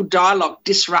critical dialogue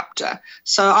disruptor.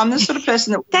 So I'm the sort of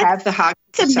person that will have the hard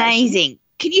conversation. That's amazing.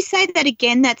 Can you say that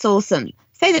again? That's awesome.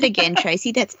 Say that again,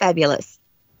 Tracy. That's fabulous.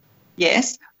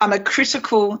 Yes, I'm a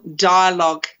critical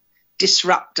dialogue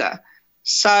disruptor.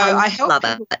 So I help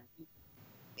people,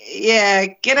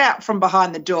 get out from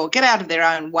behind the door, get out of their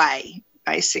own way,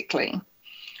 basically.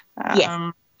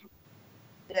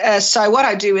 So what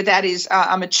I do with that is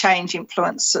I'm a change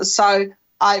influencer. So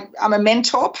I'm a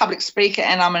mentor, public speaker,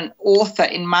 and I'm an author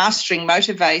in mastering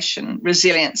motivation,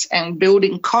 resilience, and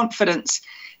building confidence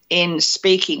in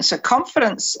speaking. So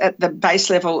confidence at the base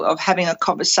level of having a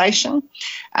conversation,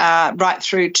 right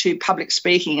through to public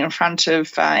speaking in front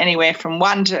of anywhere from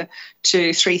 1,000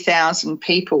 to 3,000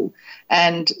 people.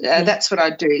 And that's what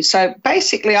I do. So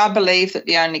basically I believe that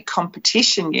the only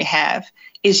competition you have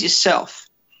is yourself.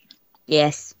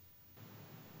 Yes,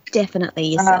 definitely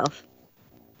yourself.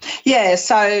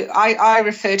 So I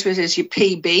refer to it as your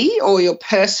PB, or your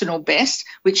personal best,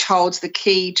 which holds the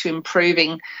key to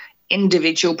improving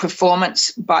individual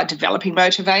performance by developing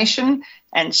motivation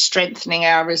and strengthening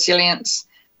our resilience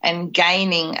and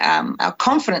gaining our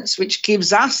confidence, which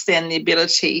gives us then the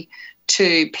ability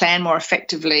to plan more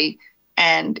effectively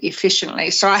and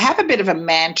efficiently. So I have a bit of a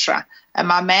mantra, and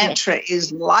my mantra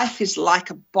is life is like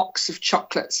a box of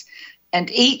chocolates, and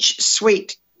each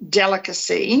sweet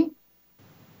delicacy,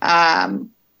 life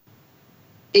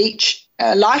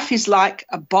is like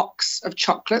a box of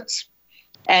chocolates,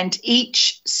 and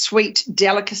each sweet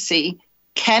delicacy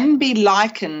can be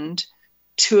likened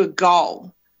to a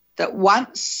goal that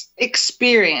once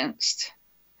experienced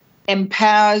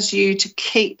empowers you to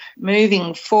keep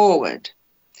moving forward.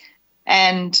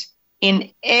 And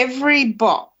in every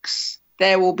box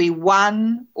there will be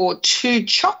 1 or 2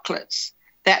 chocolates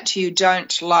that you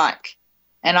don't like.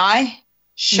 And I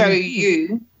show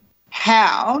you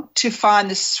how to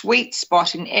find the sweet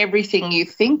spot in everything you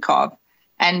think of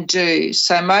and do.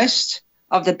 So most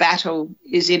of the battle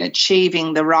is in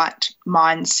achieving the right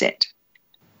mindset.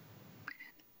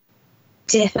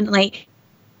 Definitely.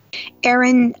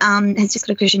 Erin has just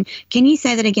got a question. Can you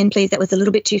say that again, please? That was a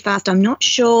little bit too fast. I'm not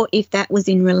sure if that was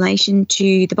in relation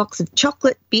to the box of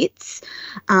chocolate bits.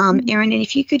 Erin, and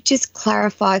if you could just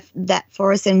clarify that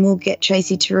for us, and we'll get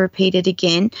Tracy to repeat it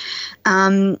again.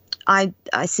 I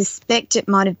suspect it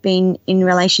might have been in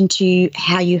relation to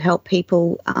how you help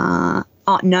people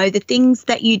know the things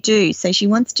that you do. So she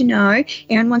wants to know,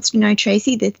 Erin wants to know,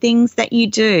 Tracy, the things that you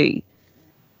do.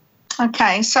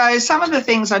 Okay, so some of the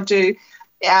things I do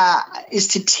is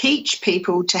to teach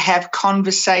people to have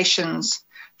conversations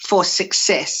for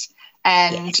success.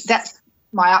 And that's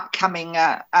my upcoming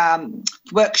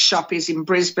workshop is in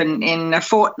Brisbane in a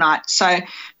fortnight. So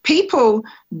people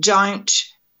don't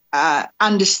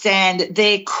understand that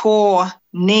their core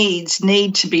needs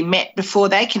need to be met before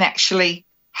they can actually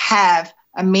have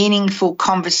a meaningful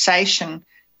conversation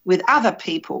with other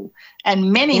people.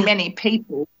 And many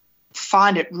people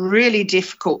find it really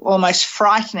difficult, almost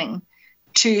frightening,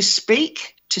 to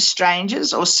speak to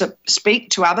strangers or speak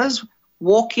to others,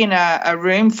 walk in a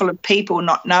room full of people,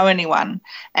 not know anyone,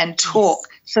 and talk.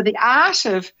 So the art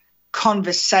of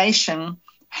conversation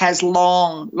has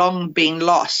long been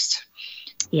lost.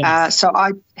 So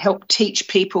I help teach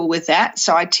people with that.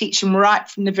 So I teach them right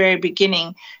from the very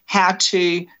beginning how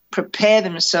to prepare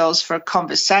themselves for a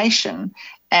conversation,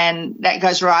 and that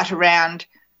goes right around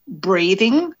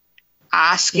breathing,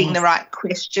 asking the right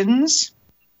questions,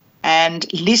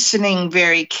 and listening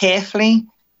very carefully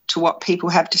to what people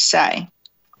have to say.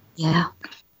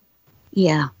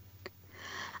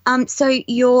 So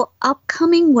your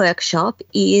upcoming workshop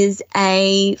is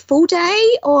a full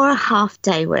day or a half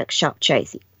day workshop,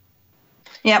 Tracy?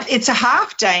 Yeah, it's a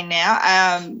half day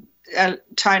now,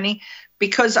 Tony,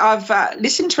 because I've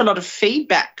listened to a lot of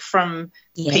feedback from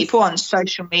people on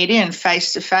social media and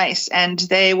face-to-face, and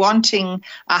they're wanting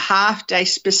a half day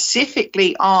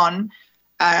specifically on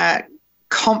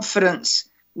confidence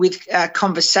with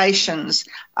conversations.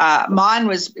 Mine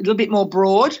was a little bit more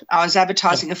broad. I was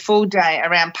advertising a full day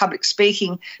around public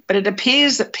speaking, but it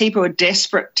appears that people are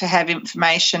desperate to have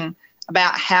information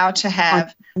about how to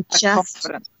have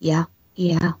confidence.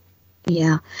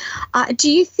 Do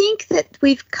you think that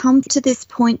we've come to this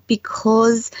point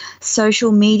because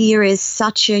social media is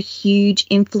such a huge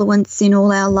influence in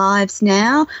all our lives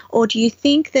now, or do you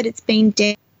think that it's been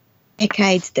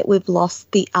decades that we've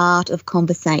lost the art of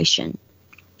conversation?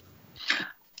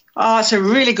 Oh, it's a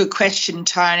really good question,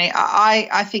 Tony.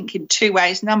 I think in two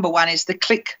ways. Number one is the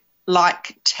click,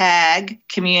 like, tag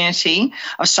community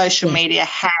of social media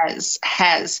has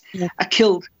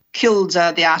killed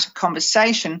the art of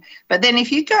conversation. But then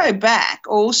if you go back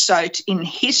also in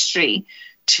history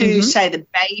to, say, the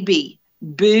baby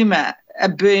boomer, a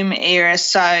boom era,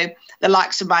 so the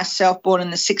likes of myself, born in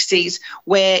the 60s,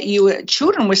 where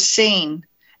children were seen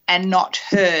and not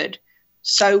heard.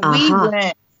 So we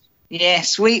weren't,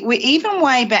 we even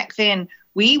way back then,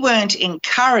 we weren't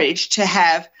encouraged to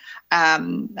have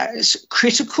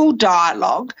critical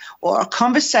dialogue or a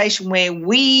conversation where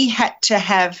we had to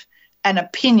have an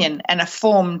opinion and a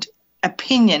formed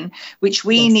opinion, which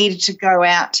we needed to go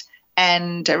out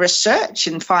and research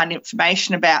and find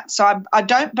information about. So I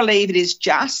don't believe it is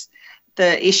just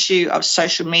the issue of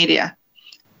social media.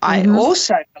 I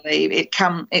also believe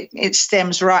it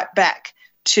stems right back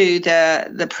to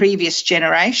the previous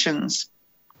generations.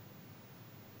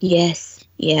 Yes,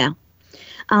 yeah.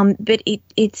 But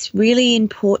it's really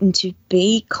important to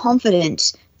be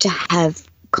confident to have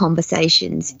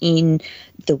conversations in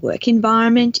the work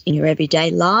environment, in your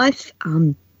everyday life,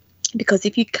 because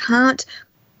if you can't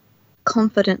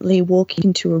confidently walk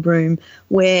into a room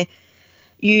where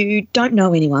you don't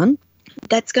know anyone,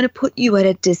 that's going to put you at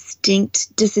a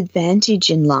distinct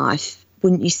disadvantage in life,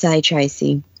 wouldn't you say,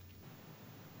 Tracy?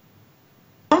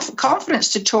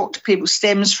 Confidence to talk to people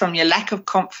stems from your lack of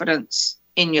confidence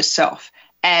in yourself.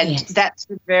 And that's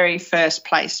the very first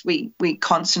place we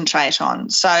concentrate on.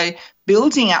 So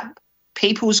building up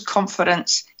people's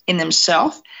confidence in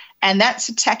themselves, and that's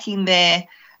attacking their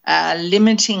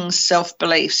limiting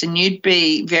self-beliefs. And you'd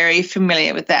be very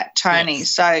familiar with that, Tony. Yes.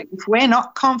 So if we're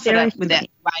not confident with that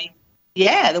way,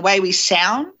 the way we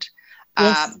sound,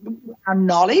 our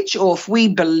knowledge, or if we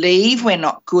believe we're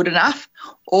not good enough,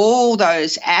 all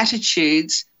those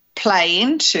attitudes play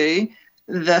into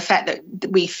the fact that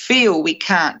we feel we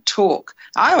can't talk.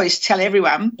 I always tell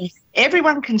everyone,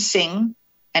 everyone can sing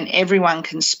and everyone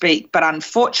can speak, but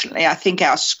unfortunately I think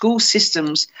our school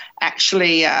systems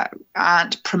actually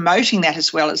aren't promoting that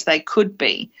as well as they could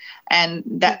be, and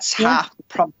that's half the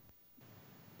problem.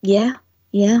 Yeah.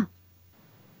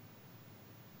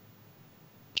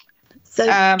 So,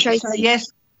 Tracy, so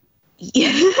yes.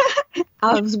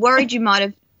 I was worried you might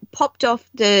have popped off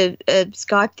the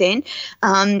Skype then.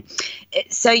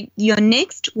 So your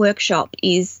next workshop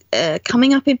is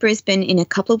coming up in Brisbane in a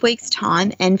couple of weeks'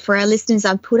 time, and for our listeners,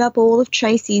 I've put up all of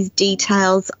Tracy's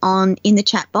details in the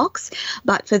chat box.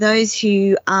 But for those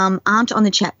who aren't on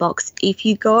the chat box, if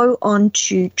you go on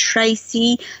to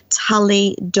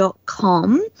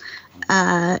tracytully.com,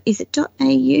 is it .au?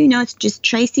 No, it's just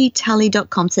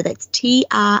tracytully.com. So that's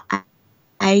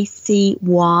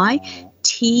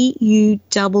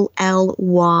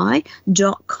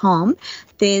TracyTully.com.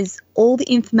 There's all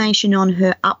the information on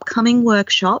her upcoming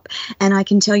workshop, and I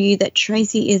can tell you that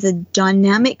Tracy is a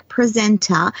dynamic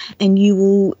presenter, and you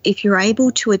will, if you're able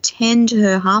to attend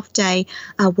her half-day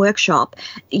workshop,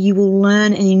 you will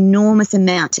learn an enormous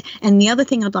amount. And the other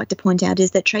thing I'd like to point out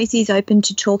is that Tracy is open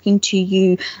to talking to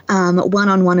you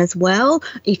one-on-one as well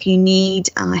if you need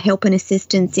help and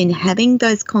assistance in having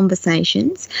those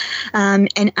conversations.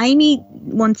 And Amy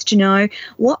wants to know,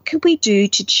 what can we do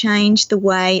to change the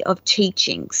way of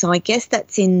teaching? So I guess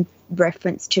that's in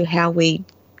reference to how we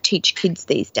teach kids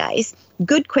these days.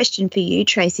 Good question for you,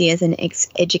 Tracy, as an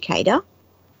ex-educator.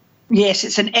 Yes,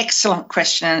 it's an excellent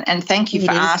question, and thank you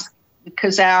for asking,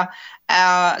 because our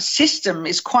system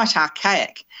is quite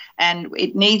archaic and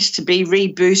it needs to be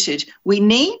rebooted. We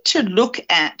need to look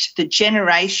at the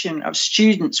generation of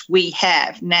students we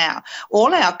have now.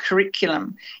 All our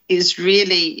curriculum is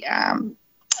really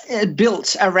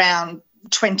built around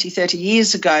 20, 30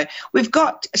 years ago. We've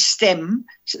got the STEM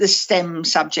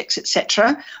subjects,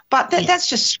 etc., but that's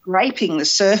just scraping the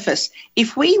surface.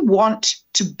 If we want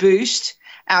to boost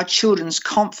our children's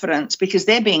confidence, because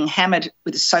they're being hammered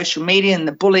with the social media and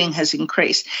the bullying has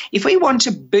increased, if we want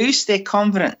to boost their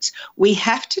confidence, we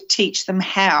have to teach them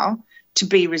how to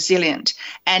be resilient.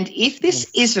 And if this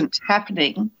isn't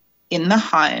happening in the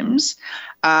homes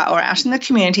or out in the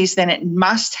communities, then it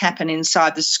must happen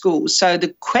inside the schools. So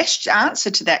the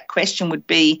answer to that question would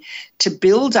be to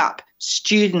build up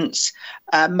students'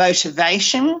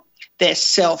 motivation, their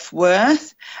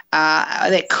self-worth,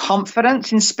 their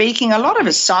confidence in speaking. A lot of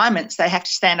assignments, they have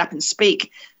to stand up and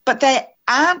speak, but they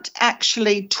aren't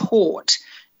actually taught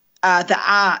the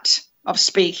art of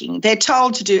speaking. They're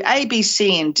told to do A, B,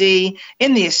 C, and D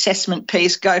in the assessment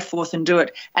piece, go forth and do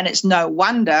it. And it's no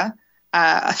wonder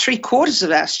 3/4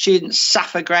 of our students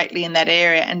suffer greatly in that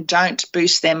area and don't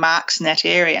boost their marks in that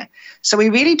area. So we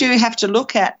really do have to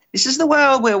look at, this is the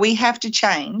world where we have to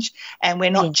change, and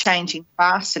we're not changing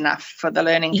fast enough for the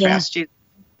learning for our students.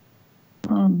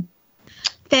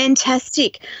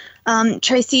 Fantastic.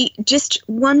 Tracy, just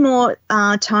one more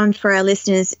time for our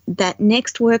listeners, that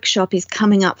next workshop is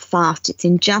coming up fast. It's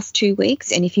in just 2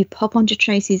 weeks, and if you pop onto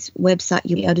Tracy's website,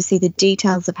 you'll be able to see the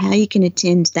details of how you can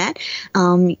attend that.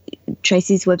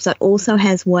 Tracy's website also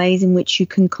has ways in which you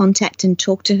can contact and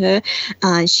talk to her.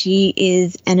 She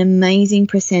is an amazing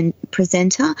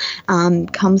presenter,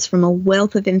 comes from a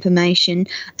wealth of information,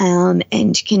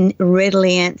 and can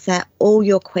readily answer all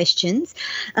your questions.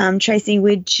 Tracy,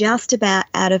 we're just about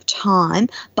out of time,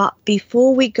 but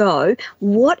before we go,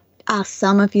 what are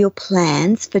some of your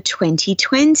plans for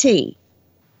 2020?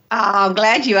 I'm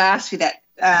glad you asked me that,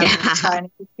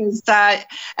 Tony, because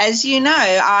as you know,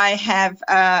 I have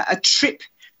a trip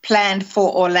planned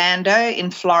for Orlando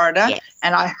in Florida,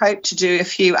 and I hope to do a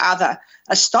few other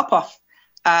stop-off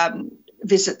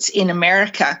visits in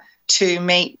America to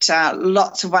meet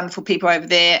lots of wonderful people over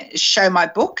there, show my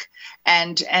book,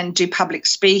 and do public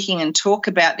speaking and talk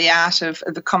about the art of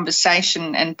the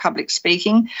conversation and public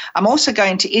speaking. I'm also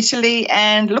going to Italy,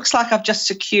 and looks like I've just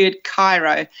secured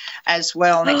Cairo as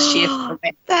well next year.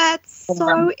 That's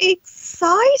so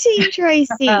exciting,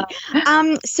 Tracy.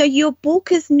 So your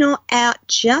book is not out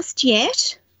just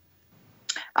yet?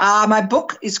 My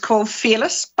book is called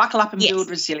Fearless, Buckle Up and Build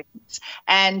Resilience.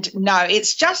 And no,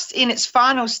 it's just in its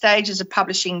final stages of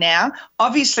publishing now.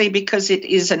 Obviously, because it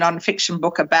is a non-fiction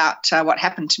book about what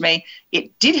happened to me,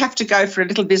 it did have to go for a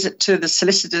little visit to the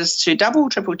solicitors to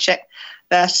triple check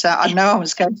that no one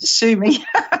was going to sue me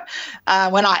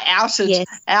when I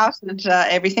outed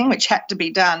everything, which had to be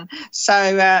done.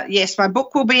 So, yes, my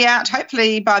book will be out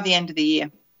hopefully by the end of the year.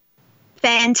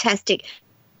 Fantastic.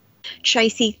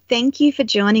 Tracy, thank you for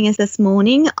joining us this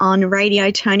morning on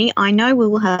Radio Tony. I know we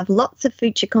will have lots of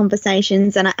future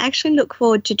conversations, and I actually look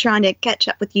forward to trying to catch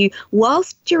up with you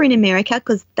whilst you're in America,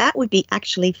 because that would be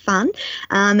actually fun.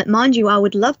 Mind you, I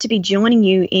would love to be joining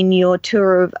you in your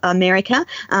tour of America,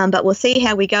 but we'll see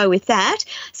how we go with that.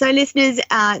 So, listeners,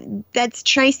 that's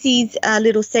Tracy's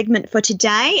little segment for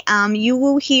today. You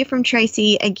will hear from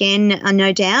Tracy again,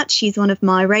 no doubt. She's one of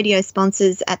my radio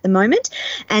sponsors at the moment.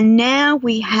 And now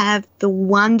we have the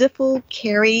wonderful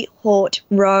Kerry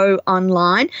Hort-Rowe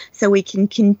online, so we can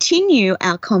continue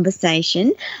our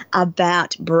conversation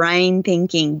about brain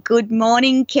thinking. Good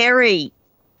morning, Kerry.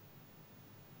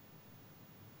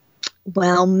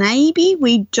 Well, maybe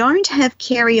we don't have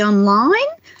Kerry online.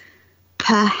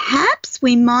 Perhaps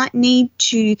we might need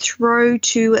to throw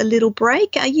to a little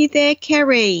break. Are you there,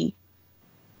 Kerry?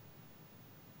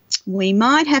 We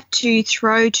might have to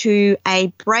throw to a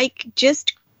break.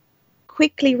 Just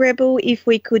quickly, Rebel, if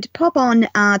we could pop on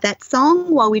that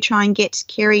song while we try and get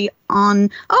Kerry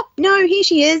on. Oh, no, here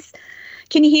she is.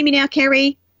 Can you hear me now,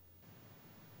 Kerry?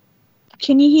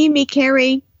 Can you hear me,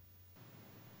 Kerry?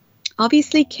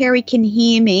 Obviously, Kerry can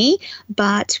hear me,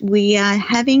 but we are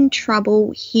having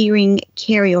trouble hearing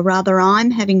Kerry, or rather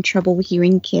I'm having trouble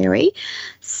hearing Kerry.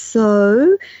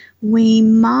 So we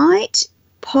might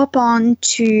pop on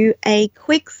to a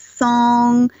quick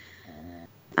song.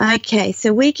 Okay,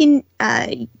 so we can,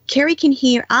 Kerry can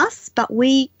hear us, but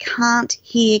we can't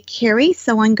hear Kerry.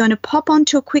 So I'm going to pop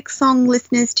onto a quick song,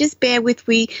 listeners. Just bear with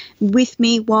me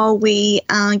while we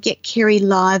get Kerry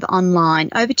live online.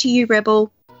 Over to you,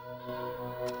 Rebel.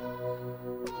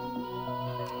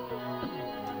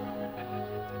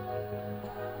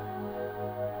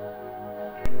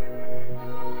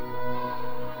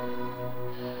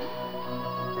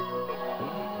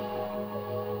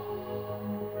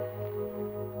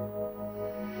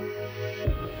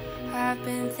 I've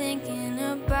been thinking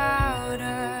about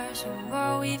us and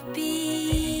what we've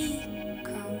become.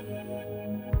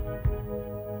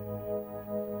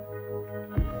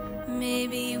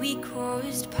 Maybe we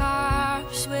crossed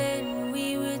paths when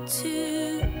we were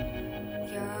too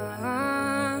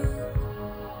young.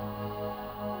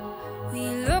 We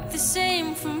look the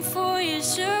same from 4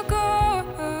 years ago,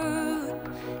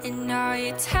 and now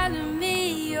you're telling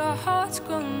me your heart's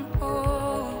grown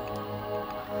old.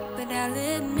 But I'll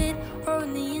admit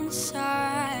on the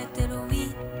inside that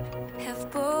we have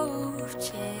both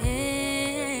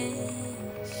changed.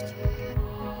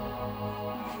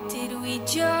 Did we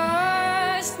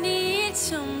just need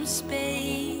some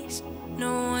space?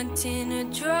 No wanting a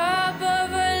drop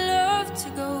of our love to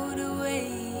go to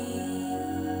waste.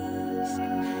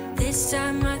 This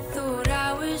time I thought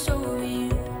I was over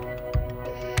you.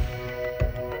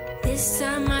 This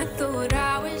time I thought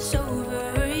I was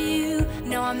over you.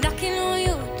 Now I'm knocking on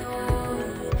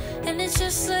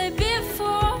just like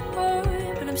before,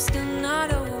 but I'm still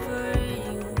not over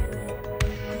you.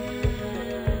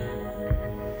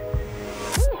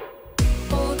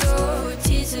 Although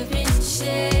tears have been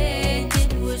shed,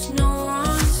 it was no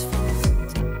one's fault.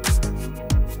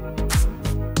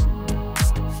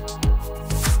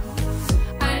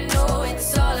 I know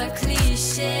it's all a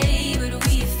cliche, but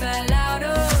we fell out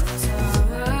of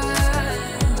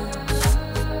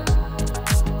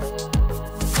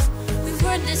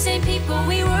the same people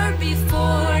we were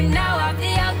before. Now I have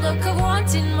the outlook of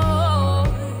wanting more.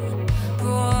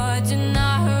 Broaden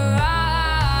our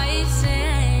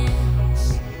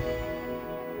horizons,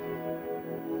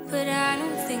 but I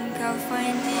don't think I'll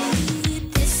find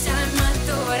it. This time I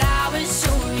thought I was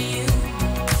over you.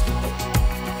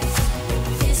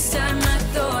 This time I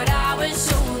thought I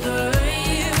was over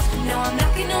you. Now I'm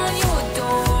knocking on your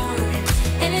door,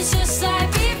 and it's just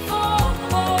like before,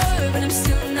 but I'm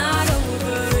still not over.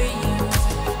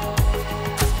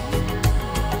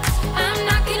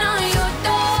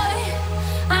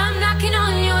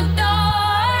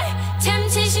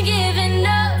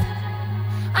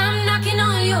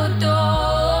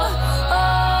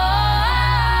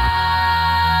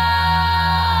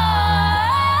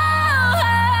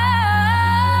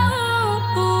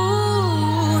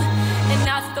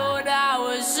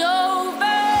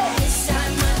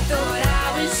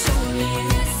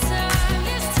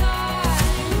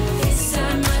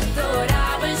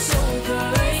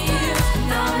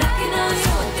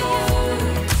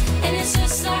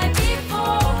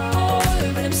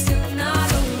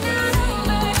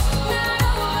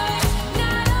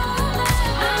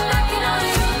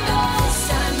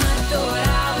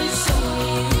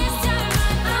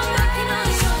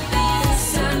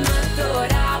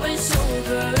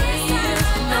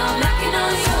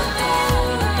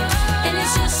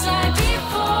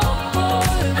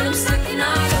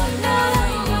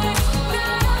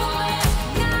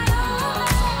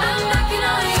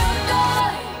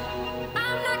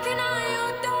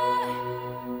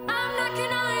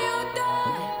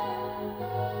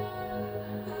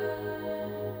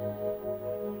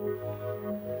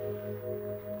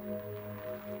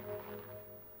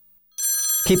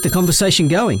 Keep the conversation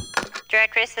going.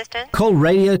 Directory assistant. Call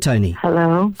Radio Tony.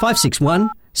 Hello. 561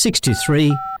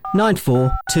 623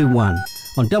 9421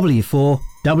 on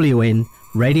W4WN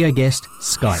Radio Guest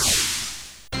Skype.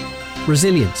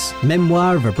 Resilience,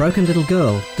 Memoir of a Broken Little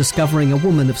Girl Discovering a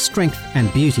Woman of Strength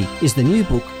and Beauty is the new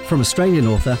book from Australian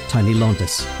author Tony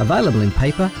Lontis. Available in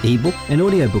paper, ebook and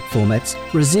audiobook formats,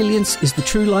 Resilience is the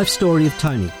true life story of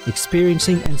Tony,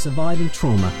 experiencing and surviving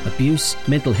trauma, abuse,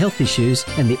 mental health issues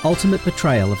and the ultimate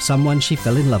betrayal of someone she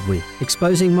fell in love with,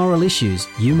 exposing moral issues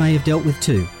you may have dealt with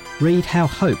too. Read how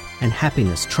hope and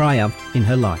happiness triumph in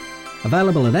her life.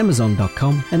 Available at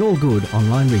Amazon.com and all good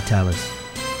online retailers.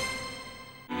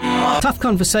 Tough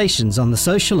conversations on the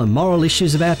social and moral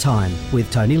issues of our time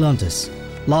with Tony Lontis.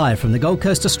 Live from the Gold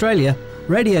Coast, Australia,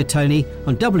 Radio Tony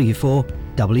on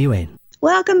W4WN.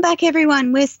 Welcome back,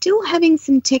 everyone. We're still having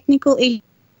some technical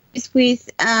issues with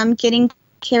getting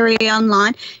Kerry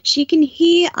online. She can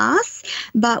hear us,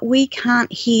 but we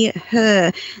can't hear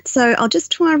her. So I'll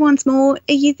just try once more.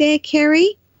 Are you there,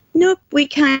 Kerry? Nope, we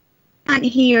can't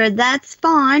hear her. That's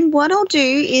fine. What I'll do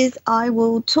is I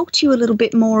will talk to you a little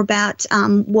bit more about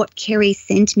what Kerry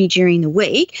sent me during the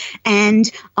week, and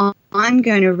I'm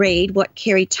going to read what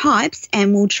Kerry types,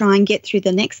 and we'll try and get through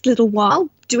the next little while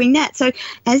doing that. So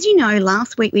as you know,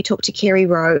 last week we talked to Kerry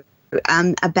Rowe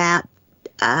about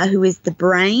who is the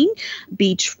brain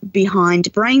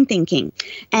behind brain thinking.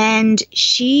 And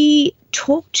she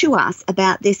talked to us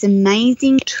about this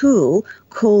amazing tool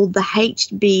called the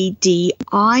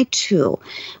HBDI tool,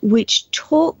 which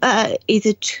is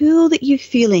a tool that you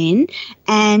fill in,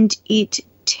 and it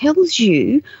tells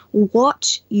you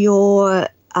what your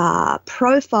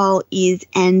profile is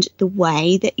and the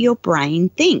way that your brain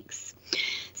thinks.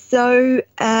 So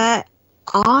I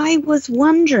was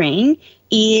wondering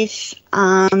if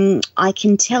I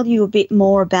can tell you a bit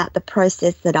more about the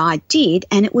process that I did,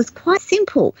 and it was quite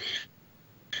simple.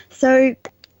 So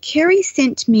Kerry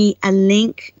sent me a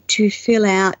link to fill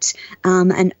out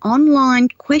an online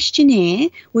questionnaire,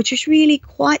 which was really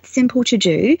quite simple to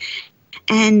do,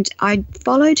 and I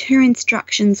followed her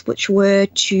instructions, which were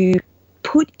to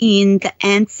put in the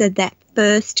answer that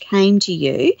first came to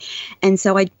you. And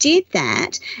so I did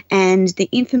that, and the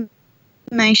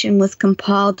information was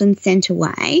compiled and sent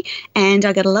away, and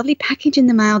I got a lovely package in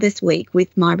the mail this week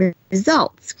with my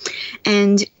results.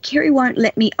 And Kerry won't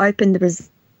let me open the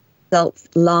results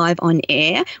live on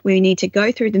air. We need to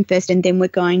go through them first, and then we're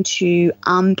going to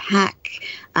unpack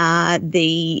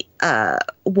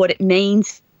what it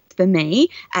means for me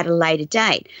at a later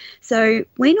date. So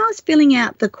when I was filling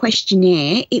out the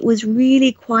questionnaire, it was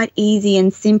really quite easy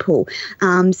and simple.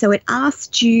 So it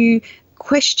asked you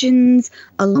questions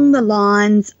along the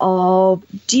lines of,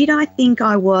 did I think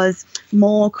I was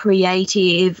more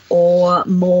creative or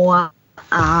more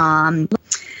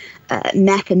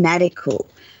mathematical?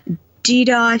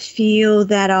 Did I feel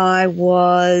that I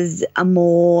was an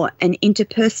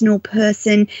interpersonal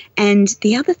person? And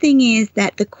the other thing is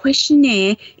that the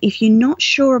questionnaire, if you're not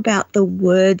sure about the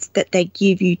words that they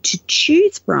give you to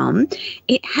choose from,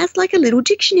 it has like a little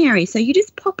dictionary. So you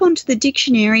just pop onto the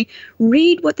dictionary,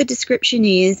 read what the description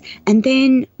is, and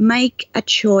then make a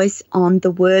choice on the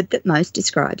word that most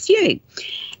describes you.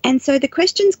 And so the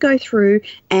questions go through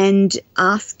and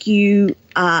ask you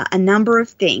a number of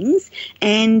things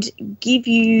and give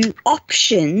you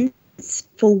options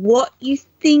for what you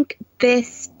think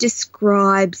best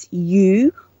describes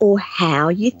you or how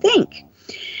you think.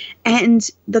 And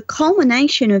the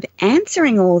culmination of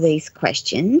answering all these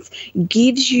questions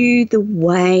gives you the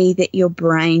way that your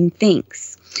brain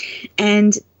thinks.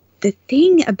 And the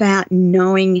thing about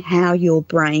knowing how your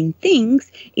brain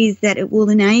thinks is that it will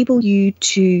enable you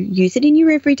to use it in your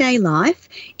everyday life.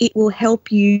 It will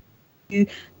help you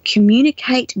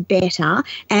communicate better,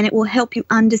 and it will help you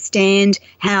understand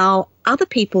how other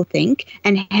people think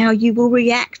and how you will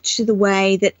react to the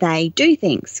way that they do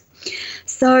things.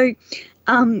 So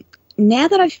now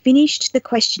that I've finished the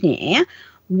questionnaire,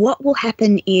 what will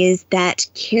happen is that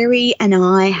Kerry and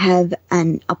I have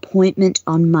an appointment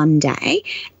on Monday,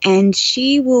 and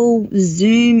she will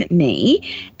Zoom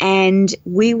me and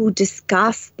we will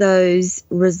discuss those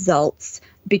results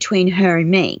between her and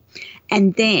me.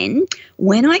 And then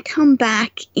when I come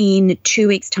back in 2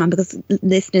 weeks' time, because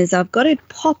listeners, I've got to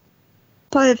pop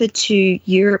over to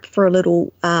Europe for a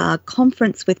little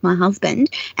conference with my husband,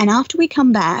 and after we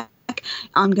come back,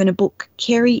 I'm going to book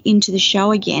Kerry into the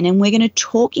show again, and we're going to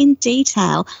talk in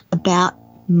detail about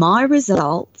my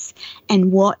results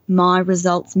and what my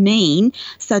results mean,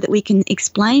 so that we can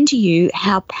explain to you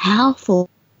how powerful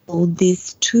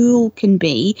this tool can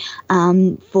be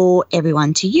for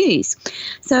everyone to use.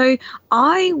 So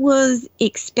I was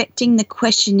expecting the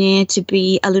questionnaire to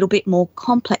be a little bit more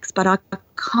complex, but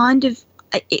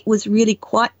it was really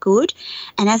quite good.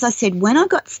 And as I said, when I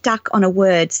got stuck on a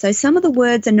word, so some of the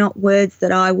words are not words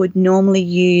that I would normally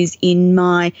use in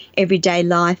my everyday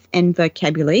life and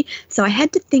vocabulary, so I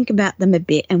had to think about them a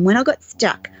bit. And when I got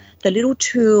stuck, the little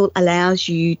tool allows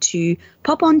you to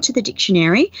pop onto the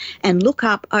dictionary and look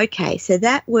up, okay, so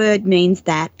that word means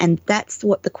that, and that's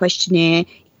what the questionnaire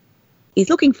is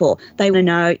looking for. They want to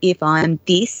know if I'm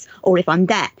this or if I'm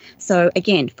that. So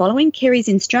again, following Kerry's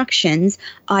instructions,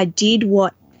 I did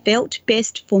what felt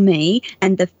best for me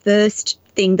and the first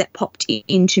thing that popped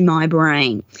into my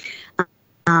brain.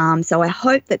 So I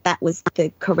hope that was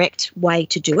the correct way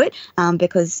to do it,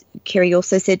 because Kerry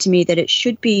also said to me that it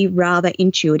should be rather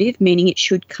intuitive, meaning it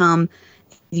should come,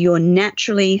 your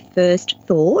naturally first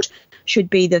thought should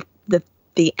be the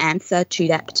answer to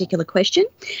that particular question.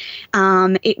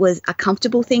 It was a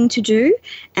comfortable thing to do,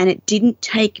 and it didn't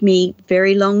take me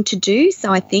very long to do.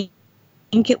 So I think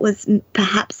it was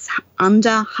perhaps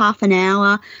under half an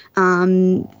hour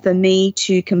for me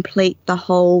to complete the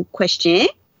whole questionnaire.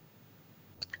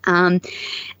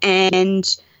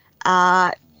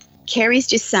 Kerry's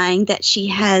just saying that she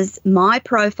has my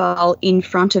profile in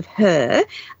front of her,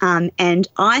 and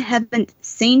I haven't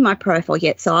seen my profile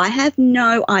yet, so I have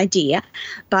no idea.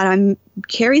 But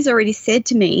Kerry's already said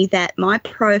to me that my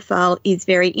profile is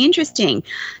very interesting.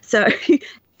 So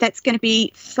that's going to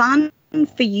be fun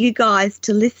for you guys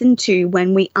to listen to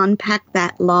when we unpack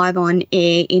that live on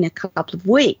air in a couple of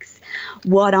weeks.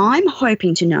 What I'm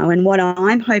hoping to know and what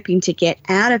I'm hoping to get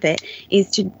out of it is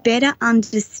to better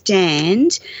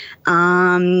understand.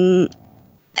 I'm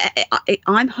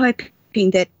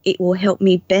hoping that it will help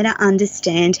me better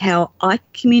understand how I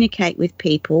communicate with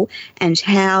people and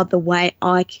how the way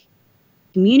I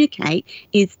communicate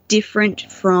is different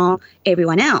from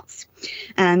everyone else.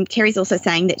 Kerry's also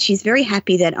saying that she's very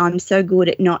happy that I'm so good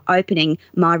at not opening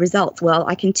my results. Well,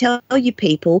 I can tell you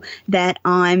people that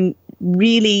I'm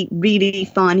really, really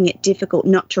finding it difficult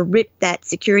not to rip that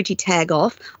security tag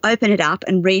off, open it up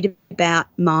and read about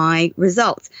my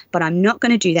results. But I'm not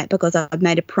going to do that because I've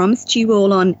made a promise to you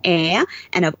all on air,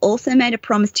 and I've also made a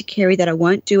promise to Kerry that I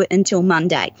won't do it until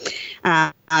Monday.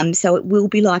 So it will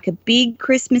be like a big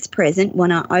Christmas present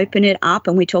when I open it up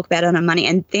and we talk about it on Monday.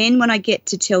 And then when I get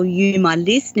to tell you, my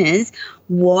listeners,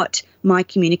 what my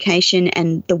communication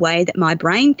and the way that my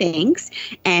brain thinks,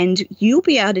 and you'll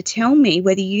be able to tell me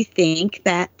whether you think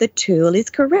that the tool is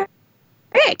correct.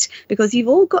 correct, because you've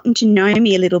all gotten to know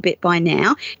me a little bit by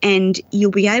now, and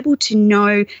you'll be able to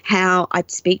know how I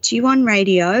speak to you on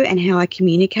radio and how I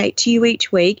communicate to you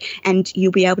each week, and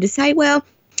you'll be able to say, well,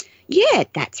 yeah,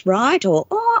 that's right, or,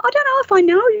 oh, I don't know if I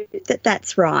know that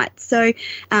that's right. So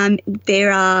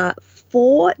there are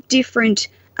 4 different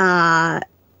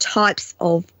types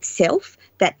of self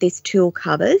that this tool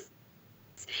covers,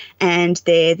 and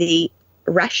they're the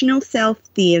rational self,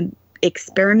 the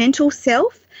experimental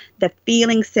self, the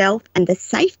feeling self, and the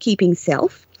safekeeping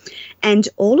self. And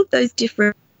all of those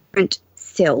different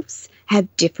selves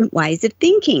have different ways of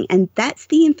thinking, and that's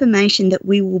the information that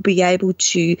we will be able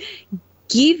to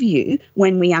give you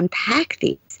when we unpack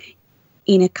this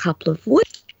in a couple of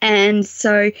weeks. And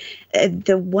so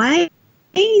the ways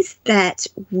that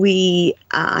we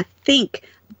think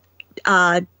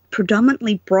are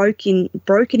predominantly broken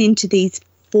into these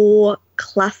 4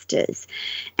 clusters,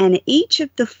 and each of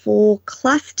the 4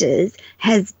 clusters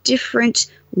has different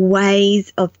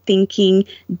ways of thinking,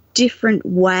 different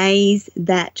ways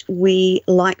that we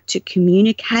like to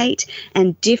communicate,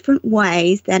 and different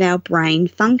ways that our brain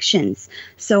functions.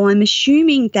 So I'm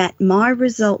assuming that my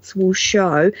results will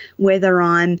show whether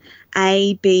I'm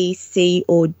A, B, C,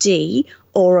 or D,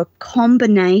 or a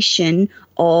combination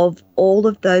of all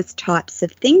of those types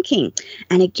of thinking.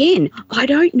 And again, I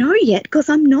don't know yet because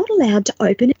I'm not allowed to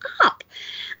open it up.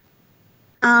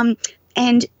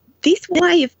 And this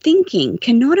way of thinking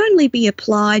can not only be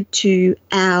applied to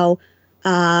our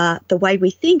the way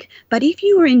we think, but if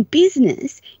you are in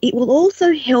business, it will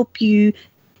also help you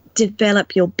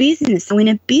develop your business. So in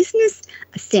a business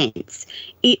sense,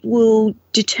 it will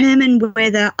determine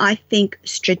whether I think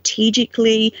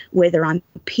strategically, whether I'm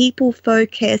people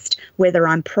focused, whether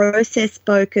I'm process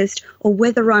focused, or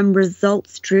whether I'm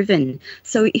results driven.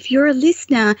 So if you're a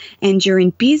listener and you're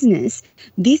in business,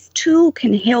 this tool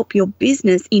can help your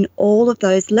business in all of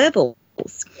those levels.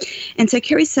 And so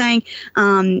Kerry's saying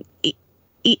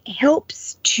it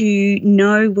helps to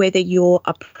know whether you're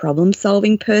a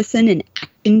problem-solving person, an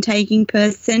action-taking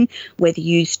person, whether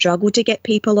you struggle to get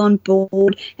people on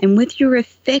board, and whether you're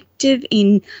effective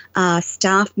in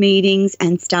staff meetings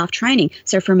and staff training.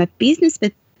 So from a business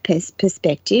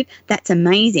perspective, that's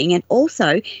amazing. And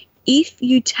also, if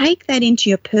you take that into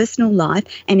your personal life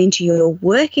and into your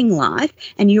working life,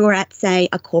 and you're at, say,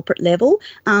 a corporate level,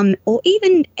 or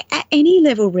even at any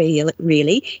level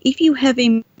really, if you have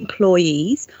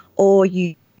employees or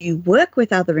you work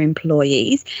with other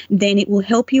employees, then it will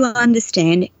help you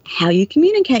understand how you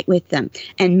communicate with them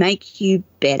and make you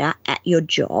better at your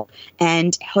job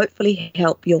and hopefully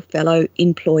help your fellow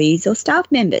employees or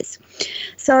staff members.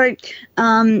 So,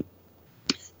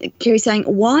 Kerry's saying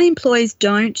why employees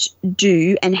don't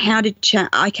do and how to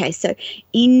okay, so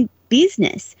in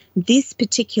business, this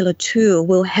particular tool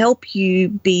will help you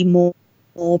be more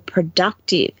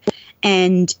productive.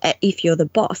 And if you're the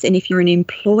boss, and if you're an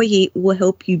employee, it will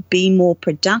help you be more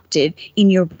productive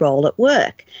in your role at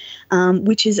work,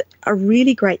 which is a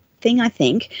really great thing, I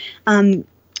think.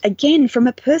 Again, from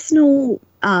a personal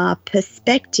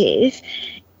perspective,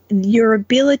 your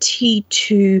ability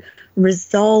to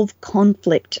resolve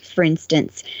conflict, for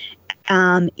instance,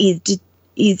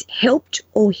 is helped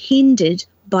or hindered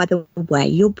by the way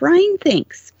your brain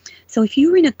thinks. So if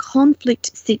you're in a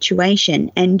conflict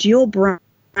situation and your brain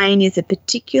is a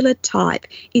particular type,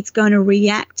 it's going to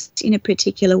react in a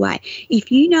particular way.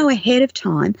 If you know ahead of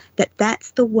time that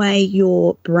that's the way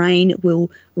your brain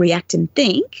will react and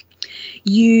think,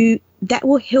 that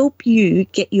will help you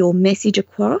get your message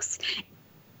across.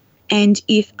 And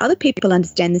if other people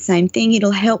understand the same thing,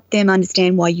 it'll help them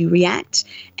understand why you react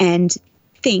and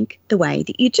think the way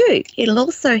that you do. It'll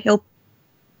also help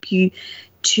you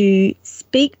to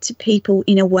speak to people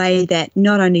in a way that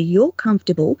not only you're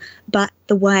comfortable, but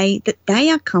the way that they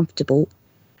are comfortable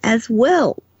as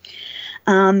well.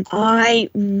 I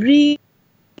really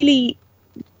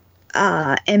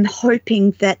am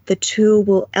hoping that the tool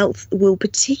will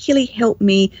particularly help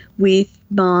me with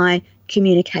my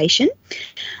communication.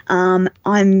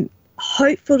 I'm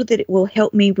hopeful that it will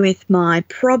help me with my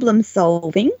problem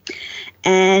solving,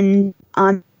 and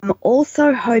I'm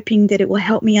also hoping that it will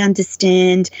help me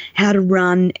understand how to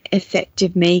run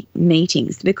effective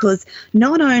meetings, because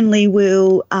not only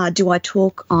do I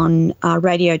talk on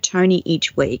Radio Tony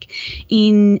each week,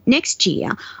 in next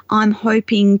year I'm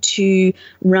hoping to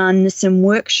run some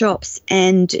workshops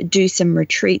and do some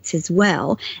retreats as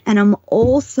well, and I'm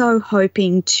also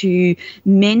hoping to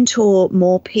mentor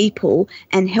more people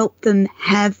and help them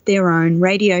have their own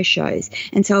radio shows.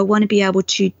 And so I want to be able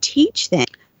to teach them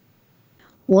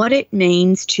what it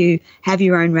means to have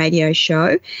your own radio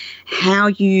show, how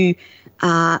you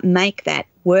make that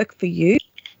work for you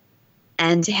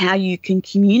and how you can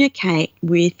communicate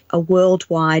with a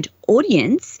worldwide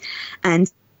audience.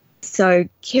 And so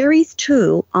Kerry's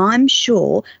tool, I'm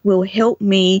sure, will help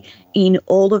me in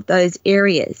all of those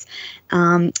areas.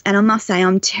 And I must say,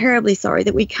 I'm terribly sorry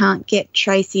that we can't get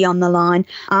Tracy on the line.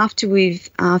 After we've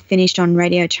finished on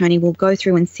Radio Tony, we'll go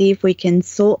through and see if we can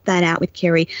sort that out with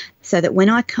Kerry so that when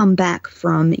I come back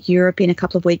from Europe in a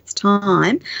couple of weeks'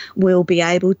 time, we'll be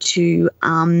able to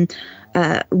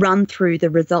run through the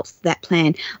results of that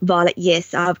plan. Violet,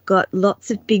 yes, I've got lots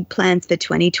of big plans for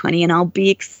 2020 and I'll be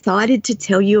excited to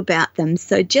tell you about them.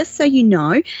 So just so you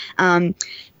know,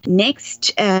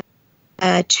 next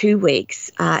 2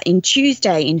 weeks, in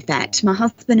Tuesday, in fact, my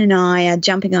husband and I are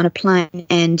jumping on a plane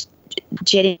and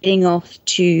jetting off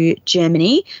to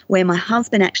Germany, where my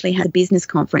husband actually has a business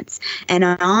conference. And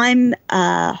I'm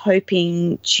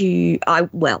hoping to, I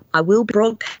will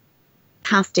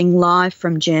broadcasting live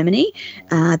from Germany.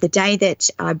 The day that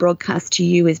I broadcast to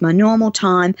you is my normal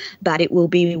time, but it will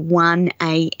be 1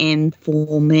 a.m.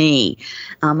 for me.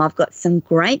 I've got some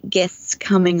great guests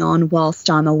coming on whilst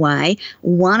I'm away.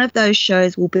 One of those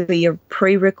shows will be a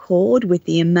pre-record with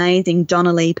the amazing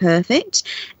Donna Lee Perfect,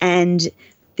 and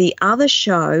the other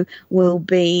show will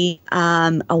be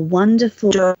a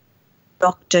wonderful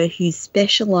doctor who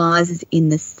specialises in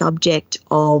the subject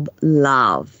of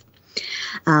love.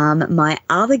 My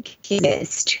other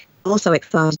guest, also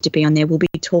excited to be on there, will be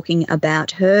talking about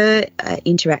her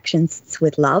interactions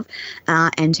with love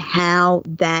and how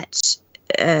that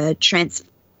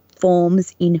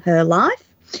transforms in her life.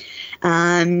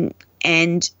 And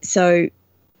so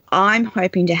I'm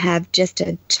hoping to have just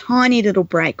a tiny little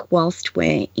break whilst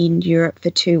we're in Europe for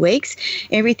 2 weeks.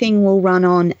 Everything will run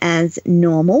on as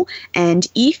normal. And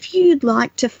if you'd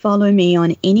like to follow me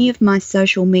on any of my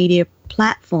social media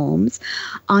platforms,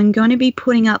 I'm going to be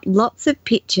putting up lots of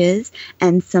pictures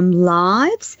and some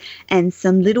lives and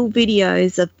some little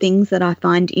videos of things that I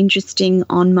find interesting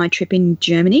on my trip in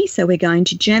Germany. So we're going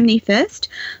to Germany first,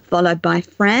 followed by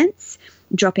France,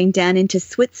 dropping down into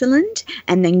Switzerland,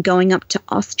 and then going up to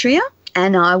Austria.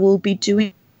 And I will be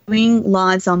doing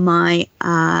lives on my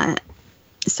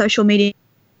social media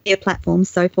platforms.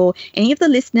 So for any of the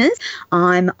listeners,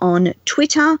 I'm on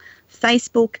Twitter,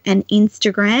 Facebook and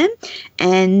Instagram,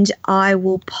 and I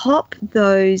will pop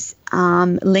those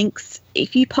links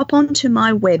if you pop onto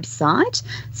my website.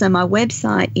 So my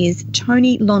website is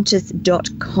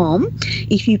tonylontis.com.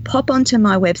 If you pop onto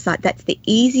my website, that's the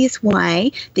easiest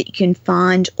way that you can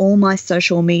find all my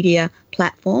social media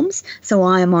platforms. So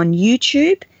I am on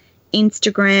YouTube,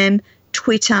 Instagram,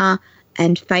 Twitter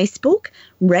and Facebook.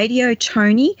 Radio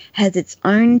Tony has its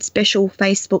own special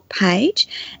Facebook page,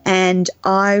 and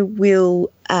I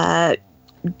will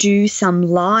do some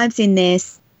lives in there,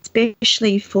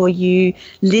 especially for you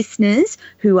listeners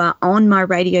who are on my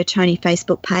Radio Tony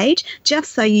Facebook page,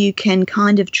 just so you can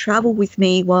kind of travel with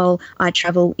me while I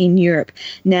travel in Europe.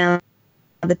 Now,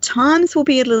 the times will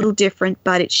be a little different,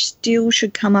 but it still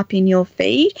should come up in your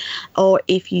feed. Or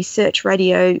if you search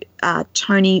Radio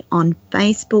Tony on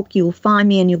Facebook, you'll find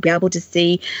me and you'll be able to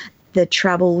see the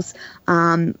travels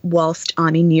whilst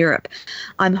I'm in Europe.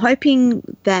 I'm hoping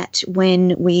that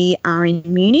when we are in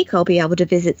Munich, I'll be able to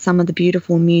visit some of the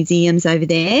beautiful museums over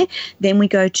there. Then we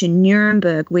go to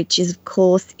Nuremberg, which is, of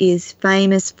course, is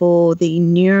famous for the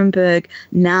Nuremberg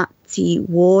Nazi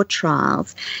war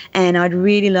trials, and I'd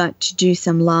really like to do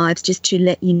some lives just to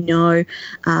let you know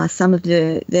some of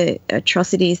the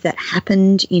atrocities that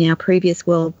happened in our previous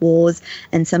world wars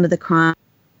and some of the crimes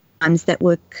that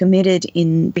were committed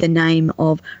in the name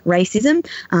of racism.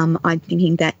 I'm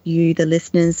thinking that you, the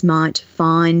listeners, might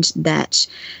find that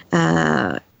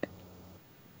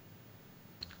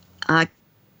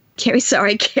Kerry's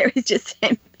just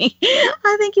sent me.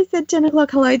 I think you said 10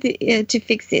 o'clock. Hello to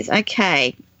fix this.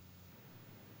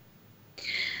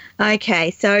 Okay,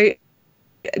 so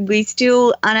we're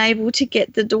still unable to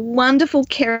get the wonderful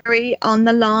Kerry on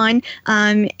the line,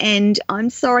 and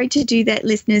I'm sorry to do that,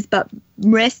 listeners, but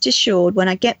rest assured, when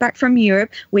I get back from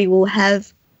Europe, we will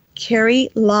have Kerry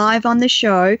live on the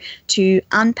show to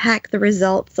unpack the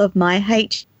results of my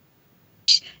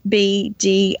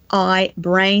HBDI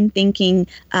brain thinking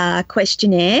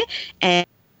questionnaire,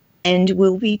 and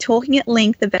we'll be talking at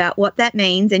length about what that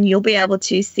means, and you'll be able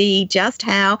to see just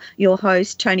how your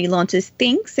host, Tony Lontis,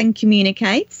 thinks and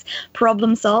communicates,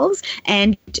 problem solves,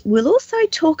 and we'll also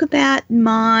talk about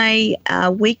my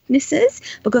weaknesses,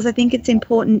 because I think it's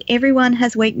important. Everyone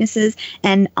has weaknesses,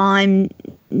 and I'm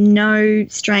no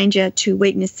stranger to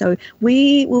weakness, so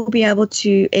we will be able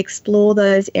to explore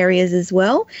those areas as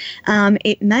well.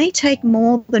 It may take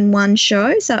more than one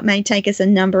show, so it may take us a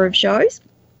number of shows.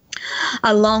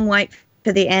 A long wait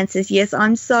for the answers. Yes,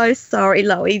 I'm so sorry,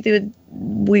 Loie.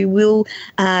 We will.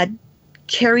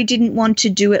 Kerry didn't want to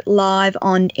do it live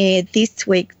on air this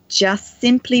week just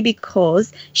simply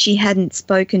because she hadn't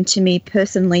spoken to me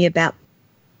personally about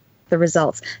the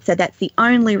results. So that's the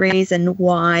only reason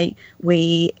why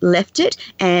we left it.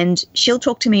 And she'll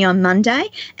talk to me on Monday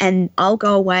and I'll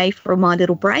go away for my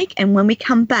little break. And when we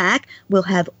come back, we'll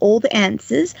have all the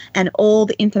answers and all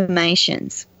the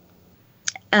informations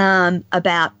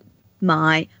about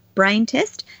my brain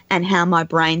test and how my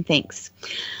brain thinks.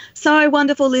 So,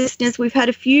 wonderful listeners, we've had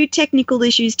a few technical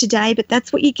issues today, but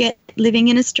that's what you get living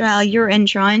in Australia and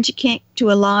trying to connect to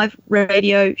a live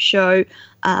radio show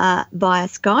via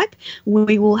Skype.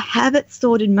 We will have it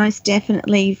sorted most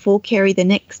definitely for Kerry the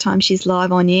next time she's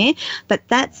live on air, but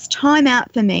that's time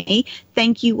out for me.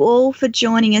 Thank you all for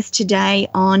joining us today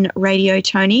on Radio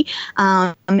Tony,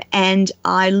 and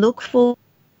I look forward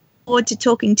to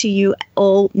talking to you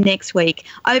all next week.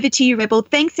 Over to you, Rebel.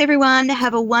 Thanks, everyone.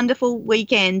 Have a wonderful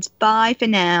weekend. Bye for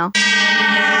now.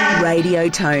 Radio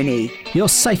Tony. Your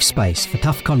safe space for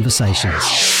tough conversations.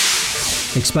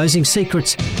 Exposing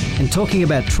secrets and talking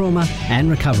about trauma and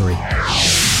recovery.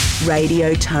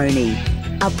 Radio Tony.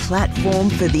 A platform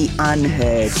for the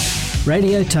unheard.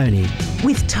 Radio Tony.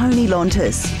 With Tony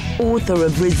Lontis, author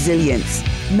of Resilience,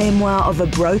 memoir of a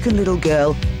broken little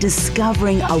girl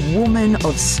discovering a woman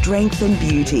of strength and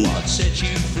beauty. What set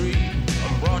you free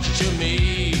and brought you to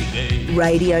me, babe.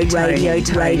 Radio Tony.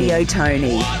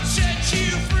 What set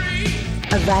you free?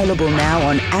 Available now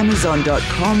on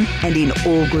Amazon.com and in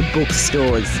all good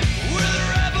bookstores. With a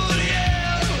rebel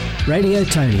yell. Radio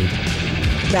Tony.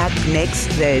 Back next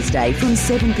Thursday from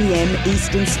 7 p.m.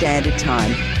 Eastern Standard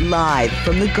Time, live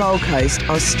from the Gold Coast,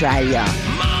 Australia.